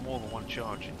hold more than one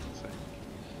charge in the thing.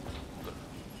 But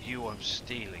you I'm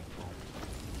stealing from.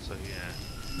 So yeah.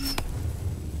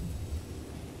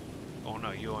 Oh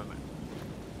no, you I'm...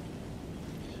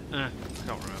 I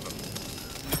can't remember.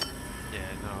 Yeah,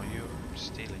 no, you're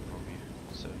stealing from you.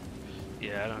 So,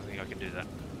 yeah, I don't think I can do that.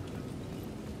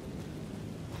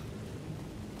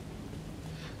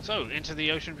 So, into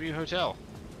the Ocean View Hotel.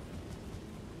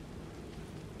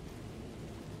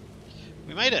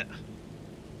 We made it!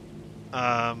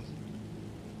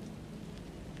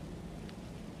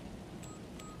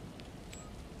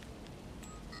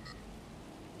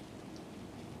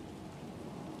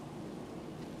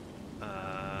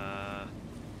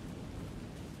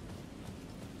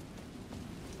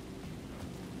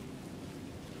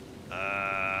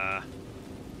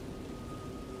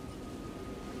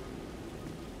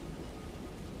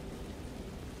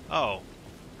 Oh,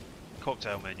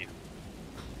 cocktail menu.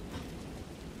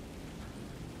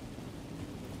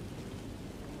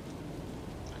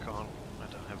 I don't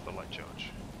have the light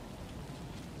charge.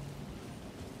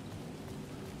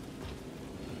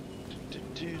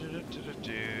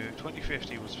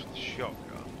 2050 was for the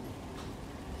shotgun.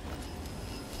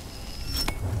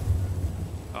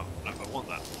 Oh, no, I want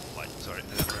that light. Sorry, I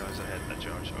didn't realise I had that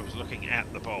charge. I was looking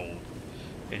at the bulb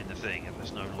in the thing and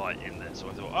there's no light in there, so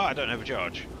I thought, I don't have a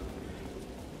charge.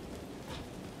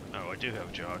 No, I do have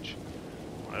a charge.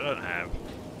 What I don't have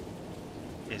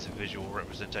is a visual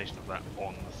representation of that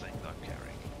on the thing that I'm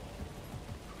carrying.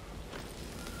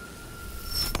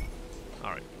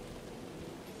 Alright.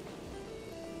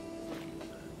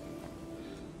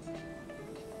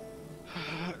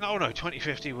 No,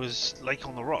 2050 was Lake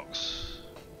on the Rocks.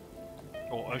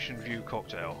 Or Ocean View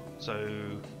Cocktail. So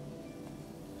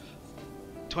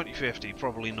 2050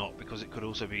 probably not, because it could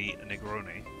also be a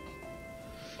Negroni.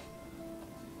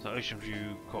 So Ocean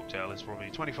View Cocktail is probably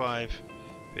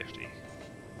 2550.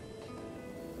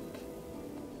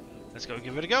 Let's go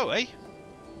give it a go, eh?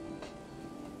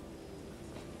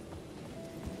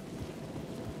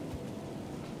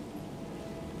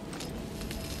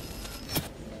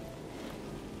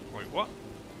 Wait, what?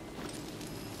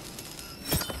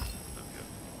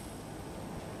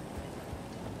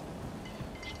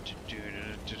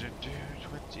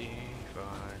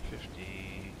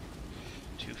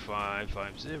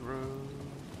 2550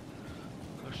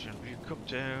 Ocean View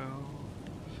Cocktail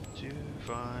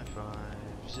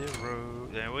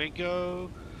 2550. There we go.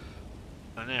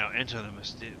 And now enter the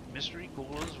mystery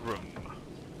caller's room.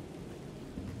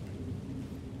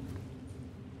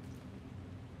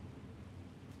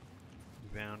 We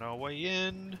found our way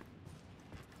in.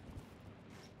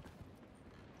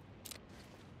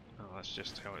 Oh, that's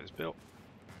just how it is built.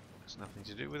 There's nothing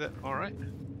to do with it. Alright.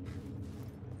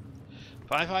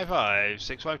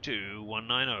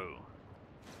 555-652-190.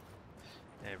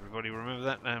 Everybody remember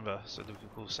that number so that we can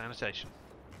call sanitation.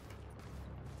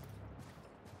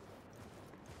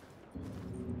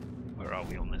 Where are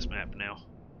we on this map now?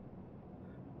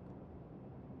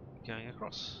 Going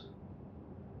across.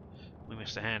 We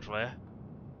missed a hand flare.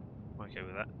 I'm okay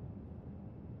with that.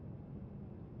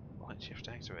 Light shift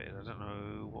activated. I don't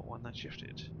know what one that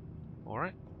shifted.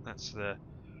 Alright, that's the...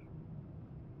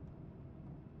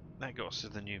 That got us to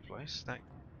the new place. That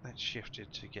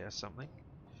shifted to get us something.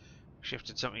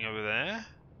 Shifted something over there.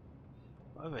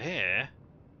 Over here,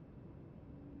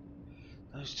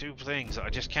 those two things that I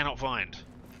just cannot find.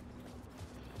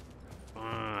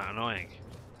 Annoying.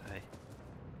 Hey.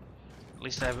 At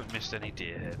least I haven't missed any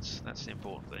deer heads. That's the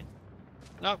important thing.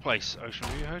 Dark place, Ocean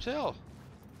View Hotel.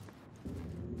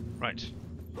 Right.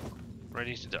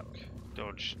 Ready to duck.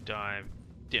 Dodge, dive,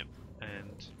 dip,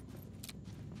 and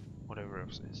whatever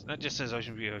else it is. That just says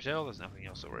Ocean View Hotel. There's nothing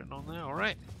else written on there.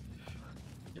 Alright.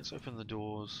 Let's open the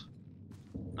doors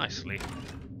nicely.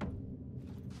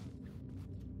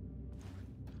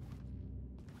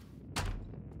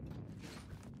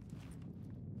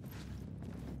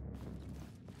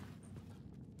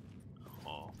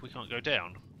 Oh, we can't go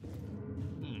down.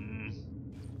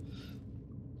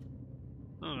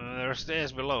 Oh, there are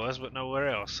stairs below us, but nowhere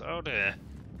else. Oh dear.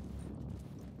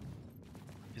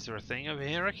 Is there a thing over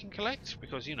here I can collect?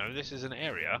 Because, you know, this is an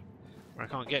area where I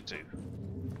can't get to.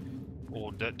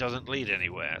 Or that doesn't lead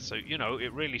anywhere. So, you know,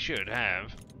 it really should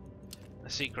have a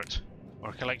secret. Or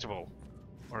a collectible.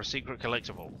 Or a secret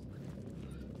collectible.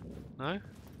 No?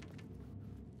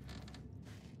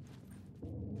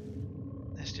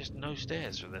 There's just no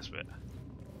stairs for this bit.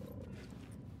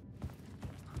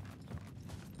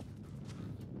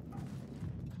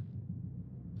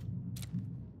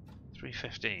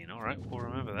 $3.15. Alright, we'll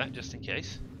remember that just in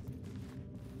case.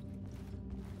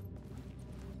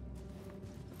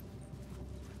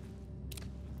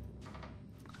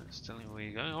 Tell me where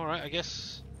you're going. Alright, I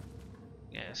guess.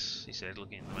 Yes, he said,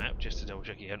 looking at the map, just to double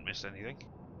check he hadn't missed anything.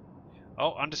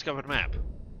 Oh, undiscovered map.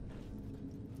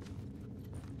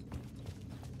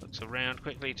 Looks around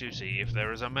quickly to see if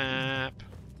there is a map.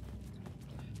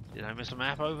 Did I miss a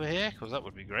map over here? Because that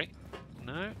would be great.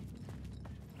 No.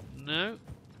 No.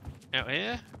 Out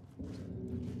here.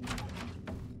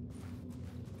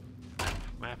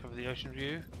 Map of the Ocean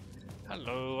View.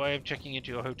 Hello, I am checking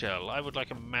into your hotel. I would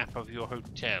like a map of your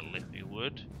hotel, if you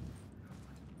would.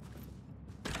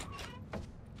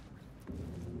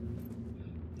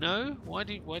 No? Why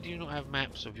do you not have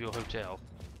maps of your hotel?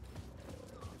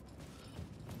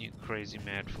 You crazy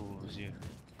mad fools, you.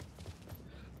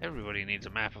 Everybody needs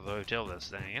a map of the hotel they're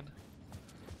staying in.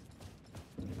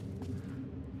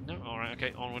 No? Alright,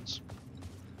 okay, onwards.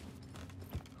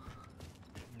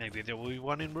 Maybe there will be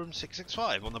one in room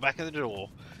 665 on the back of the door,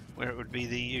 where it would be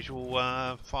the usual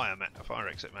fire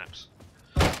exit maps.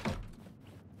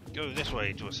 Go this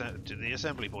way to the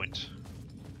assembly point.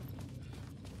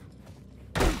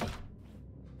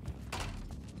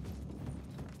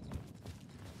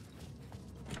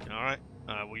 Alright,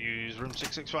 we'll use room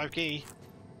 665 key.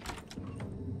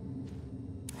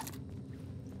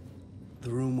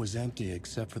 The room was empty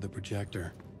except for the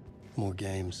projector. More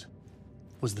games.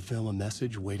 Was the film a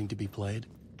message waiting to be played?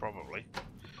 Probably.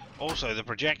 Also, the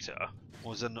projector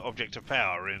was an object of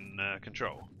power in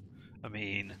Control. I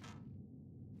mean,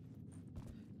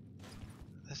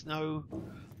 there's no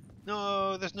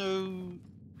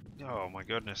Oh my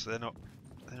goodness, they're not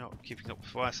keeping up with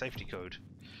fire safety code.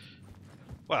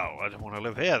 Well, I don't want to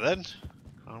live here then.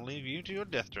 I'll leave you to your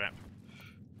death trap.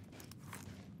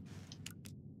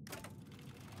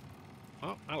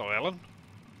 Oh, hello, Ellen.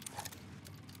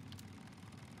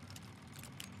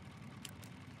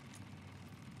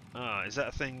 Ah, is that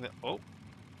a thing that... Oh.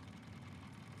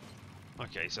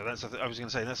 Okay, so that's I was going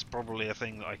to say, that's probably a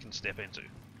thing that I can step into.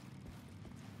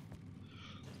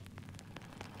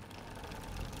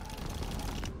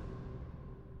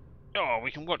 Oh,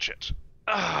 we can watch it.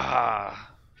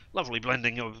 Ah, lovely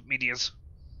blending of medias.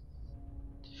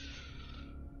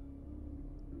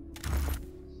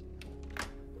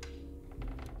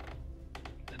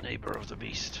 The neighbor of the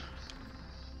beast.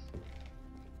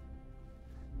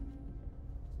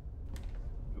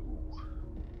 Ooh.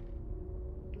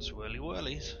 Swirly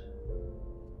whirlies.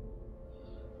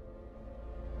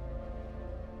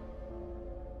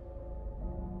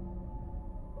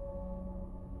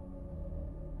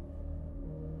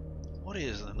 What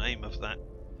is the name of that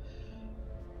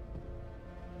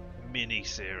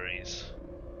mini-series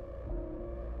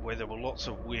where there were lots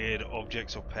of weird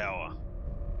objects of power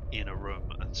in a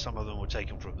room and some of them were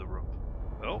taken from the room?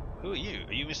 Oh, who are you?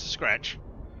 Are you Mr. Scratch?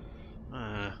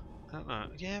 I don't know.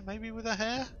 Yeah, maybe with a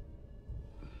hair?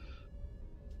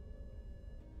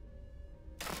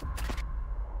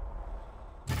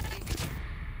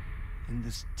 In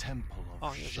this temple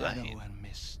of shadow and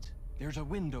mist, there's a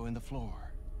window in the floor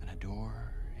and a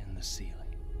door in the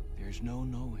ceiling. There's no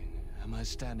knowing, am I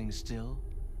standing still,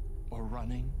 or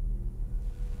running,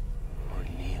 or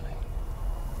kneeling?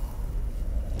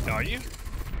 Are you?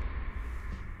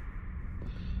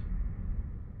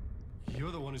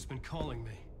 You're the one who's been calling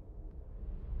me.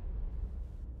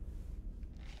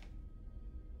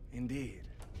 Indeed.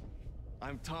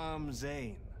 I'm Tom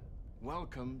Zane.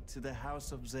 Welcome to the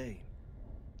House of Zane.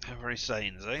 How very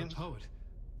sane, Zane. The poet.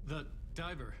 The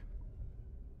diver.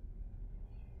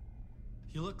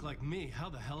 You look like me. How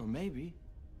the hell? Or maybe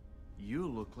you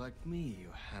look like me, you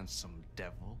handsome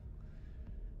devil.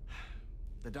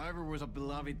 The diver was a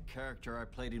beloved character I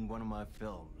played in one of my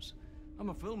films. I'm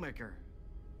a filmmaker,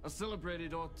 a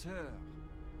celebrated auteur.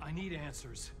 I need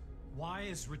answers. Why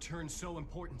is return so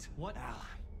important? What?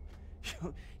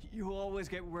 You always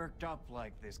get worked up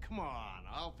like this. Come on,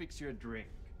 I'll fix you a drink.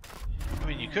 I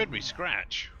mean, you could be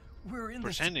Scratch. We're in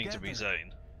pretending this to be together.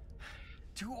 Zane.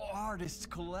 Two artists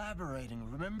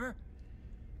collaborating, remember?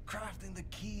 Crafting the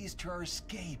keys to our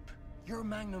escape. Your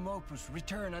magnum opus,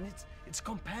 Return, and its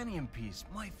companion piece,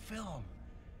 my film.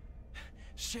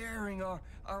 Sharing our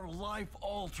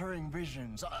life-altering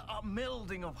visions, a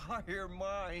melding of higher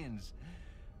minds.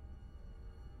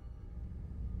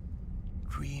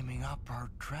 Dreaming up our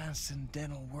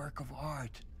transcendental work of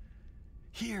art.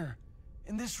 Here,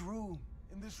 in this room,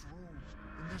 in this room,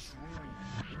 in this room,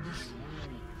 in this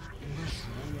room, in this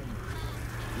room,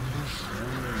 in this room.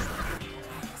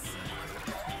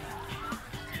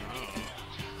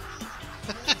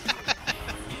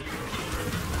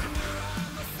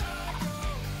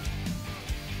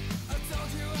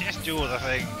 Just do all the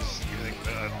things you think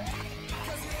that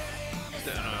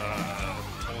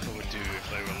author would do if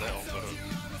they were little, but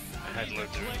had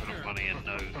loads of infinite money and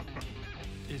no.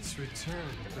 It's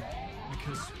return,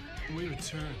 because we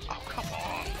return. Oh, come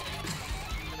on.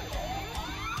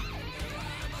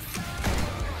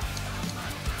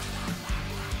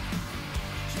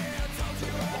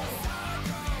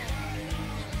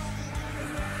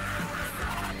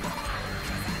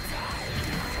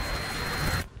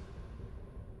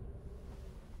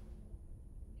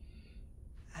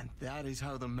 And that is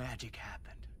how the magic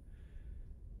happened.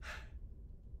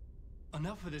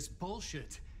 Enough of this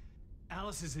bullshit.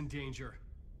 Alice is in danger.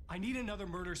 I need another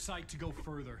murder site to go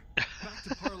further. Back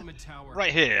to Parliament Tower.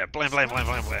 Right here. Blam, blam, blam,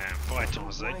 blam, blam. Bye,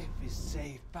 Thomas Zane. Life is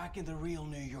safe back in the real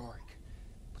New York.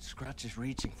 But Scratch is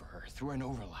reaching for her through an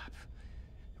overlap.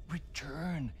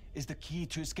 Return is the key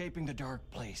to escaping the dark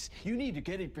place. You need to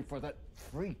get it before that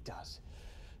freak does.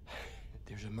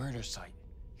 There's a murder site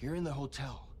here in the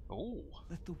hotel. Oh.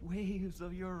 Let the waves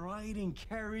of your writing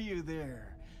carry you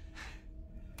there.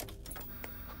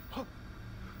 Hello?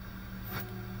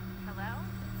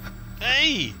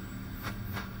 Hey!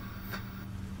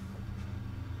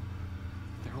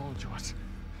 They're all yours.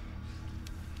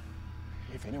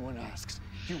 If anyone asks,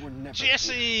 you were never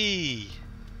Jesse!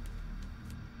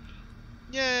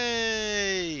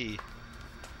 Yay!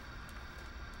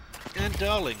 And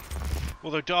Darling.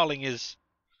 Although Darling is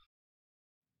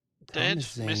dead,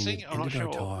 Thomas Zane missing, I'm not ended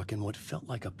our sure. talk in what felt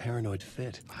like a paranoid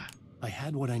fit. I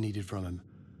had what I needed from him.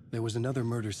 There was another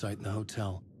murder site in the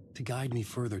hotel to guide me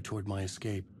further toward my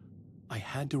escape. I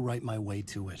had to write my way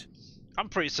to it. I'm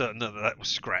pretty certain that that was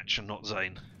Scratch and not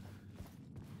Zane.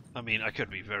 I mean, I could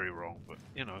be very wrong, but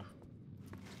you know.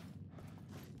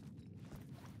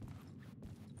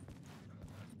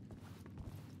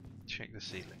 Check the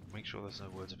ceiling. Make sure there's no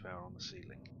words of power on the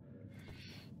ceiling.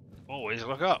 Always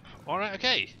look up. Alright,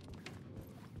 okay.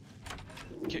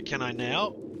 Can I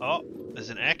now? Oh, there's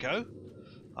an echo,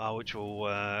 which will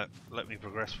let me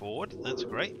progress forward. That's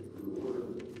great.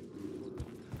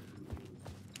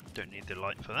 Don't need the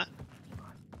light for that.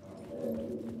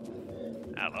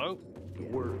 Hello. The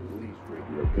word police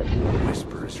radio kept me,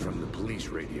 whispers from the police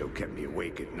radio kept me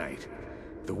awake at night.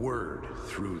 The word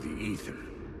through the ether.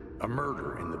 A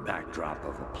murder in the backdrop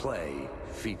of a play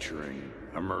featuring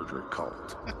a murder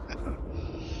cult.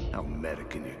 How meta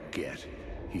can you get?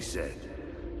 He said,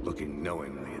 looking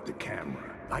knowingly at the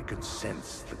camera. I could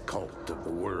sense the cult of the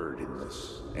word in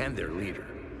this, and their leader,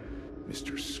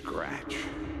 Mr. Scratch.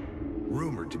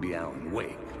 Rumored to be Alan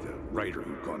Wake, the writer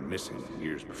who'd gone missing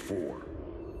years before.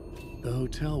 The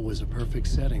hotel was a perfect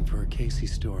setting for a Casey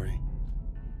story.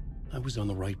 I was on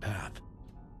the right path.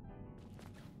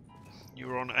 You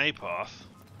were on a path.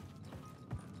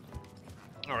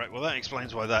 Alright, well that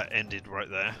explains why that ended right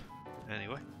there.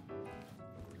 Anyway.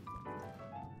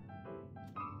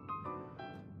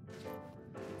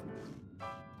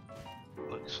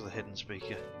 Looks for the hidden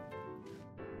speaker.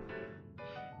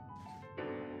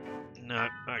 No,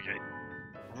 okay.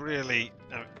 Really,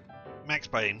 Max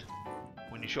Payne,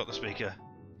 when you shot the speaker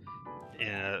in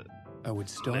a I would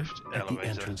start lift at the elevator,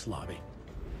 entrance lobby.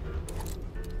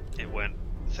 it went,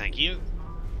 thank you,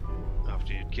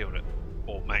 after you'd killed it.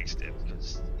 Or Max did,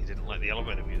 because he didn't like the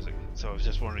elevator music. So I was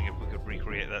just wondering if we could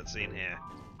recreate that scene here.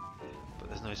 But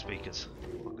there's no speakers.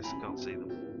 At least I can't see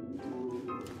them.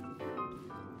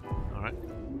 Alright.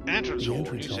 Entrance The hall,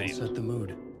 entrance new hall scene. set the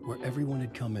mood, where everyone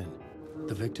had come in.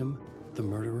 The victim, the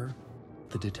murderer,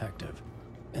 the detective.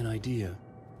 An idea,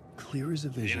 clear as a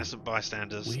The vision. innocent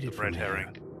bystanders, the waited for red me.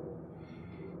 herring,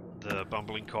 the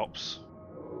bumbling cops.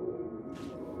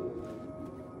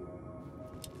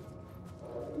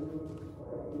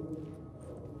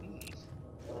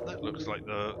 That looks like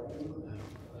the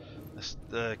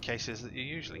cases that you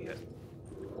usually get,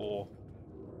 or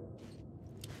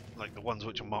like the ones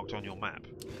which are marked on your map,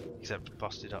 except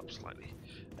busted up slightly.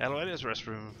 Elevators,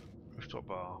 restroom, rooftop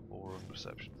bar, ballroom,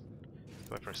 reception.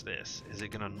 If I press this, is it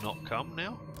gonna not come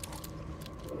now?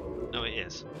 No, it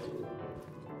is.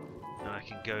 And I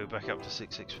can go back up to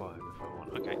 665 if I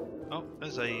want. Okay. Oh,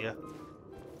 there's a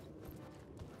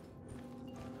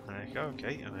echo.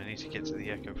 Okay, and I need to get to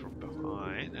the echo from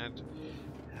behind. And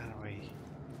how do I?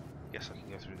 Guess I can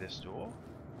go through this door.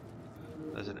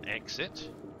 There's an exit.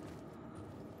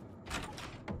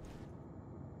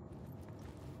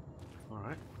 All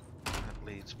right, that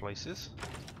leads places.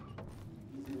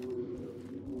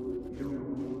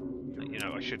 You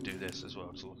know, I should do this as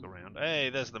well to look around. Hey,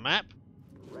 there's the map.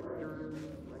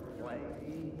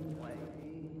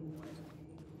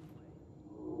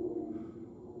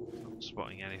 Not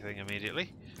spotting anything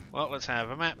immediately. Well, let's have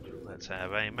a map. Let's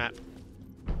have a map.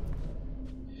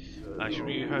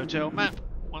 Luxury hotel map.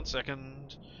 1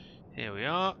 second. Here we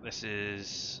are. This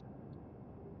is...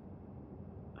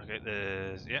 Okay,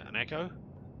 there's... Yeah, an echo.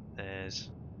 There's...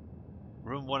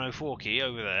 Room 104 key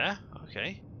over there.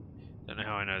 Okay. Don't know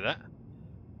how I know that.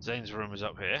 Zane's room is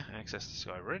up here. Access to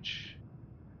Sky Bridge.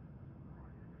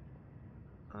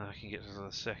 And I can get to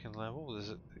the second level.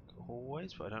 There's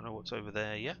hallways, but I don't know what's over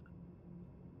there yet.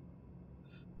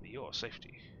 But your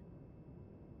safety.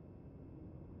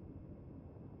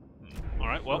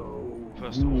 Alright, well,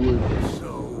 first of all...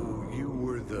 So, you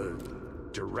were the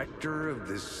director of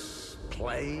this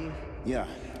play? Yeah,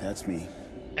 that's me.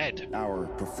 Ed. Our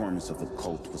performance of the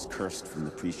cult was cursed from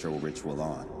the pre-show ritual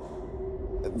on.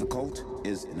 The cult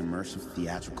is an immersive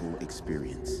theatrical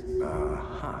experience.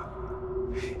 Uh-huh.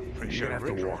 You're gonna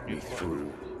have to walk me through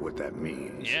what that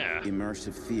means. Yeah.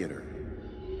 Immersive theater.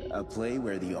 A play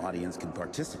where the audience can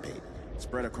participate,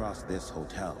 spread across this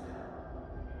hotel.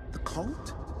 The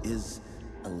cult is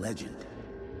a legend.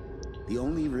 The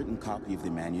only written copy of the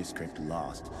manuscript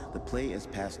lost, the play is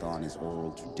passed on as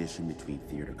oral tradition between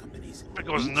theater companies.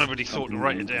 Because nobody thought to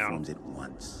write it down. Performs it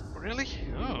once. Really?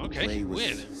 Oh, okay. The play was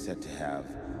Weird. said to have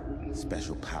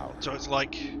special power. So it's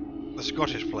like the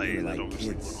Scottish play They're that like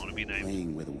obviously kids wouldn't want to be named.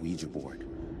 playing with a Ouija board.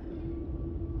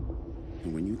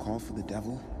 And when you call for the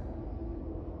devil,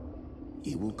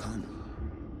 he will come.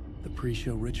 The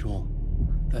pre-show ritual.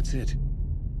 That's it.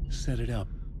 Set it up.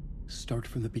 Start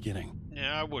from the beginning.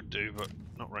 Yeah, I would do, but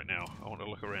not right now. I want to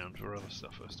look around for other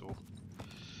stuff first of all.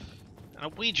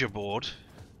 And a Ouija board.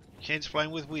 Kids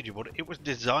playing with Ouija board. It was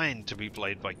designed to be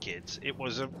played by kids. It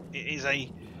is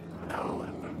a Uh-oh.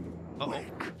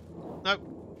 Nope.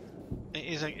 It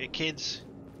is a kid's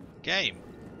game.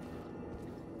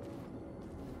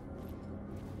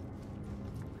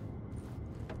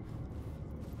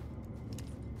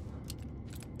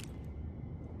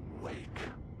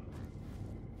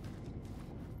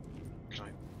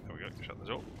 There we go, shut the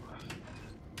door.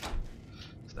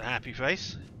 It's the happy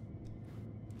face.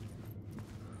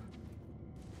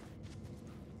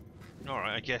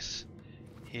 Alright, I guess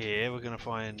here we're going to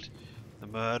find the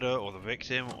murder or the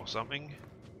victim or something.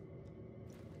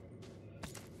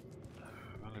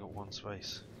 I've only got one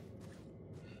space.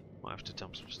 Might have to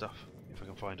dump some stuff if I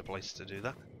can find a place to do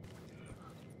that.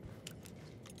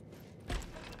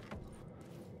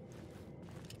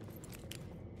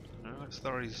 Now let's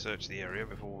thoroughly search the area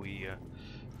before we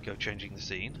go changing the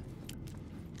scene.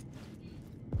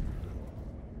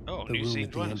 Oh, the new room scene.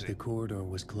 at the end of the corridor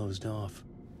was closed off.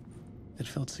 It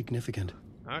felt significant.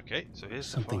 Okay, so here's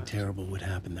something the fire. terrible would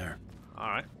happen there.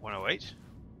 Alright, 108.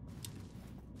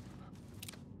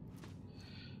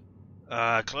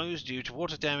 Closed due to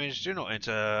water damage. Do not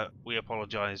enter. We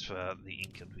apologize for the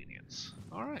inconvenience.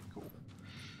 Alright, cool.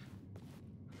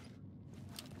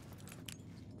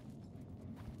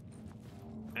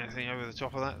 Anything over the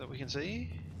top of that we can see?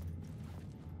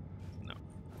 No.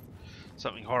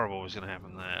 Something horrible was going to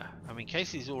happen there. I mean,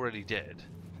 Casey's already dead.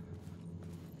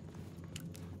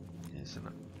 Isn't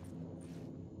it?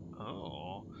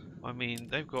 Oh, I mean,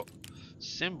 they've got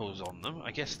symbols on them.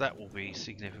 I guess that will be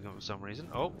significant for some reason.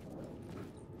 Oh,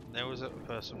 there was a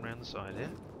person around the side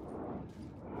here.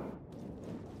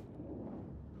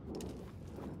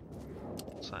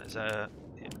 So is that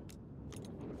yeah.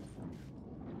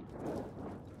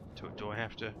 Do I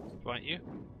have to fight you?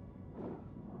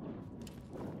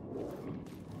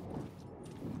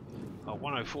 Oh,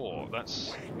 104.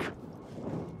 That's.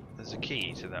 There's a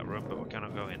key to that room, but we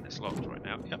cannot go in. It's locked right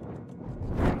now. Yep.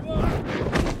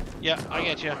 Yeah, I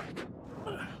get you.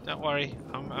 Don't worry.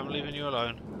 I'm leaving you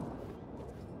alone.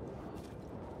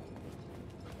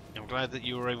 I'm glad that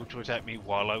you were able to attack me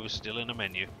while I was still in a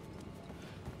menu.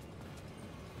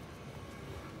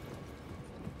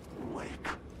 Wake.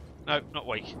 No, not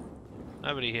wake.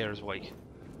 Nobody here is wake.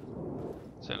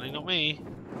 Certainly not me.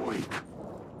 Wake.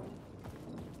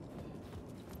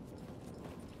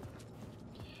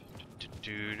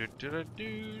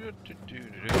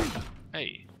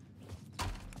 Hey.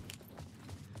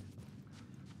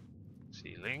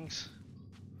 Ceilings.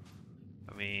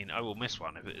 I mean, I will miss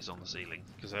one if it is on the ceiling,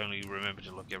 because I only remember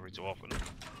to look every so often.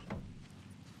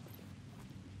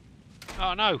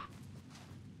 Oh no!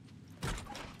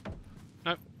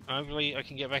 Nope. Hopefully I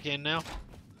can get back in now.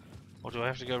 Or do I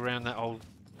have to go around that old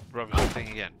rubbish thing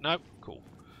again? Nope. Cool.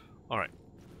 Alright.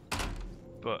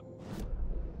 But...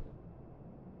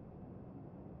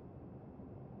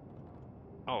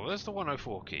 oh, there's the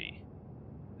 104 key.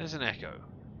 There's an echo.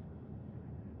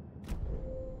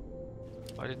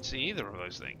 I didn't see either of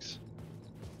those things.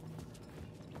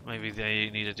 Maybe they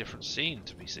need a different scene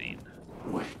to be seen.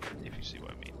 If you see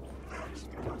what I mean.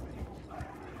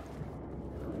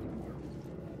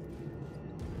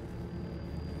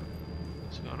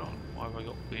 What's going on? Why have I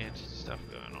got weird stuff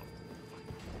going on?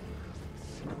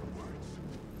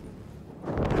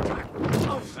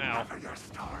 Oh, ow.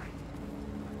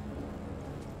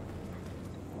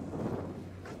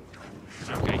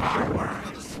 Okay.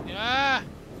 Yeah!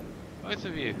 Both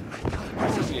of you.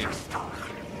 Both of you.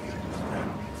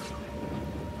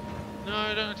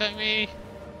 No, don't attack me!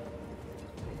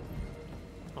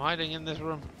 I'm hiding in this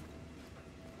room.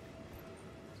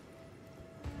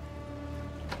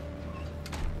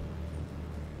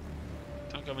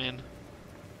 Don't come in.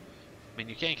 I mean,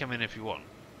 you can come in if you want.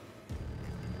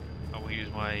 I will use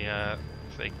my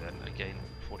thing then. Again,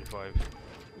 45.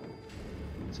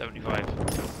 75.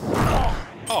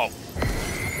 Oh!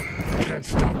 Can't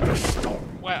stop the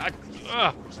storm. Well,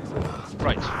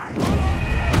 right.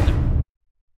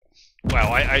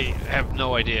 Wow, I have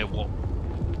no idea what...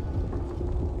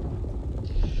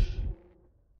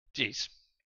 jeez.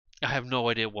 I have no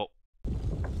idea what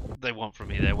they want from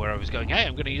me there, where I was going, hey,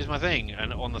 I'm going to use my thing,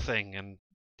 and on the thing, and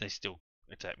they still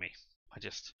attack me. I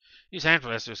just... use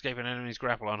handfulness to escape an enemy's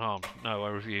grapple unharmed. No, I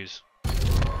refuse.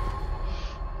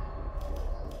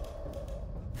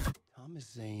 Thomas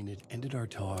Zane had ended our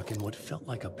talk in what felt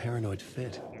like a paranoid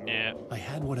fit. Yeah. I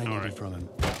had what I needed from him.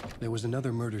 There was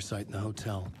another murder site in the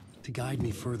hotel to guide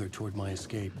me further toward my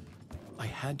escape. I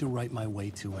had to write my way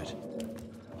to it.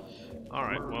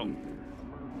 Alright, well...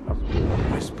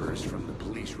 whispers from the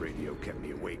police radio kept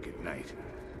me awake at night.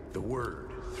 The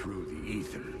word through the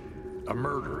ether. A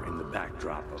murder in the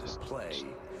backdrop of a play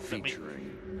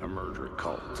featuring a murder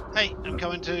cult. Hey, I'm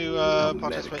coming to How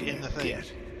participate meta in the can it thing.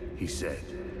 get? He said,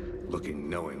 looking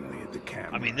knowingly at the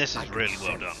camera. I mean, this is could really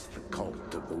well done. sense the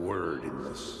cult of the word in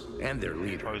this, and their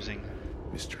leader, Posing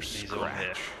Mr. these on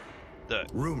here. Scratch. That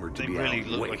Rumored to they be really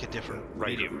Alan look Wake, like a different the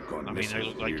writer medium. who'd gone I mean, missing they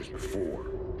look like years before.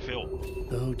 film.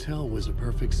 The hotel was a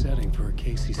perfect setting for a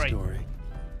Casey Great. story.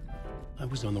 I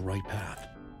was on the right path.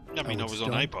 I mean, I would was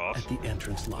on a start path at the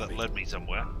entrance lobby. that led me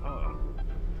somewhere. Oh,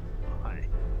 hi.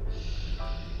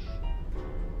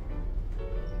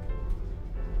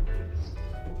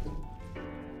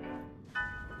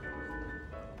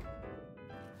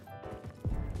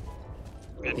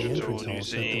 The Entrance entrance hall, new hall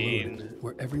set the scene. mood,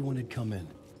 where everyone had come in.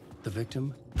 The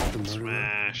victim, the murderer,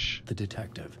 Smash. the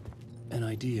detective. An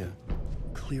idea,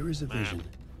 clear as a vision,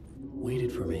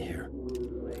 waited for me here.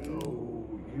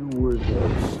 You were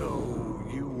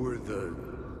the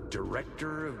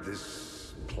director of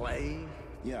this play?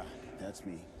 Yeah, that's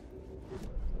me.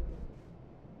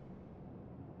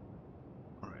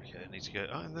 Alright, okay, I need to go.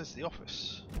 Oh, and there's the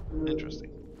office. Interesting.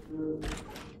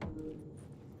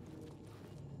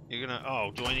 You're gonna. Oh,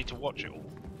 do I need to watch it all?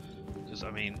 Because,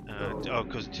 I mean,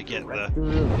 because to get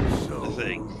the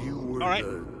thing. You were Alright.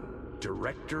 the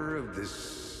director of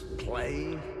this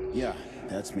play? Yeah,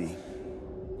 that's me.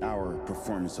 Our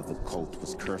performance of the cult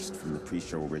was cursed from the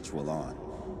pre-show ritual on.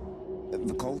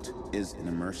 The cult is an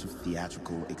immersive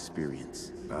theatrical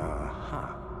experience.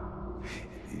 Uh-huh.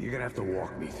 You're gonna have to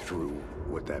walk me through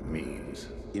what that means.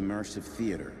 Immersive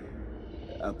theater.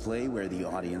 A play where the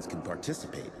audience can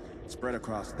participate, spread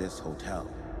across this hotel.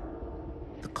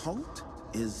 The cult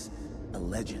is a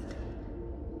legend.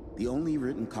 The only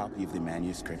written copy of the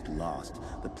manuscript lost,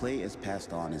 the play is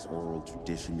passed on as oral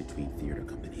tradition between theater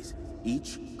companies.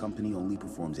 Each company only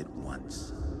performs it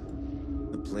once.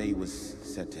 The play was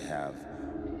said to have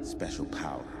special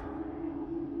power.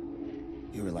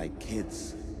 You were like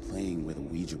kids playing with a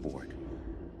Ouija board.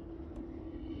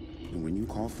 And when you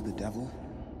call for the devil,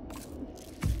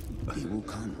 he will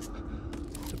come.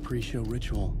 The pre-show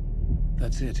ritual.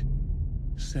 That's it.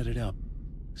 Set it up.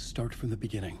 Start from the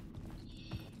beginning.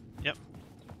 Yep.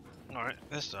 Alright,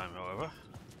 this time, however.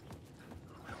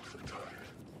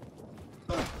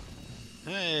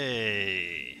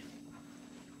 Hey!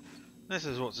 This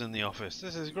is what's in the office.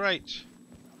 This is great!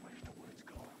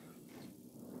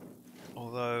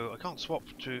 Although, I can't swap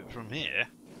from here.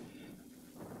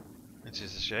 Which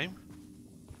is a shame.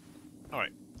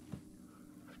 Alright.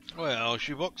 Well,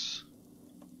 shoebox.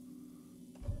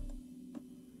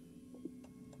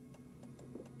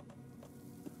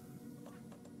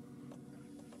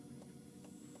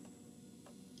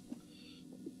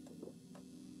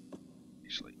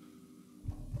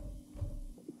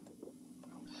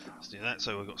 Let's do that,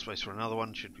 so we've got space for another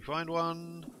one, should we find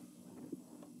one?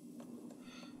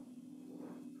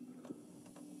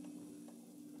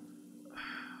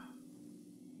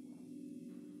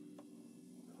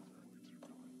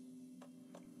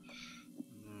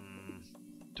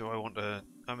 Do I want to...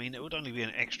 I mean, it would only be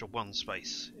an extra one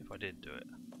space if I did do it.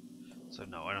 So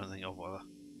no, I don't think I'll bother.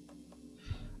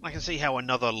 I can see how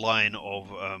another line of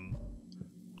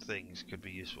things could be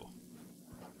useful.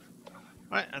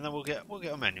 Right, and then we'll get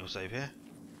a manual save here.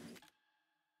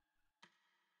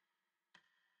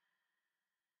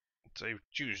 Save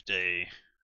Tuesday.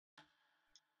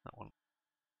 That one.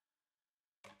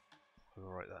 We'll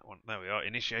write that one. There we are.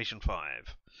 Initiation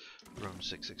 5. Room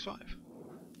 665.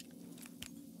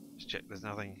 Let's check there's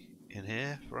nothing in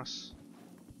here for us.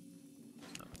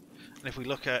 No. And if we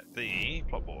look at the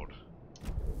plot board,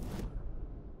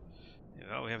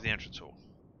 yeah, we have the entrance hall,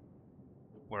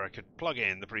 where I could plug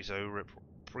in the pre-show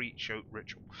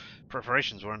ritual.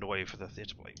 Preparations were underway for the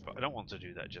theatre play, but I don't want to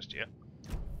do that just yet.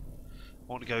 I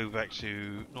want to go back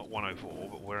to, not 104,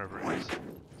 but wherever it is.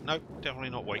 Nope, definitely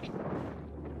not Wake.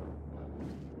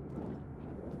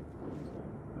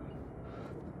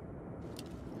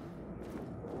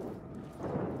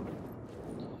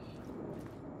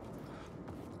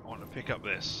 I want to pick up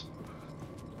this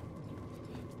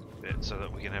bit so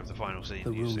that we can have the final scene.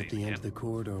 The room at the end of the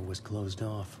corridor was closed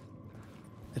off.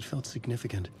 It felt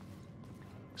significant.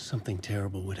 Something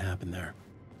terrible would happen there.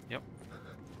 Yep.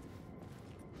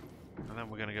 And then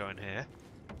we're going to go in here.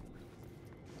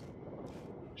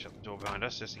 Shut the door behind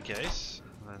us just in case.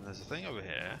 And then there's a thing over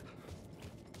here.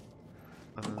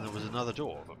 And then there was another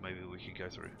door that maybe we could go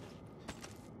through.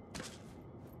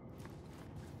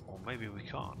 Or maybe we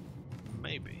can't.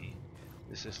 Maybe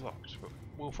this is locked, but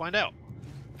we'll find out.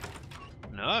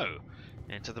 No!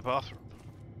 Enter the bathroom.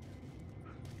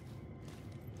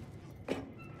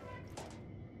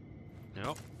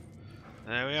 Yep.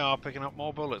 There we are, picking up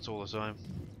more bullets all the time.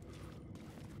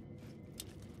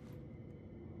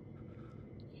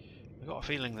 got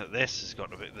a feeling that this has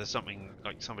got a bit. There's something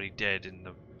like somebody dead in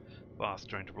the bath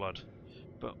drained to blood.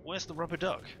 But where's the rubber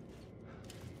duck?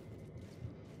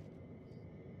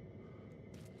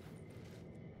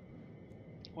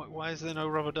 Why is there no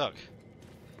rubber duck?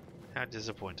 How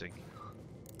disappointing.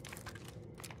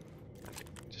 Okay,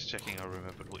 just checking I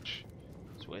remembered which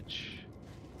switch.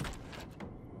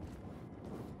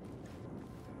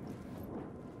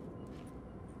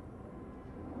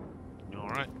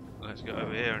 Alright, let's go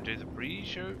over here and do the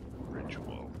pre-show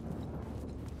ritual.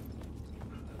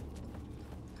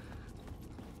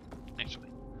 Actually,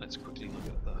 let's quickly look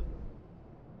at the...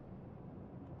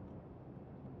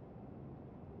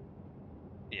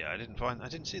 Yeah, I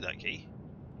didn't see that key.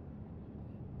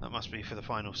 That must be for the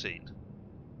final scene.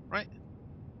 Right?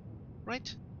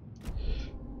 Right?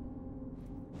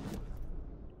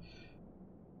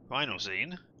 Final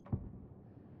scene.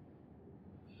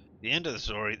 The end of the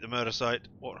story, the murder site,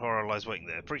 what horror lies waiting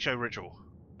there? Pre-show ritual.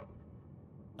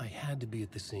 I had to be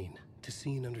at the scene to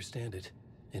see and understand it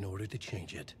in order to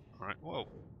change it. Alright, whoa.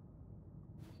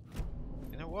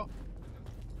 You know what?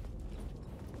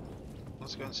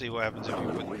 Let's go and see what happens if you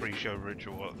put the pre-show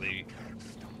ritual at the...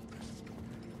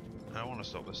 I don't want to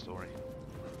stop this story.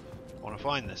 I want to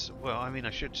find this. Well, I mean, I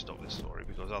should stop this story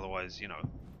because otherwise, you know...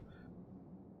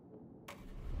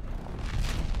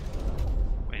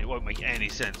 I mean, it won't make any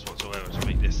sense whatsoever to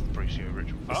make this the pre-show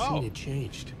ritual. The scene had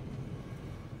changed.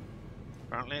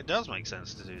 Apparently it does make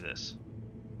sense to do this.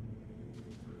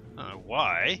 I don't know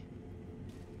why.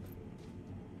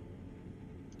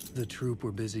 The troupe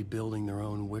were busy building their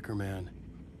own Wicker Man,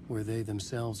 where they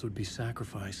themselves would be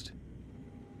sacrificed.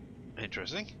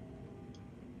 Interesting.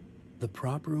 The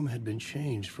prop room had been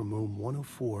changed from room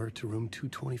 104 to room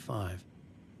 225.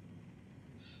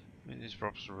 These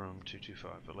props are room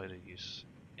 225 for later use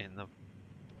in the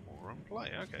room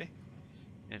play. Okay.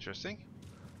 Interesting.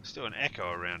 Still an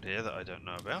echo around here that I don't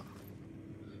know about.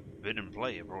 Forbidden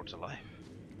play brought to life.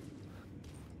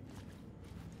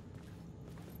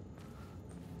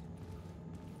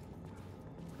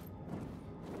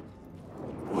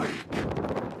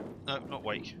 No, not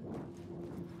wake.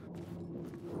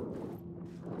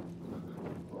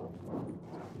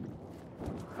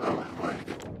 Oh,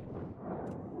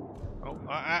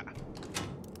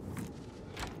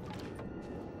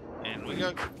 In we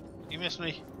go. You missed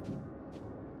me.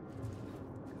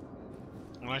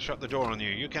 And I shut the door on you.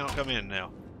 You cannot come in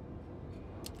now.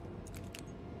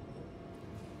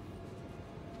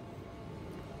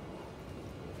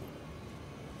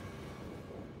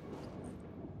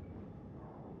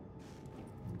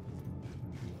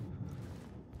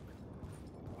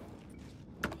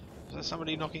 Is there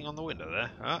somebody knocking on the window there?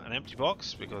 An empty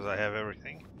box because I have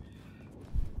everything.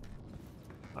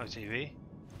 No TV.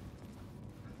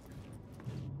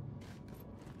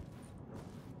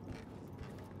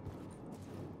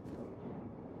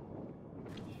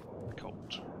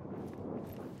 Colt.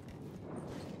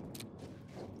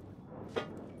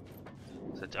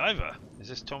 It's a diver. Is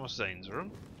this Thomas Zane's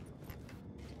room?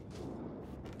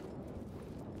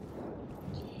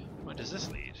 Where does this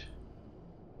lead?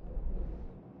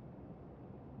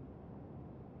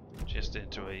 Just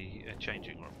into a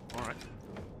changing room. Alright.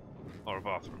 Or a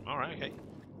bathroom. Alright, okay.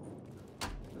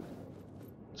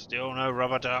 Still no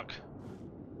rubber duck.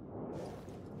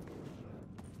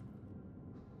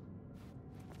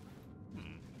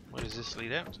 Where does this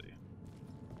lead out to?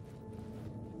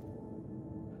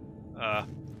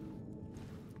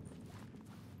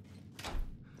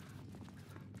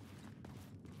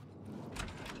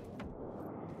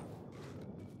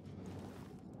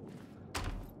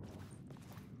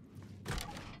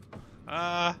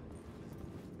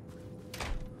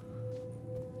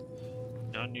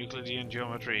 Non-Euclidean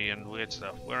geometry and weird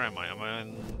stuff. Where am I? Am I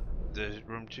in the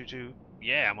room 22?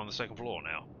 Yeah, I'm on the second floor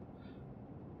now.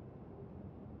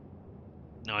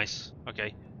 Nice.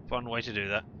 Okay. Fun way to do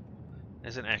that.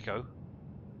 There's an echo.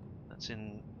 That's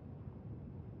in...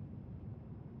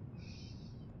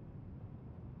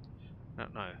 I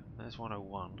don't know. There's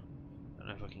 101. Don't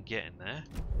know if I can get in there.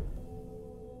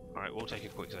 Alright, we'll take a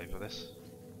quick save for this.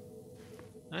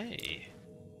 Hey!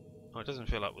 Oh, it doesn't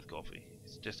fill up with coffee.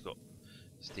 It's just got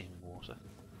steaming water.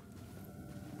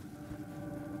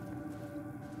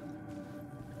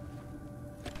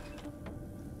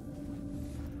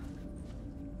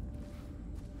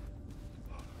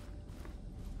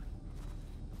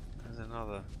 There's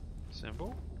another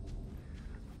symbol.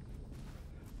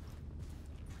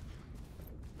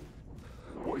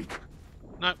 Wake.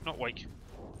 No, not Wake.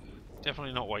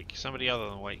 Definitely not Wake. Somebody other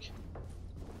than Wake.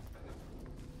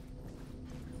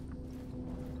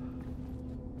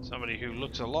 Somebody who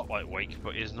looks a lot like Wake,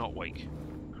 but is not Wake,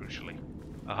 crucially.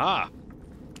 Aha!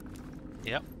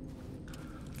 Yep.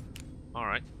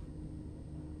 Alright.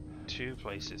 2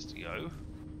 places to go.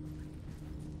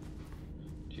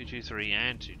 223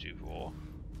 and 224.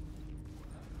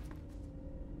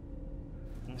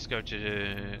 Let's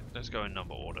go in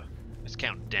number order. Let's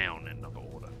count down in number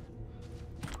order.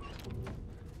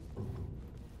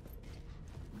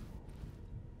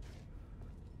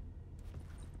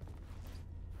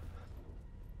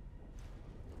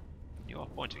 You are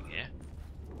pointing here.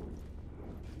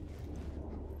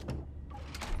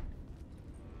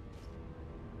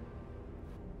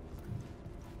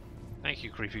 Thank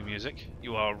you, creepy music.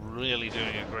 You are really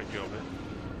doing a great job here.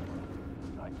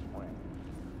 Night Spring.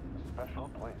 A special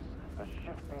place, a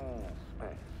shifting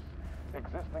space,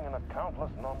 existing in a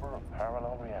countless number of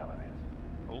parallel realities.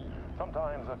 Ooh.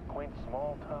 Sometimes a quaint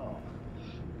small town,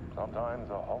 sometimes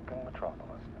a hulking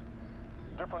metropolis.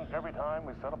 Different every time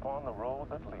we set upon the road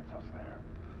that leads us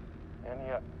there. And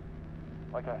yet,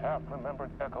 like a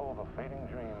half-remembered echo of a fading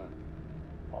dream,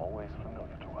 always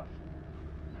familiar to us.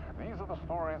 These are the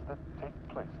stories that take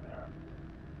place there.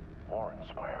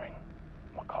 Awe-inspiring,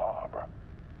 macabre,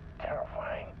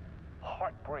 terrifying,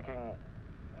 heartbreaking,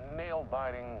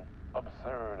 nail-biting,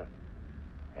 absurd,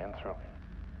 and thrilling.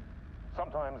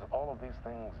 Sometimes all of these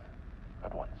things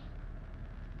at once.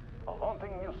 A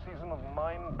haunting new season of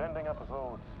mind-bending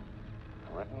episodes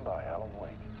written by Alan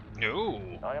Wake. Ooh,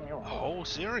 I am your a whole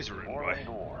series written by.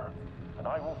 And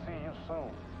I will see you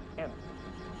soon in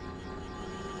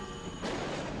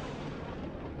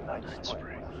Night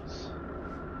Springs.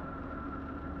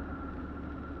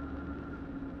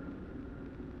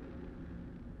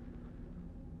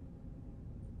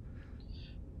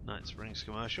 Night Springs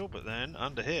commercial, but then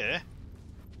under here,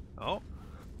 oh,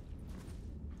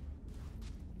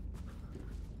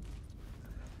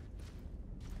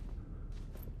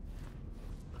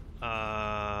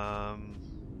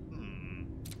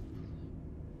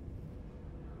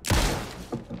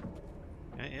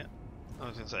 okay, yeah. I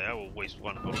was gonna say I will waste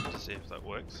one bullet to see if that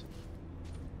works.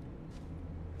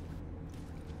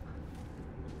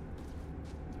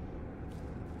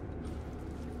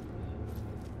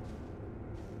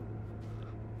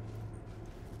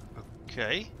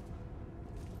 Okay.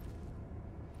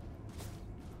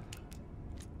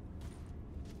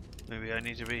 Maybe I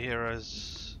need to be here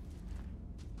as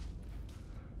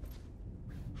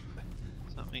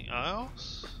something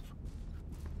else?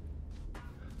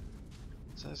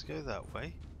 Let's go that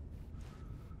way.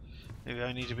 Maybe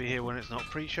I need to be here when it's not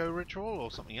pre-show ritual or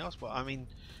something else, but I mean,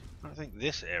 I don't think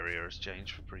this area has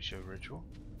changed for pre-show ritual.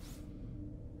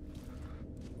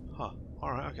 Huh,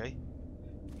 alright, okay.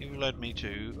 You led me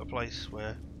to a place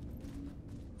where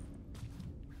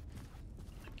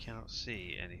I cannot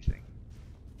see anything.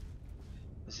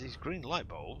 There's these green light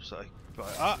bulbs.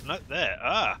 Ah, no, there.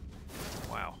 Ah!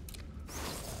 Wow.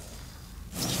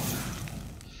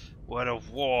 Word of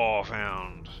war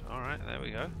found. Alright, there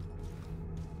we go.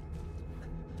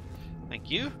 Thank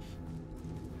you.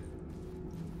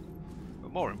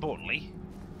 But more importantly,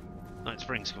 Night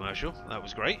Springs commercial. That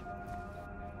was great.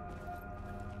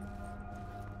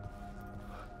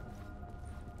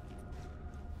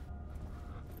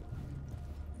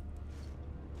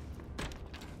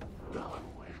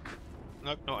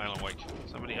 Nope, not Alan Wake.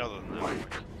 Somebody other than Alan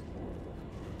Wake.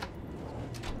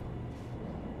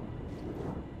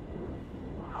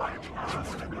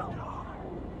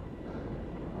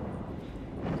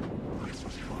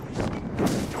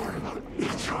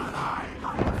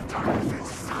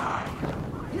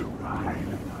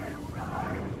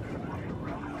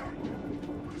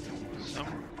 Some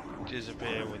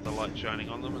disappear with the light shining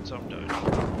on them and some don't.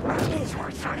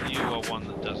 You are one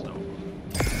that does not.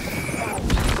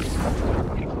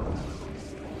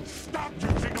 Stop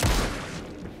using them!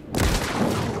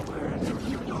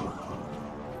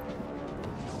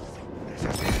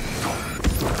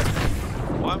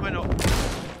 Why am I not?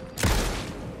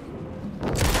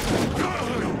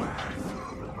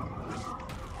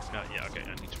 Yeah, okay, I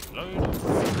need to reload.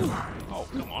 Oh,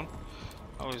 come on.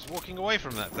 I was walking away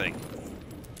from that thing.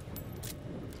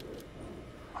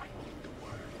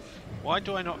 Why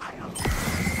do I not...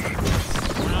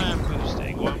 When I am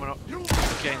boosting, why am I not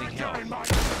gaining health?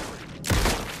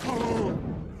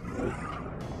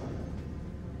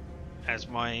 As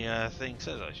my thing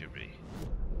says I should be.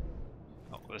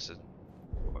 Oh, this isn't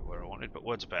quite where I wanted, but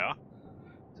words of power.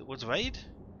 Is it words of aid?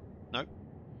 Nope.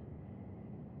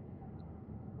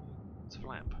 It's a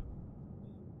lamp.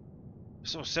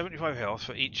 So 75 health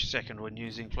for each second when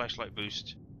using flashlight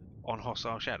boost on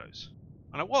hostile shadows.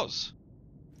 And it was!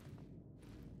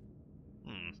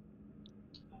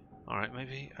 Alright,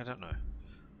 maybe, I don't know.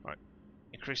 Alright.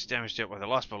 Increase damage dealt by the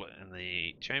last bullet in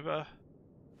the chamber.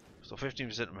 So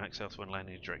 15% of max health when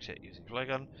landing a direct hit using flare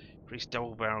gun. Increase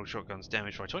double-barreled shotguns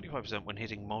damage by 25% when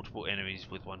hitting multiple enemies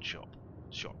with one shot.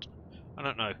 I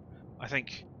don't know. I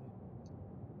think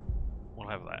we'll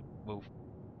have that. We'll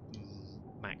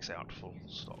max out full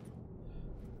stop.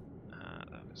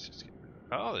 Let's just get...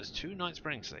 Oh, there's 2 Night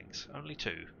Springs things. Only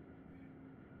 2.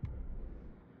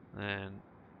 Then...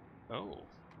 Oh,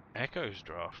 Echoes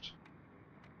draft.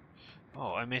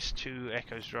 Oh, I missed 2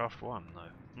 Echoes draft 1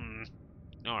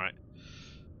 though. Alright.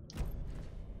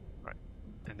 Right.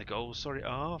 And the goals, sorry,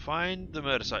 are find the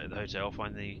murder site at the hotel,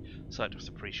 find the site of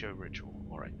the pre-show ritual.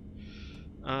 Alright.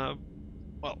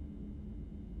 Well,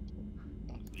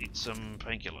 eat some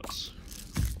painkillers.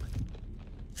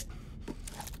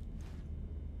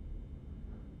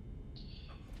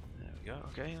 There we go.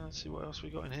 Okay, let's see what else we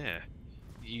got in here.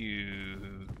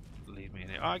 You lead me in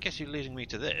here. Oh, I guess you're leading me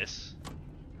to this,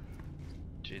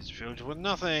 which is filled with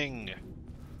nothing.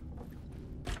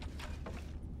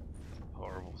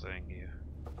 Horrible thing, you.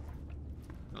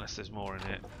 Unless there's more in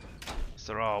it. Unless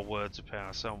there are words of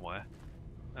power somewhere.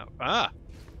 Oh, ah!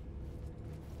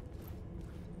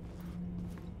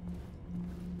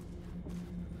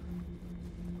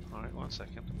 Alright, 1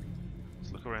 second.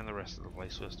 Let's look around the rest of the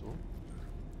place first of all.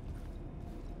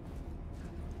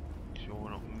 Make sure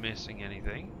we're not missing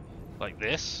anything. Like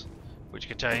this, which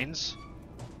contains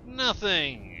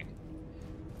nothing!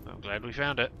 I'm glad we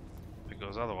found it,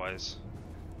 because otherwise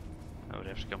I would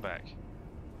have to come back.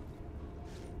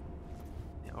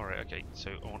 Yeah, alright, okay,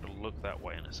 so I want to look that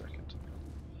way in a second.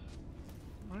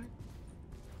 Alright.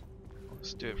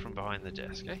 Let's do it from behind the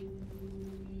desk, eh?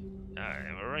 I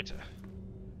am a writer.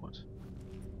 What?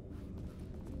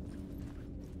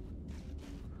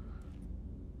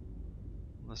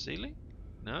 On the ceiling?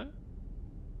 No?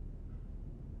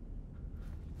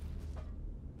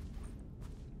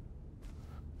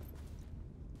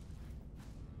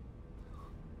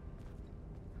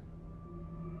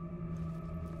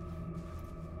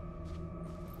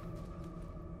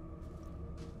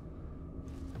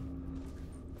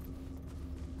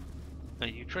 Are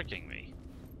you tricking me?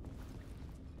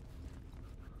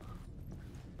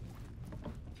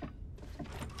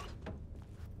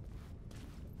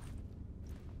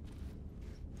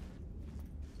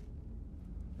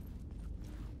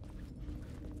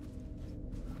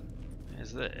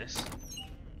 Is this?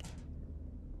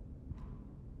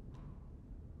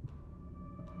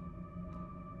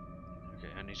 Okay,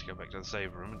 I need to go back to the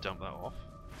save room and dump that off.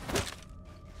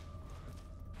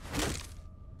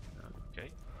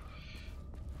 Okay.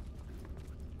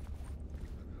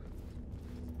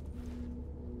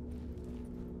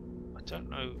 I don't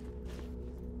know.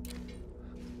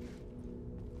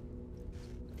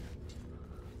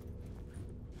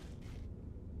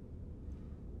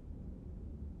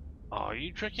 Are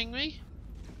you tricking me?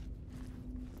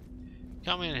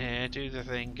 Come in here, do the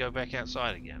thing, go back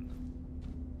outside again.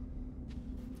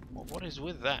 What is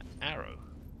with that arrow?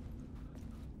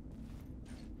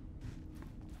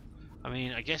 I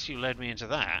mean, I guess you led me into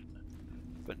that,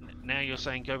 but now you're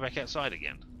saying go back outside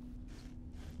again.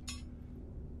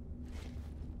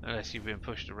 Unless you've been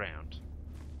pushed around.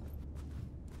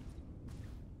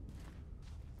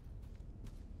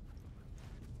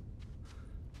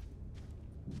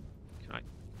 Can I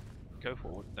go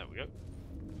forward? There we go.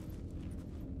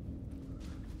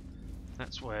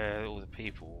 That's where all the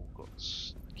people got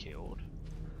killed,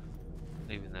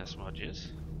 leaving their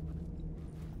smudges.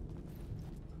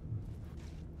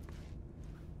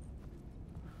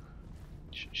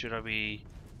 Should I be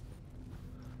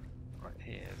right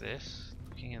here? This,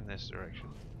 looking in this direction.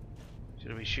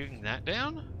 Should I be shooting that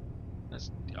down?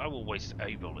 I will waste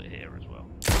a bullet here as well.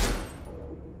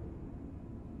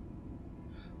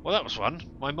 Well, that was fun.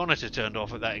 My monitor turned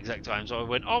off at that exact time, so I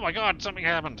went, "Oh my god, something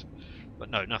happened!" But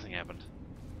no, nothing happened.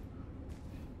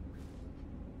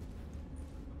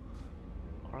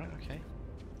 Alright, okay.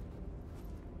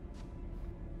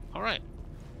 Alright.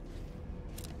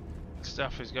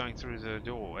 Stuff is going through the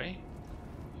doorway.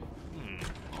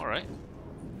 Alright.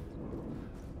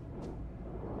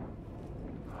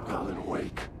 Alan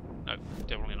Wake. No,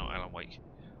 definitely not Alan Wake.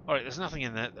 Alright, there's nothing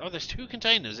in there. Oh, there's 2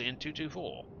 containers in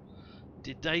 224.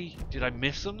 Did I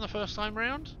miss them the first time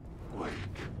round? Wake.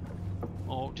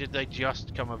 Or did they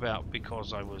just come about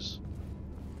because I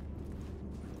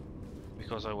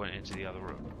went into the other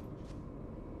room?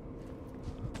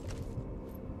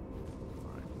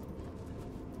 Right.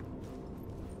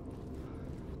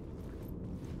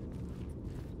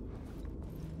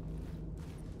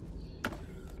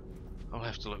 I'll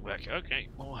have to look back. Okay,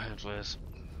 more handlers.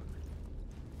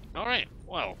 Alright,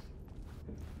 well.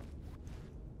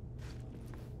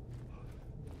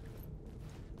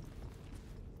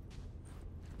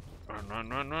 Run, run,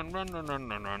 run, run, run, run, run,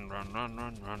 run, run, run, run,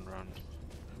 run, run, run.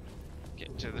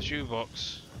 Get to the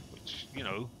shoebox, which, you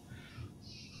know,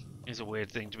 is a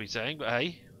weird thing to be saying, but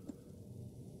hey.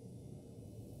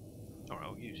 Alright,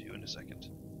 I'll use you in a second.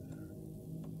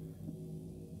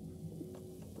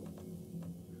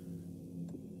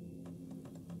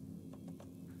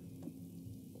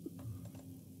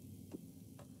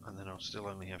 And then I'll still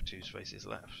only have 2 spaces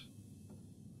left.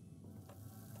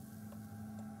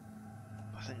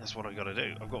 I think that's what I gotta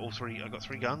do. I've got all 3, I've got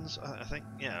 3 guns, I think.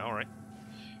 Yeah, alright.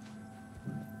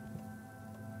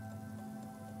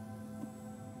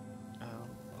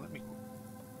 Let me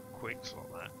quick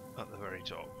slot that at the very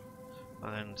top.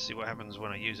 And then see what happens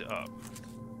when I use it up.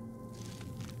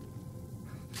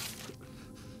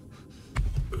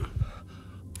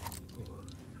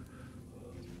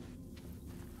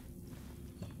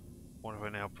 What if I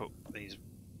now put these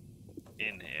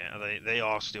in here? They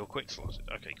are still quick slotted.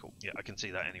 Okay, cool. Yeah, I can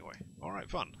see that anyway. Alright,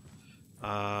 fun.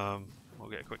 We'll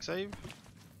get a quick save.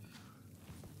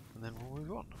 And then we'll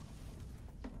move on.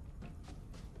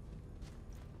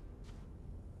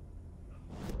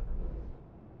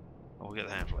 Oh, we'll get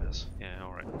the hand flares. Yeah,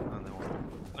 alright. And then we'll...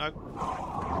 No!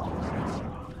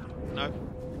 No!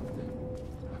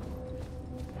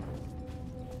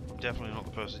 I'm definitely not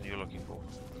the person you're looking for.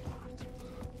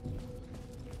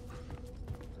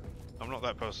 I'm not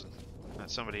that person.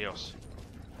 That's somebody else.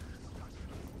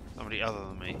 Somebody other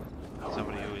than me.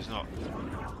 Somebody who is not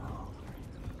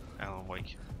Alan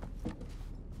Wake.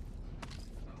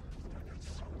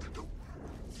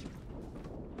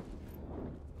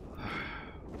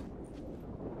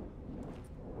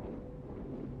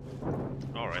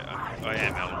 Alright, I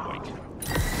am Alan Wake.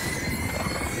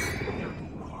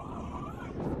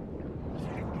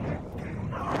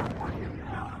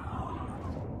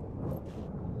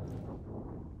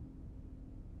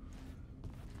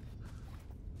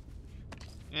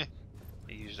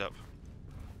 Up.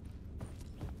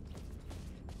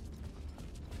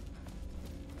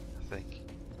 I think.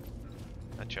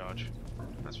 A charge.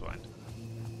 That's fine.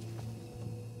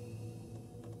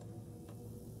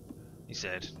 He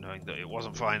said, knowing that it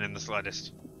wasn't fine in the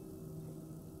slightest.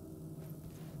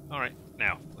 Alright,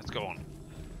 now, let's go on.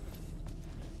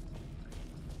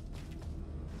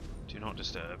 Do not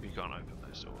disturb, you can't open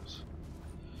those doors.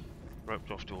 Roped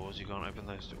off doors, you can't open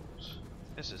those doors.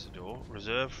 This is a door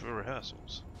reserved for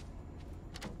rehearsals.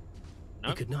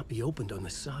 It could not be opened on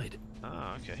the side.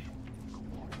 Ah, okay.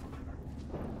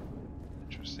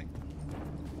 Interesting.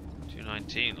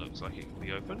 219 looks like it can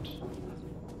be opened.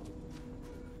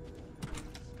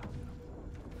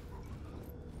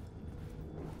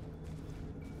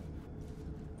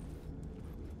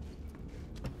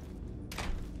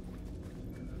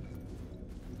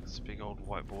 It's a big old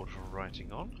whiteboard for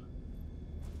writing on.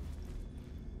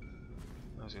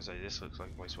 I was going to say, this looks like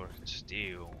a place where I can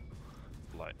steal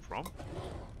light from.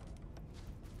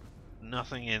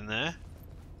 Nothing in there.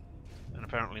 And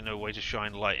apparently no way to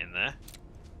shine light in there.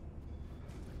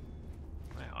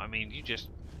 Well, I mean, you just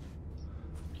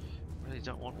really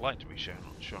don't want light to be shone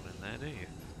in there, do you?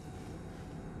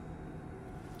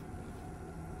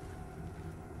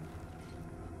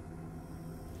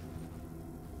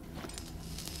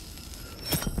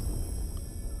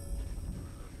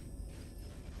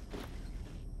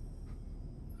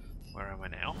 Where am I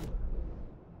now?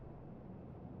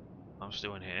 I'm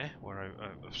still in here, where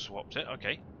I've swapped it,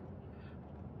 okay.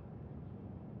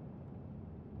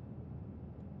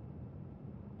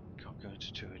 Can't go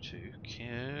into 202,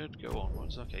 can't go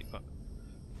onwards, okay, but...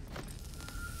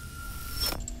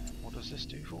 What does this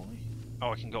do for me?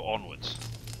 Oh, I can go onwards.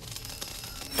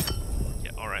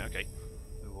 Yeah, alright, okay.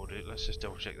 We will do, let's just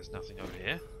double check there's nothing over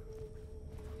here.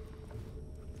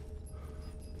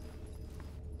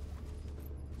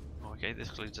 Okay,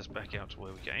 this leads us back out to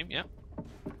where we came, yeah.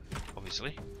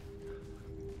 Obviously.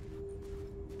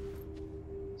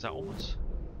 Is that onwards?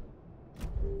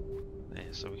 Yeah,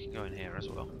 so we can go in here as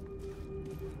well.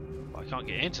 But I can't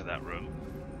get into that room.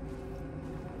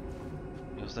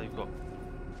 Because they've got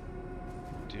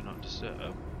do not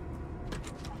disturb.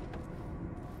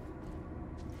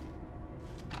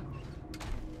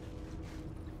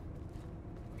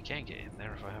 I can get in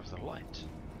there if I have the light.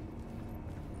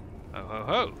 Ho ho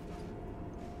ho!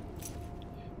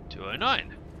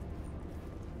 209.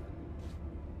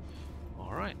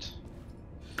 Alright.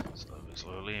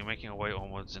 Slowly making our way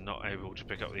onwards and not able to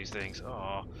pick up these things.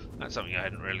 Oh, that's something I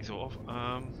hadn't really thought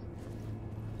of.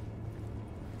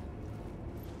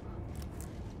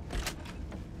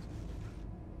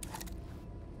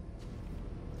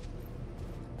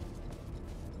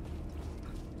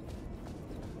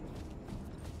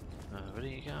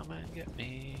 Nobody come and get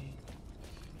me.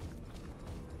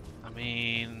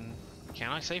 mean, can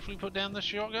I safely put down the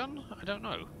shotgun? I don't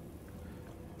know.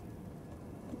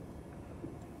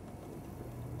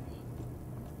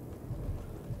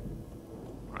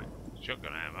 Right,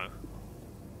 shotgun ammo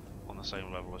on the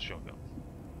same level as shotgun.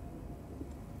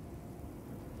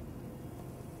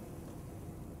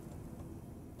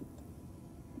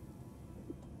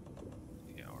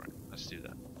 Yeah, alright, let's do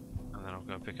that. And then I'll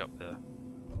go pick up the...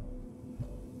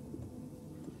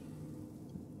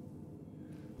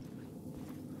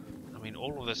 I mean,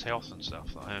 all of this health and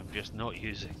stuff that I am just not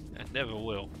using, and never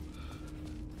will.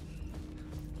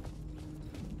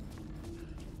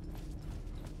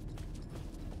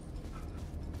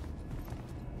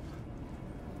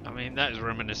 I mean, that is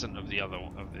reminiscent of the other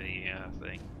one, of the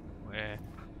thing. Where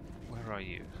are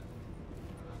you?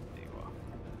 There you are.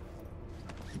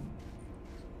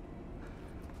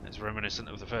 It's reminiscent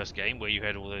of the first game where you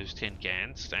had all those tin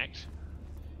cans stacked.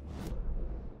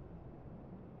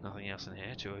 Nothing else in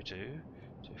here. 202,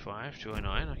 205,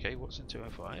 209. Okay, what's in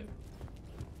 205?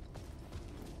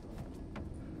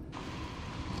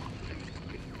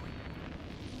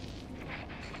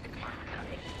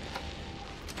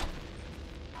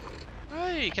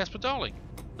 Hey, Casper Darling.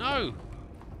 No.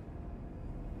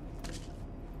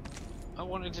 I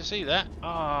wanted to see that.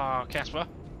 Ah, Casper.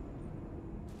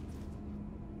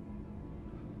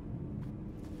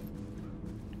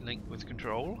 Link with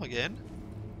control again.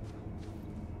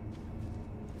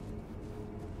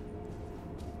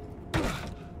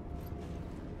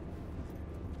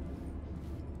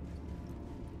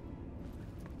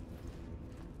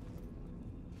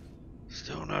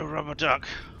 Still no rubber duck.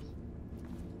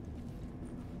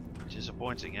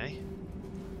 Disappointing, eh?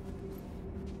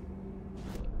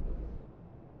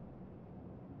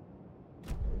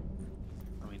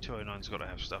 I mean, 209's got to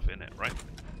have stuff in it, right?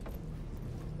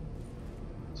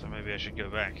 So maybe I should go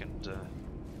back and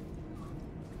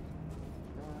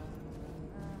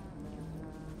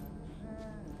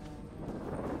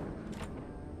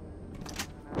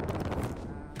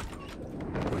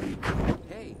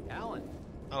Hey, Alan.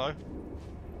 Hello.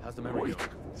 How's the memory going?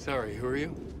 Sorry, who are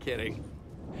you? Kidding.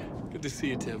 Good to see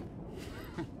you, Tim.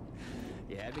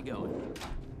 Yeah, how'd it going?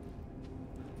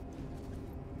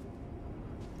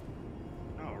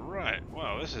 Alright,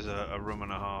 well, this is a room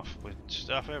and a half with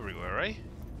stuff everywhere, eh?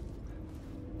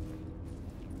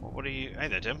 What are you... Hey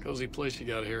there, Tim. Cozy place you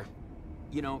got here.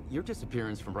 You know, your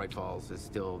disappearance from Bright Falls is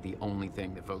still the only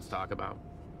thing that folks talk about.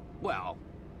 Well,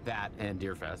 that and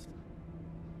Deerfest.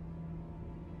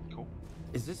 Cool.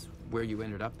 Is this where you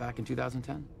ended up back in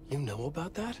 2010? You know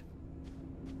about that?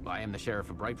 I am the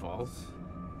sheriff of Bright Falls.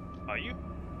 Are you?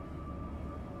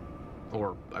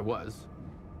 Or I was.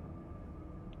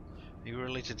 Are you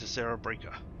related to Sarah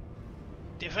Breaker?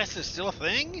 Deerfest is still a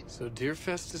thing? So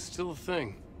Deerfest is still a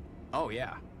thing? Oh,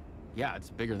 yeah. Yeah,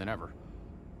 it's bigger than ever.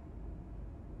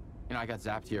 You know, I got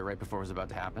zapped here right before it was about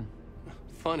to happen.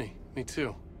 Funny, me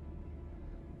too.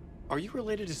 Are you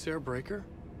related to Sarah Breaker?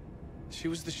 She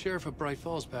was the sheriff of Bright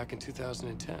Falls back in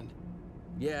 2010.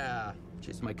 Yeah,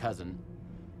 she's my cousin.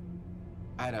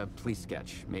 I had a police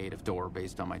sketch made of Door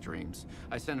based on my dreams.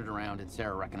 I sent it around and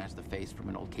Sarah recognized the face from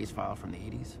an old case file from the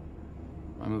 80s.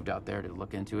 I moved out there to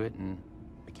look into it and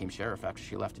became sheriff after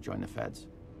she left to join the feds.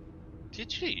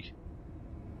 Did she?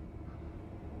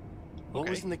 What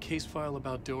was in the case file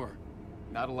about Door?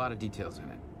 Not a lot of details in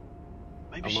it.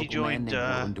 Maybe a she local joined man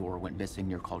named Roland Door went missing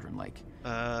near Cauldron Lake. the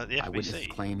FBC. Eyewitnesses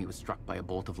claim he was struck by a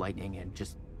bolt of lightning and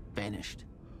just vanished.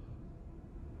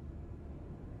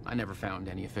 I never found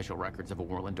any official records of a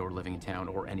Roland Door living in town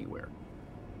or anywhere.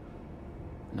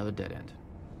 Another dead end.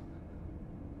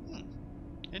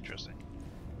 Interesting.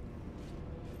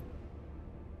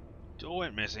 Door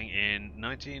went missing in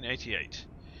 1988.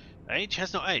 Age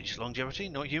has not aged. Longevity,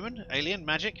 not human. Alien,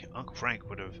 magic. Uncle Frank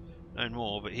would have known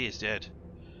more, but he is dead.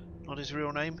 Not his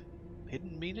real name.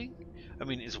 Hidden meaning? I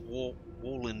mean, it's wall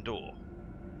in door.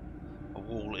 A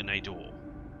wall in a door.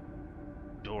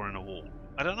 Door in a wall.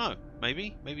 I don't know.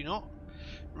 Maybe, maybe not.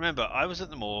 Remember, I was at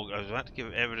the morgue. I was about to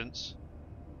give evidence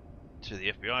to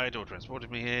the FBI. Door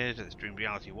transported me here to this dream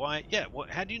reality. Why? Yeah. What?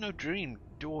 How do you know Dream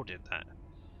Door did that?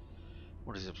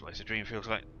 What is this place? A dream feels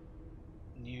like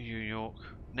New York.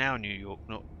 Now New York,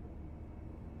 not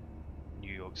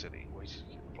New York City. Wait,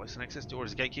 place an access door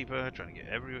as a gatekeeper, trying to get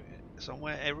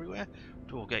somewhere, everywhere.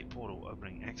 Door, gate, portal,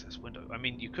 opening, access window. I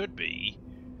mean, you could be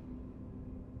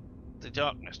the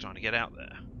darkness trying to get out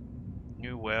there.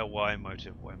 Knew where, why,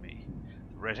 motive, why me?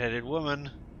 The red-headed woman.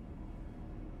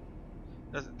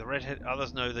 The redhead.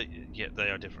 Others know that yet they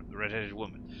are different. The red-headed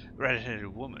woman. The red-headed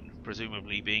woman,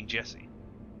 presumably being Jessie.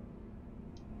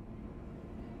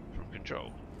 From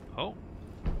Control. Oh.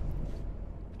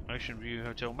 Ocean View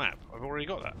Hotel map. I've already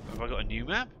got that. Have I got a new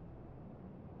map?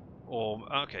 Or,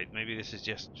 okay, maybe this is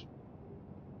just...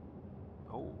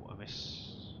 Oh, I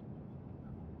miss...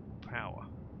 power.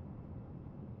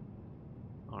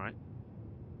 Alright.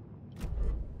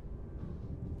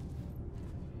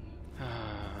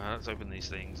 Let's open these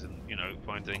things and, you know,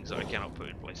 find things that I cannot put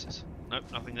in places. Nope,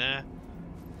 nothing there.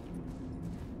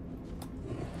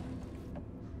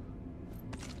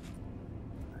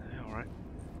 Alright.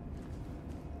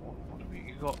 What have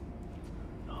you got?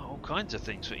 Oh, all kinds of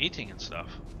things for eating and stuff.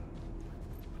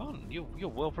 Fun. You're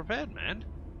well prepared, man.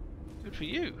 Good for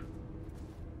you.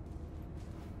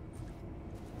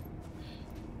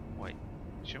 Wait.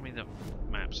 Show me the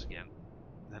maps again.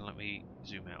 Then let me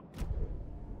zoom out.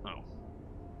 Oh.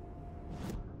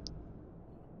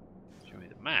 Show me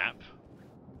the map.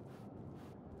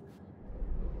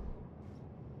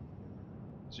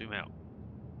 Zoom out.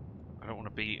 I don't want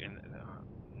to be in...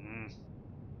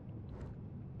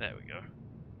 There we go.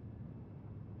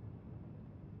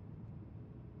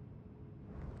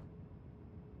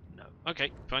 No.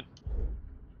 Okay, fine.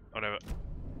 Whatever.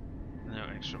 No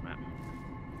extra map.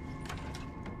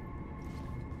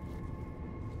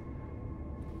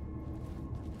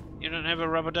 You don't have a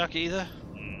rubber duck either?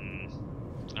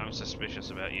 I'm suspicious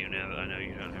about you now that I know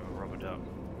you don't have a rubber duck.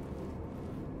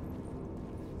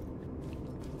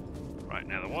 Right,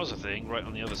 now there was a thing right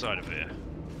on the other side of here.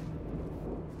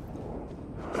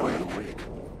 Wait.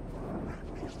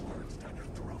 These words down your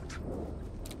throat.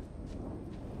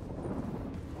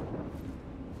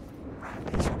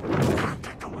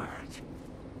 Take the words.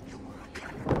 You were a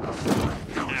killer.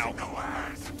 Ow. The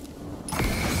words.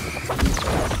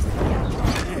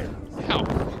 How?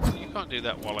 You can't do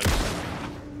that while I...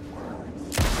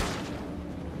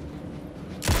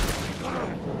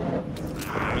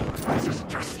 This is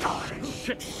just starting.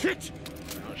 Shit!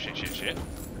 Oh, shit.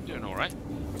 I'm doing alright.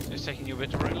 It's taking you a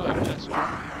bit to reload, that's all.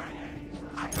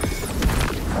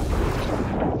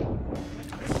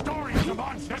 The story of the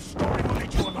monster story will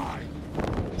lead you alive.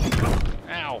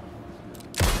 Ow!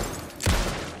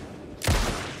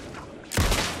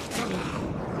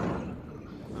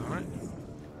 Alright.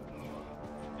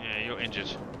 Yeah, you're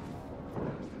injured.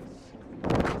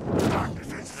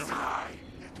 Darkness inside.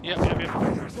 Yep.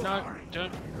 No,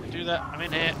 don't do that. I'm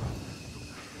in here.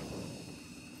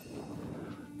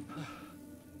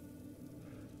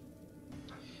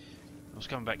 I was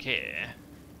coming back here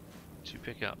to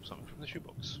pick up something from the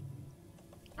shoebox.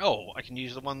 Oh, I can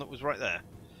use the one that was right there.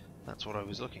 That's what I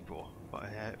was looking for, but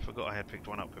I forgot I had picked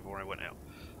one up before I went out.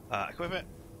 Equip it.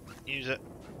 Use it.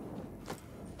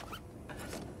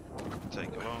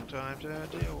 Take a long time to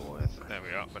deal with. There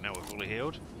we are, but now we're fully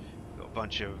healed. Got a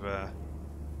bunch of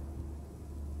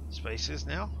spaces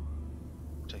now.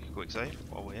 Take a quick save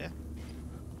while we're here.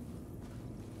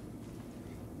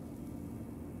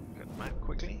 Get the map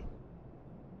quickly.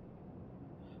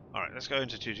 Alright, let's go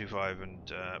into 225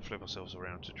 and flip ourselves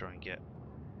around to try and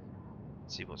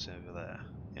see what's over there.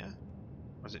 Yeah?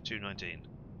 Or is it 219?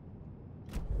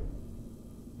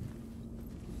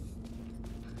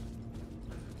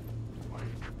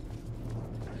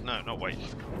 No, not Wake.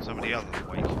 Somebody other than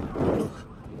Wake.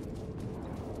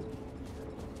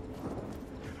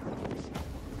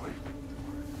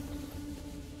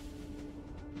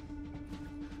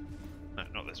 No,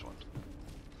 not this one.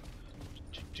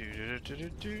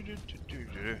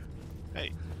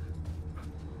 Hey.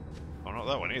 Oh, not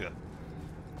that one either.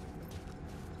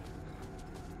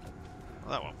 Not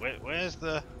that one. Where's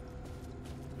the...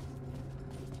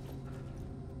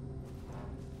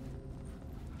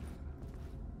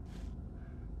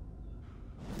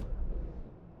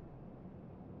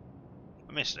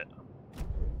 I missed it.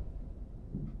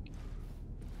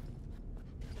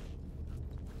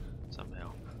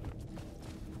 Somehow.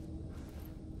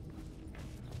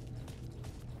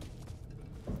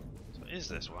 So it is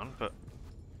this one, but...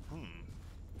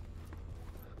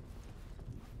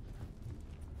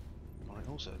 Right,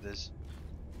 also there's...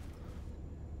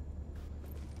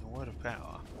 a word of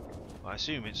power. I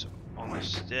assume it's on the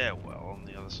stairwell on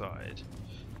the other side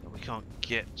that we can't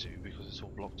get to because it's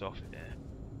all blocked off in there.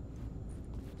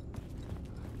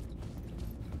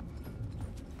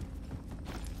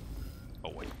 Oh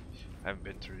wait, I haven't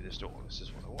been through this door, this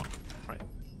is what I want. Right.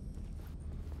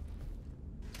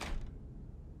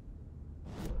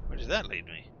 Where does that lead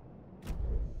me?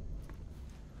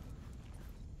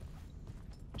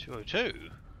 202?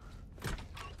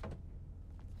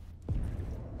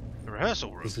 The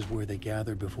rehearsal room. This is where they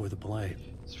gathered before the play.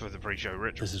 It's for the pre-show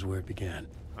ritual. This is where it began.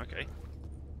 Okay.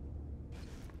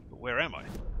 But where am I?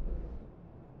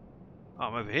 Oh,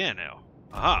 I'm over here now.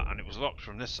 Aha, and it was locked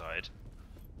from this side.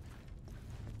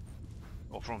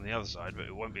 Or from the other side, but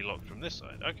it won't be locked from this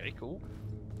side. Okay, cool.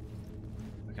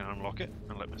 I can unlock it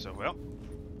and let myself out.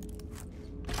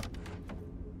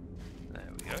 There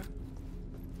we go.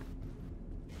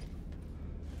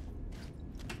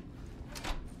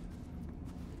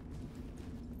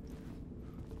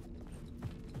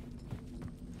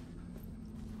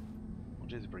 We'll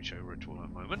do the pre-show ritual in a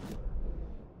moment.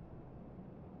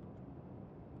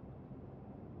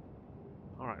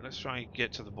 Alright, let's try and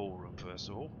get to the ballroom first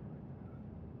of all.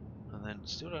 And then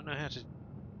still don't know how to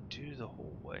do the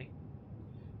hallway.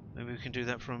 Maybe we can do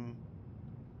that from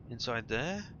inside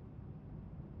there?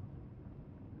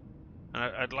 And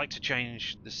I'd like to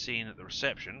change the scene at the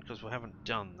reception, because we haven't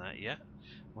done that yet.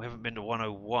 We haven't been to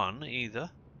 101 either.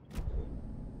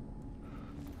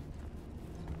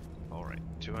 Alright,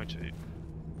 202.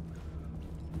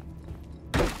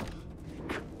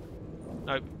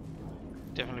 Nope.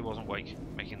 Definitely wasn't Wake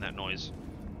making that noise.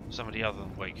 Somebody other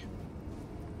than Wake.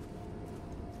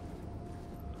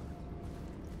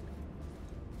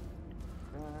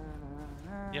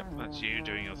 Yep, that's you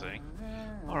doing your thing.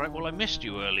 Alright, well I missed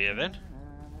you earlier then.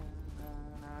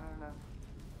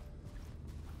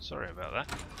 Sorry about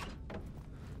that.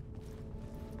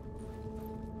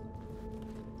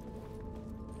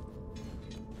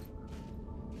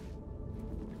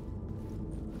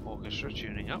 Orchestra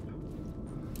tuning up.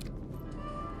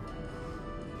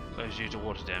 Close you to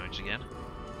water damage again.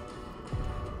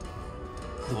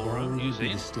 The ballroom would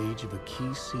be the stage of a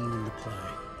key scene in the play.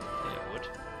 Yeah, it would.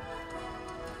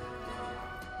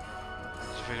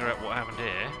 To figure out what happened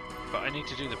here, but I need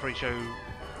to do the pre-show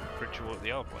ritual at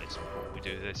the other place before we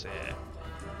do this here.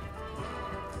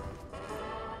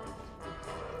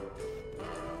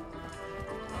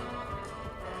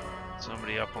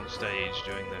 Somebody up on stage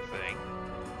doing their thing.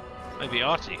 Maybe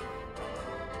Artie.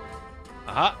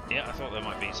 Aha! Yeah, I thought there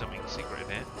might be something secret in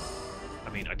here.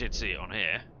 I mean, I did see it on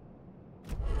here.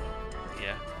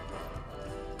 Yeah.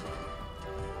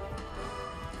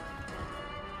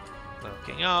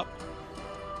 Looking up.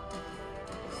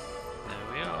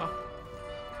 There we are.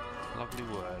 Lovely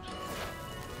word.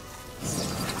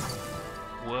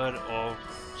 Word of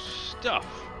stuff.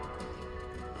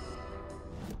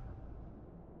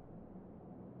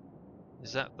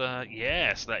 Is that the...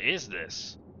 Yes, that is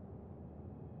this.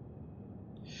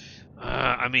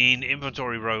 I mean,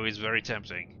 inventory row is very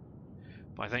tempting.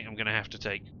 But I think I'm going to have to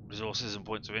take resources and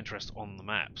points of interest on the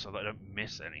map so that I don't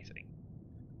miss anything.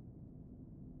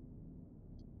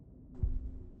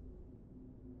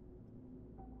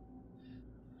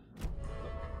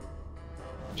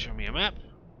 Show me a map.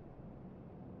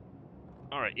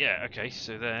 Alright, yeah, okay,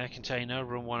 so there, container,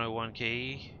 room 101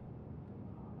 key.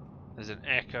 There's an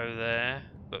echo there,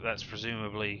 but that's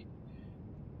presumably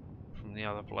from the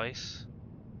other place.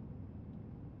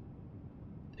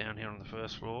 Down here on the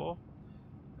first floor.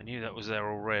 I knew that was there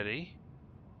already.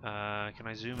 Can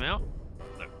I zoom out?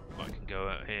 No, I can go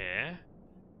out here.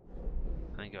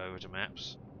 And then go over to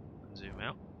maps and zoom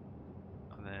out.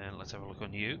 And then let's have a look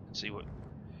on you and see what...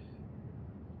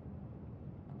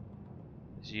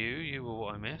 It's you were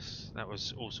what I missed. That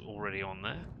was also already on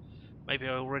there. Maybe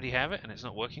I already have it and it's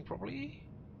not working properly?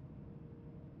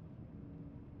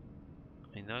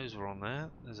 I mean, those were on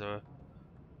there. There's a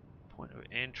point of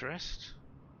interest.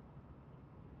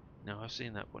 No, I've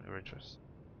seen that point of interest.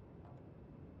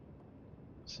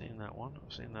 I've seen that one.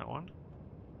 I've seen that one.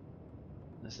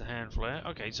 There's the hand flare.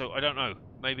 Okay, so I don't know.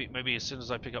 Maybe as soon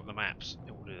as I pick up the maps,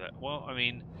 it will do that. Well, I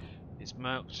mean, it's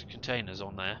marked containers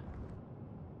on there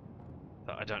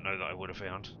that I don't know that I would have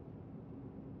found.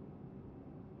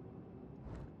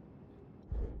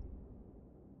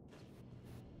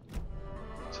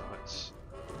 So let's...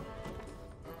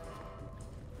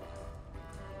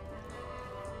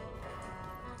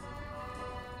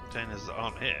 Containers that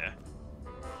aren't here.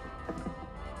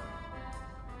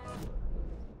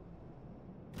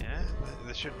 Yeah,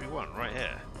 there should be one right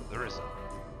here, but there isn't.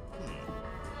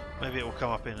 Maybe it will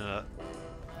come up in a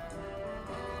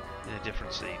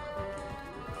different scene.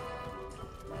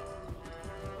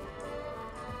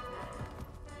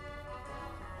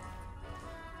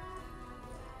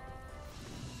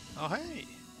 Oh hey!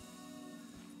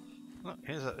 Look,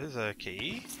 here's a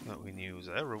key that we knew was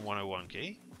there, room 101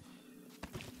 key.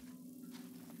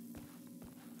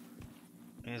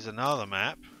 Here's another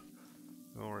map.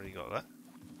 We've already got that.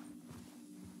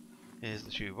 Here's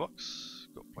the shoebox.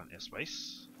 Got plenty of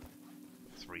space.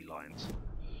 3 lines.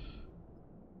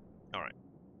 Alright.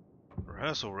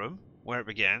 Rehearsal room. Where it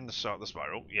began, the start of the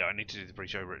spiral. Yeah, I need to do the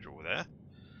pre-show ritual there.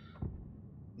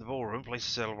 The ballroom, place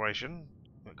of celebration.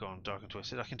 We've gone dark and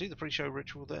twisted. I can do the pre-show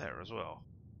ritual there as well.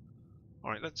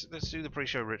 Alright, let's do the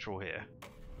pre-show ritual here.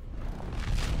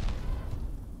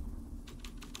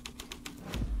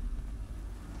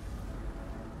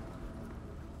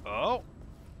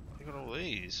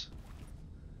 enemies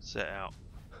set out.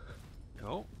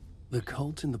 Oh. The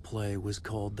cult in the play was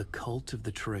called the Cult of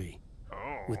the Tree.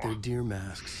 Oh. With their deer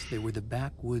masks, they were the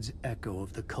backwoods echo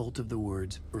of the cult of the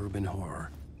words urban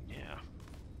horror. Yeah.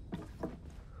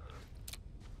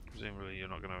 Presumably you're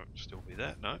not going to still be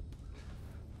that, no?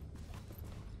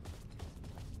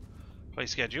 Play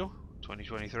schedule,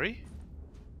 2023.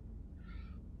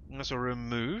 Muscle room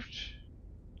moved,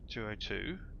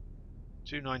 202.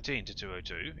 219 to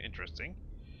 202, interesting.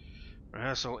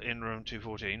 Rehearsal in room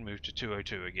 214, moved to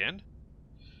 202 again.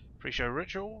 Pre-show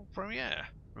ritual premiere.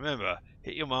 Remember,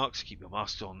 hit your marks, keep your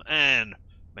masks on, and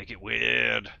make it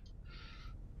weird.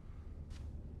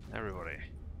 Everybody,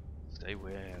 stay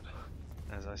weird,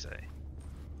 as I say.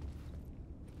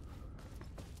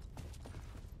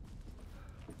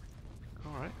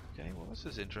 Alright, okay, well this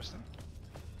is interesting.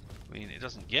 I mean, it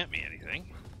doesn't get me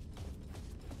anything.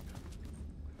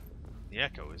 The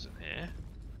echo isn't here.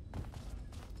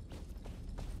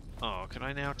 Oh, can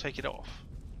I now take it off?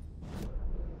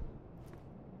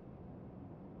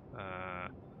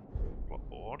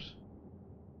 Blockboard.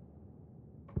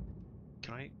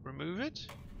 Can I remove it?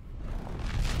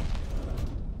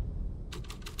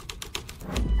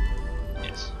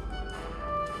 Yes.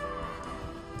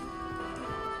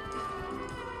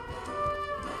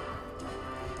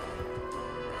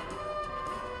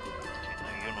 Okay, no,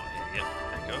 you're not here yet.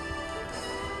 Echo.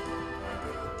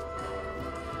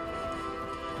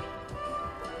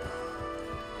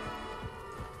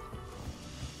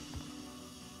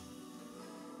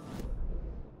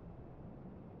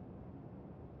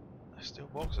 Still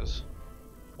boxes,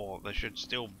 or there should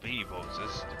still be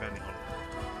boxes, depending on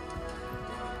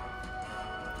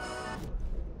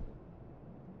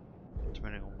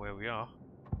where we are.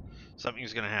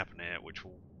 Something's going to happen here, which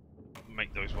will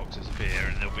make those boxes appear,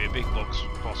 and there'll be a big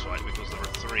boss fight because there are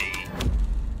 3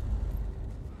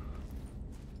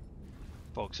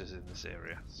 boxes in this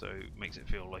area, so it makes it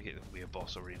feel like it'll be a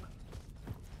boss arena.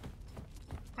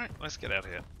 Right, let's get out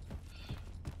of here.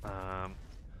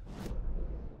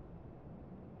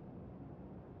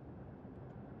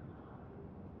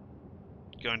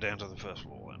 Going down to the first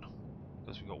floor then,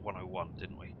 because we got 101,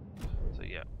 didn't we? So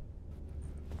yeah.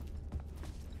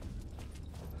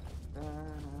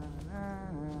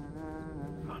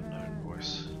 Unknown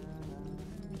voice.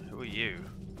 Who are you?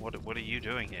 What are you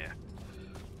doing here?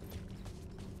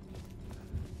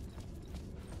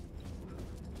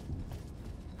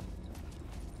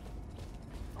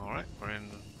 Alright, we're in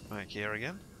back here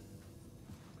again.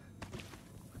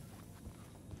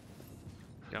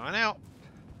 Going out.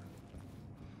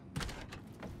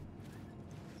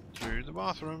 Through the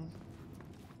bathroom.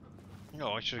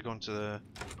 Oh, I should have gone to the...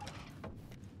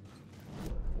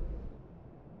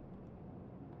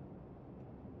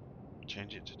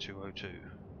 Change it to 202.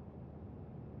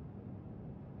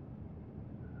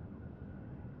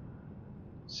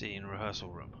 Scene rehearsal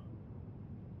room.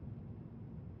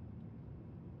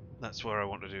 That's where I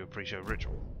want to do a pre-show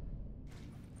ritual.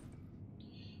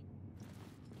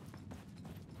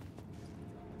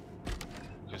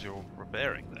 Because you're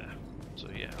repairing there. So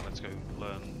yeah, let's go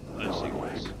learn those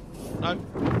sequels. No!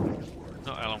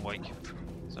 Not Alan Wake.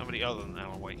 Somebody other than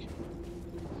Alan Wake.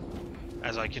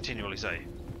 As I continually say.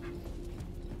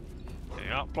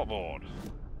 Getting up, plotboard.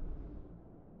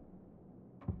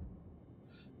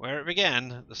 Where it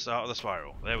began, at the start of the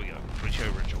spiral. There we go. Pre-show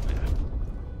ritual here.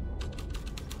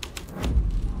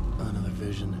 Another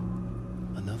vision.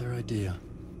 Another idea.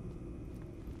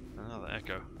 Another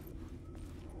echo.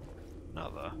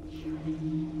 Another.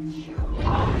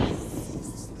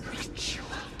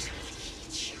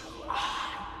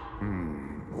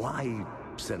 Why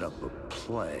set up a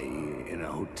play in a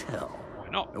hotel? Why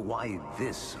not? Why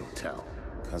this hotel?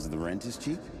 Because the rent is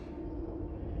cheap?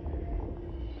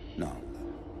 No.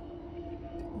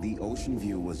 The ocean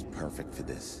view was perfect for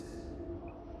this.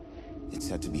 It's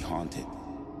said to be haunted.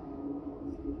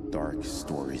 Dark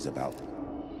stories about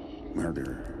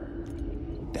murder,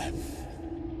 death,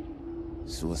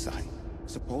 suicide.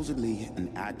 Supposedly,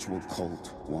 an actual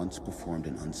cult once performed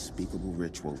an unspeakable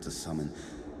ritual to summon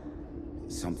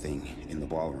something in the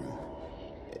ballroom.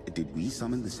 Did we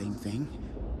summon the same thing?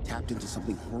 Tapped into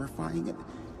something horrifying?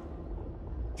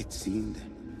 It seemed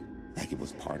like it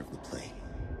was part of the play,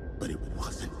 but it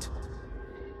wasn't.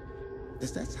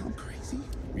 Does that sound crazy?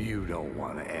 You don't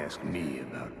want to ask me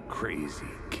about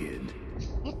crazy, kid.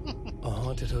 A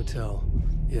haunted hotel.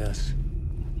 Yes.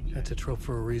 That's a trope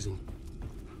for a reason.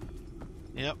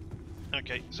 Yep.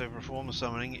 Okay, so perform the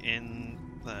summoning in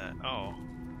there. Oh.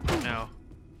 Now.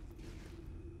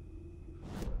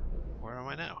 Where am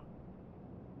I now?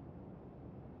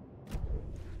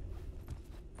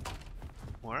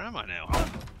 Where am I now?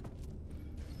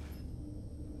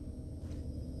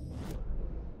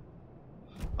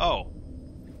 Oh.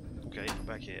 Okay,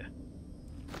 back here.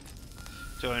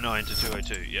 209 to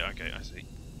 202. Yeah, okay, I see.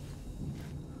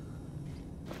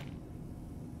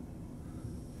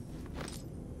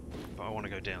 But I want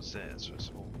to go downstairs first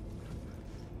of all.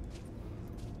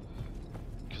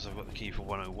 Because I've got the key for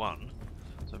 101.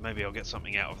 So maybe I'll get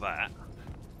something out of that.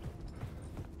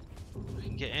 I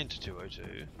can get into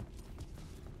 202.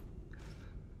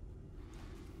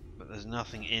 But there's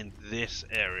nothing in this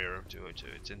area of 202.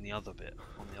 It's in the other bit,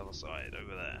 on the other side,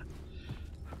 over there.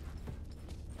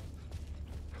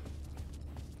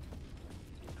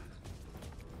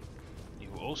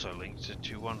 You were also linked to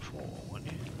 214, weren't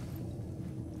you?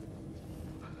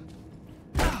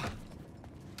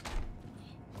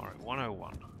 Alright,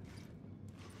 101.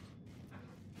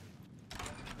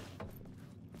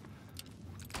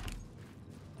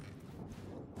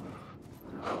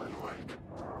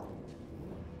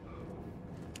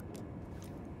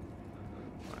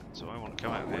 So I want to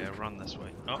come over here, run this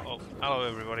way. Oh, hello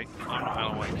everybody. I'm not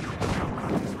Alan Wake.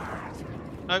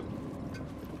 Nope.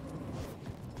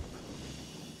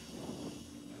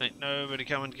 Ain't nobody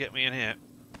coming to get me in here.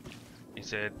 He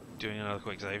said, doing another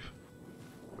quick save.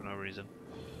 For no reason.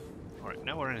 Alright,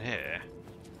 now we're in here.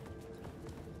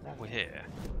 While we're here...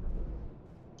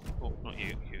 Oh, not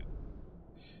you, you.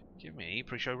 Give me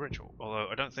pre-show ritual. Although,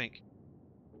 I don't think...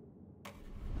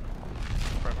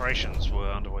 preparations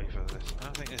were underway for this. I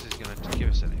don't think this is going to give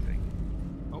us anything.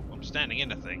 Oh, I'm standing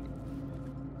in a thing.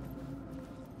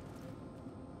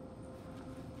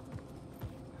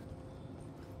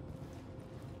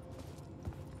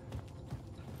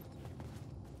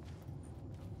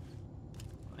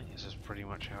 I think this is pretty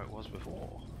much how it was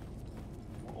before.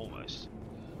 Almost.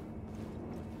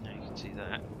 Now you can see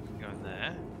that. We can go in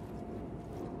there.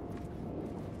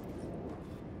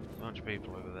 A bunch of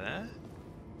people over there.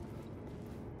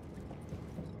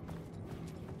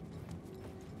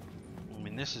 I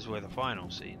mean, this is where the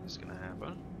final scene is going to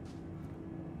happen.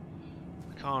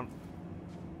 I can't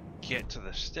get to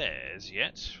the stairs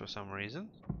yet, for some reason.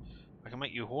 I can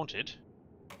make you haunted.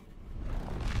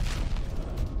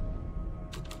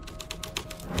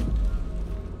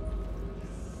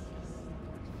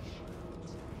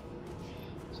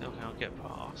 Still can't get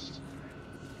past.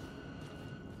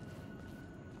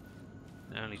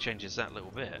 It only changes that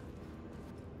little bit.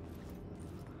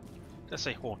 Let's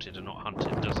say haunted and not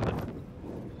hunted, doesn't it?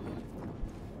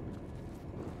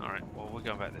 Alright, well we're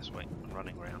going back this way and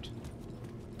running around.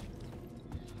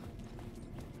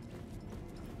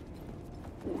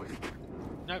 Wake.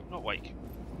 No, not Wake.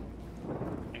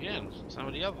 Again,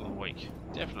 somebody other than Wake.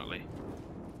 Definitely.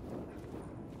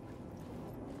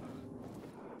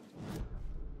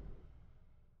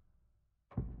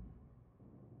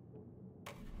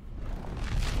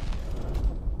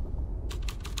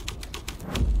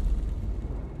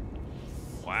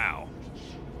 Wow.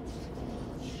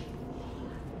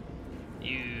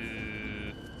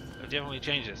 You have definitely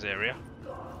changed this area.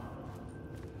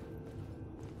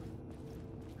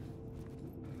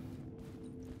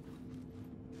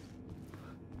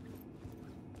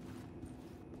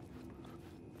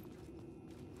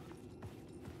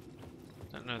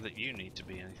 Don't know that you need to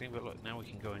be anything, but look, now we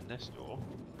can go in this door.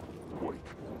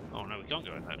 Oh no, we can't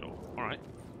go in that door. Alright.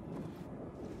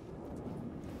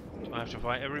 Do I have to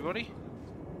fight everybody?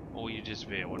 Or you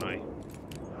disappear when I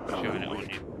shine it on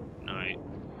you? No.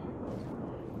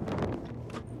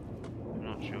 I'm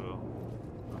not sure.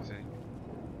 I think.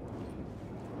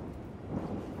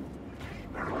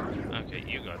 Okay,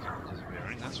 you guys are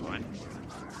disappearing, that's fine.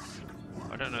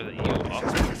 I don't know that you are.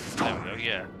 There we go,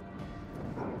 yeah.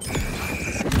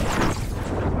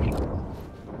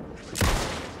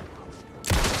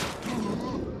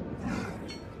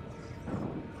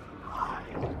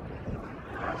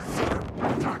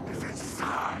 Darkness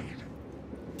inside.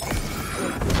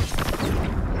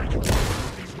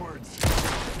 These words.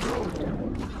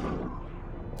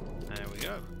 There we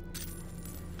go.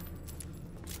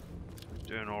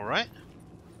 Doing alright.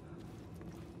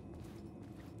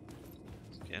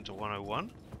 Let's get into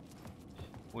 101.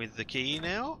 With the key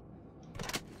now.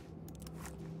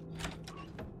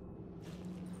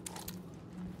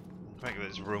 In fact,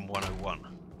 there's room 101.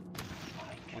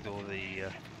 With all the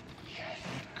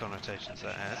connotations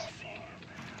that has.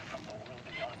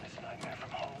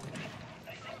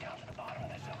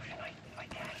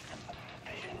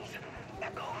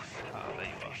 Ah, there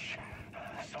you are.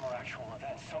 Some are actual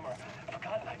events, some are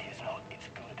forgotten ideas. No, it's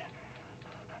good.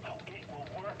 No, it will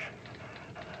work.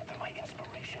 They're my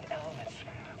inspiration elements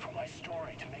for my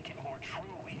story to make it more true.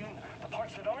 Even the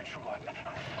parts that are true,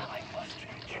 I must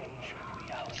change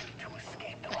reality.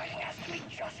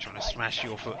 Trying to smash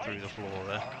your foot through the floor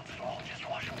there.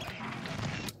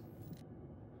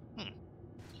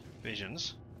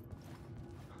 Visions.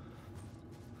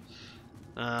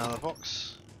 The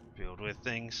box filled with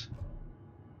things.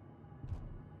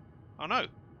 Oh no!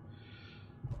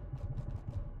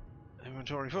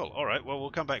 Inventory full. Alright, well,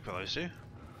 we'll come back for those two.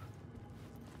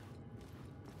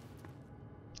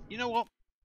 You know what?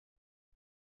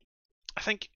 I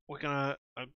think we're gonna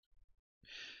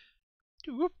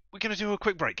do a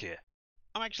quick break here.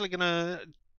 I'm actually gonna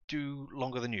do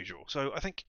longer than usual, so I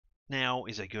think now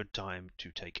is a good time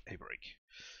to take a break.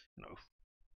 You know,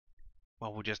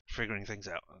 while we're just figuring things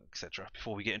out, etc.,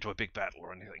 before we get into a big battle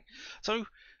or anything. So,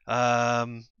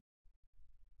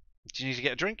 do you need to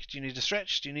get a drink? Do you need to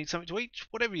stretch? Do you need something to eat?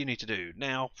 Whatever you need to do.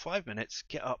 Now, 5 minutes,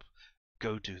 get up,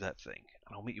 go do that thing.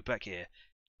 And I'll meet you back here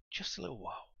just a little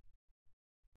while.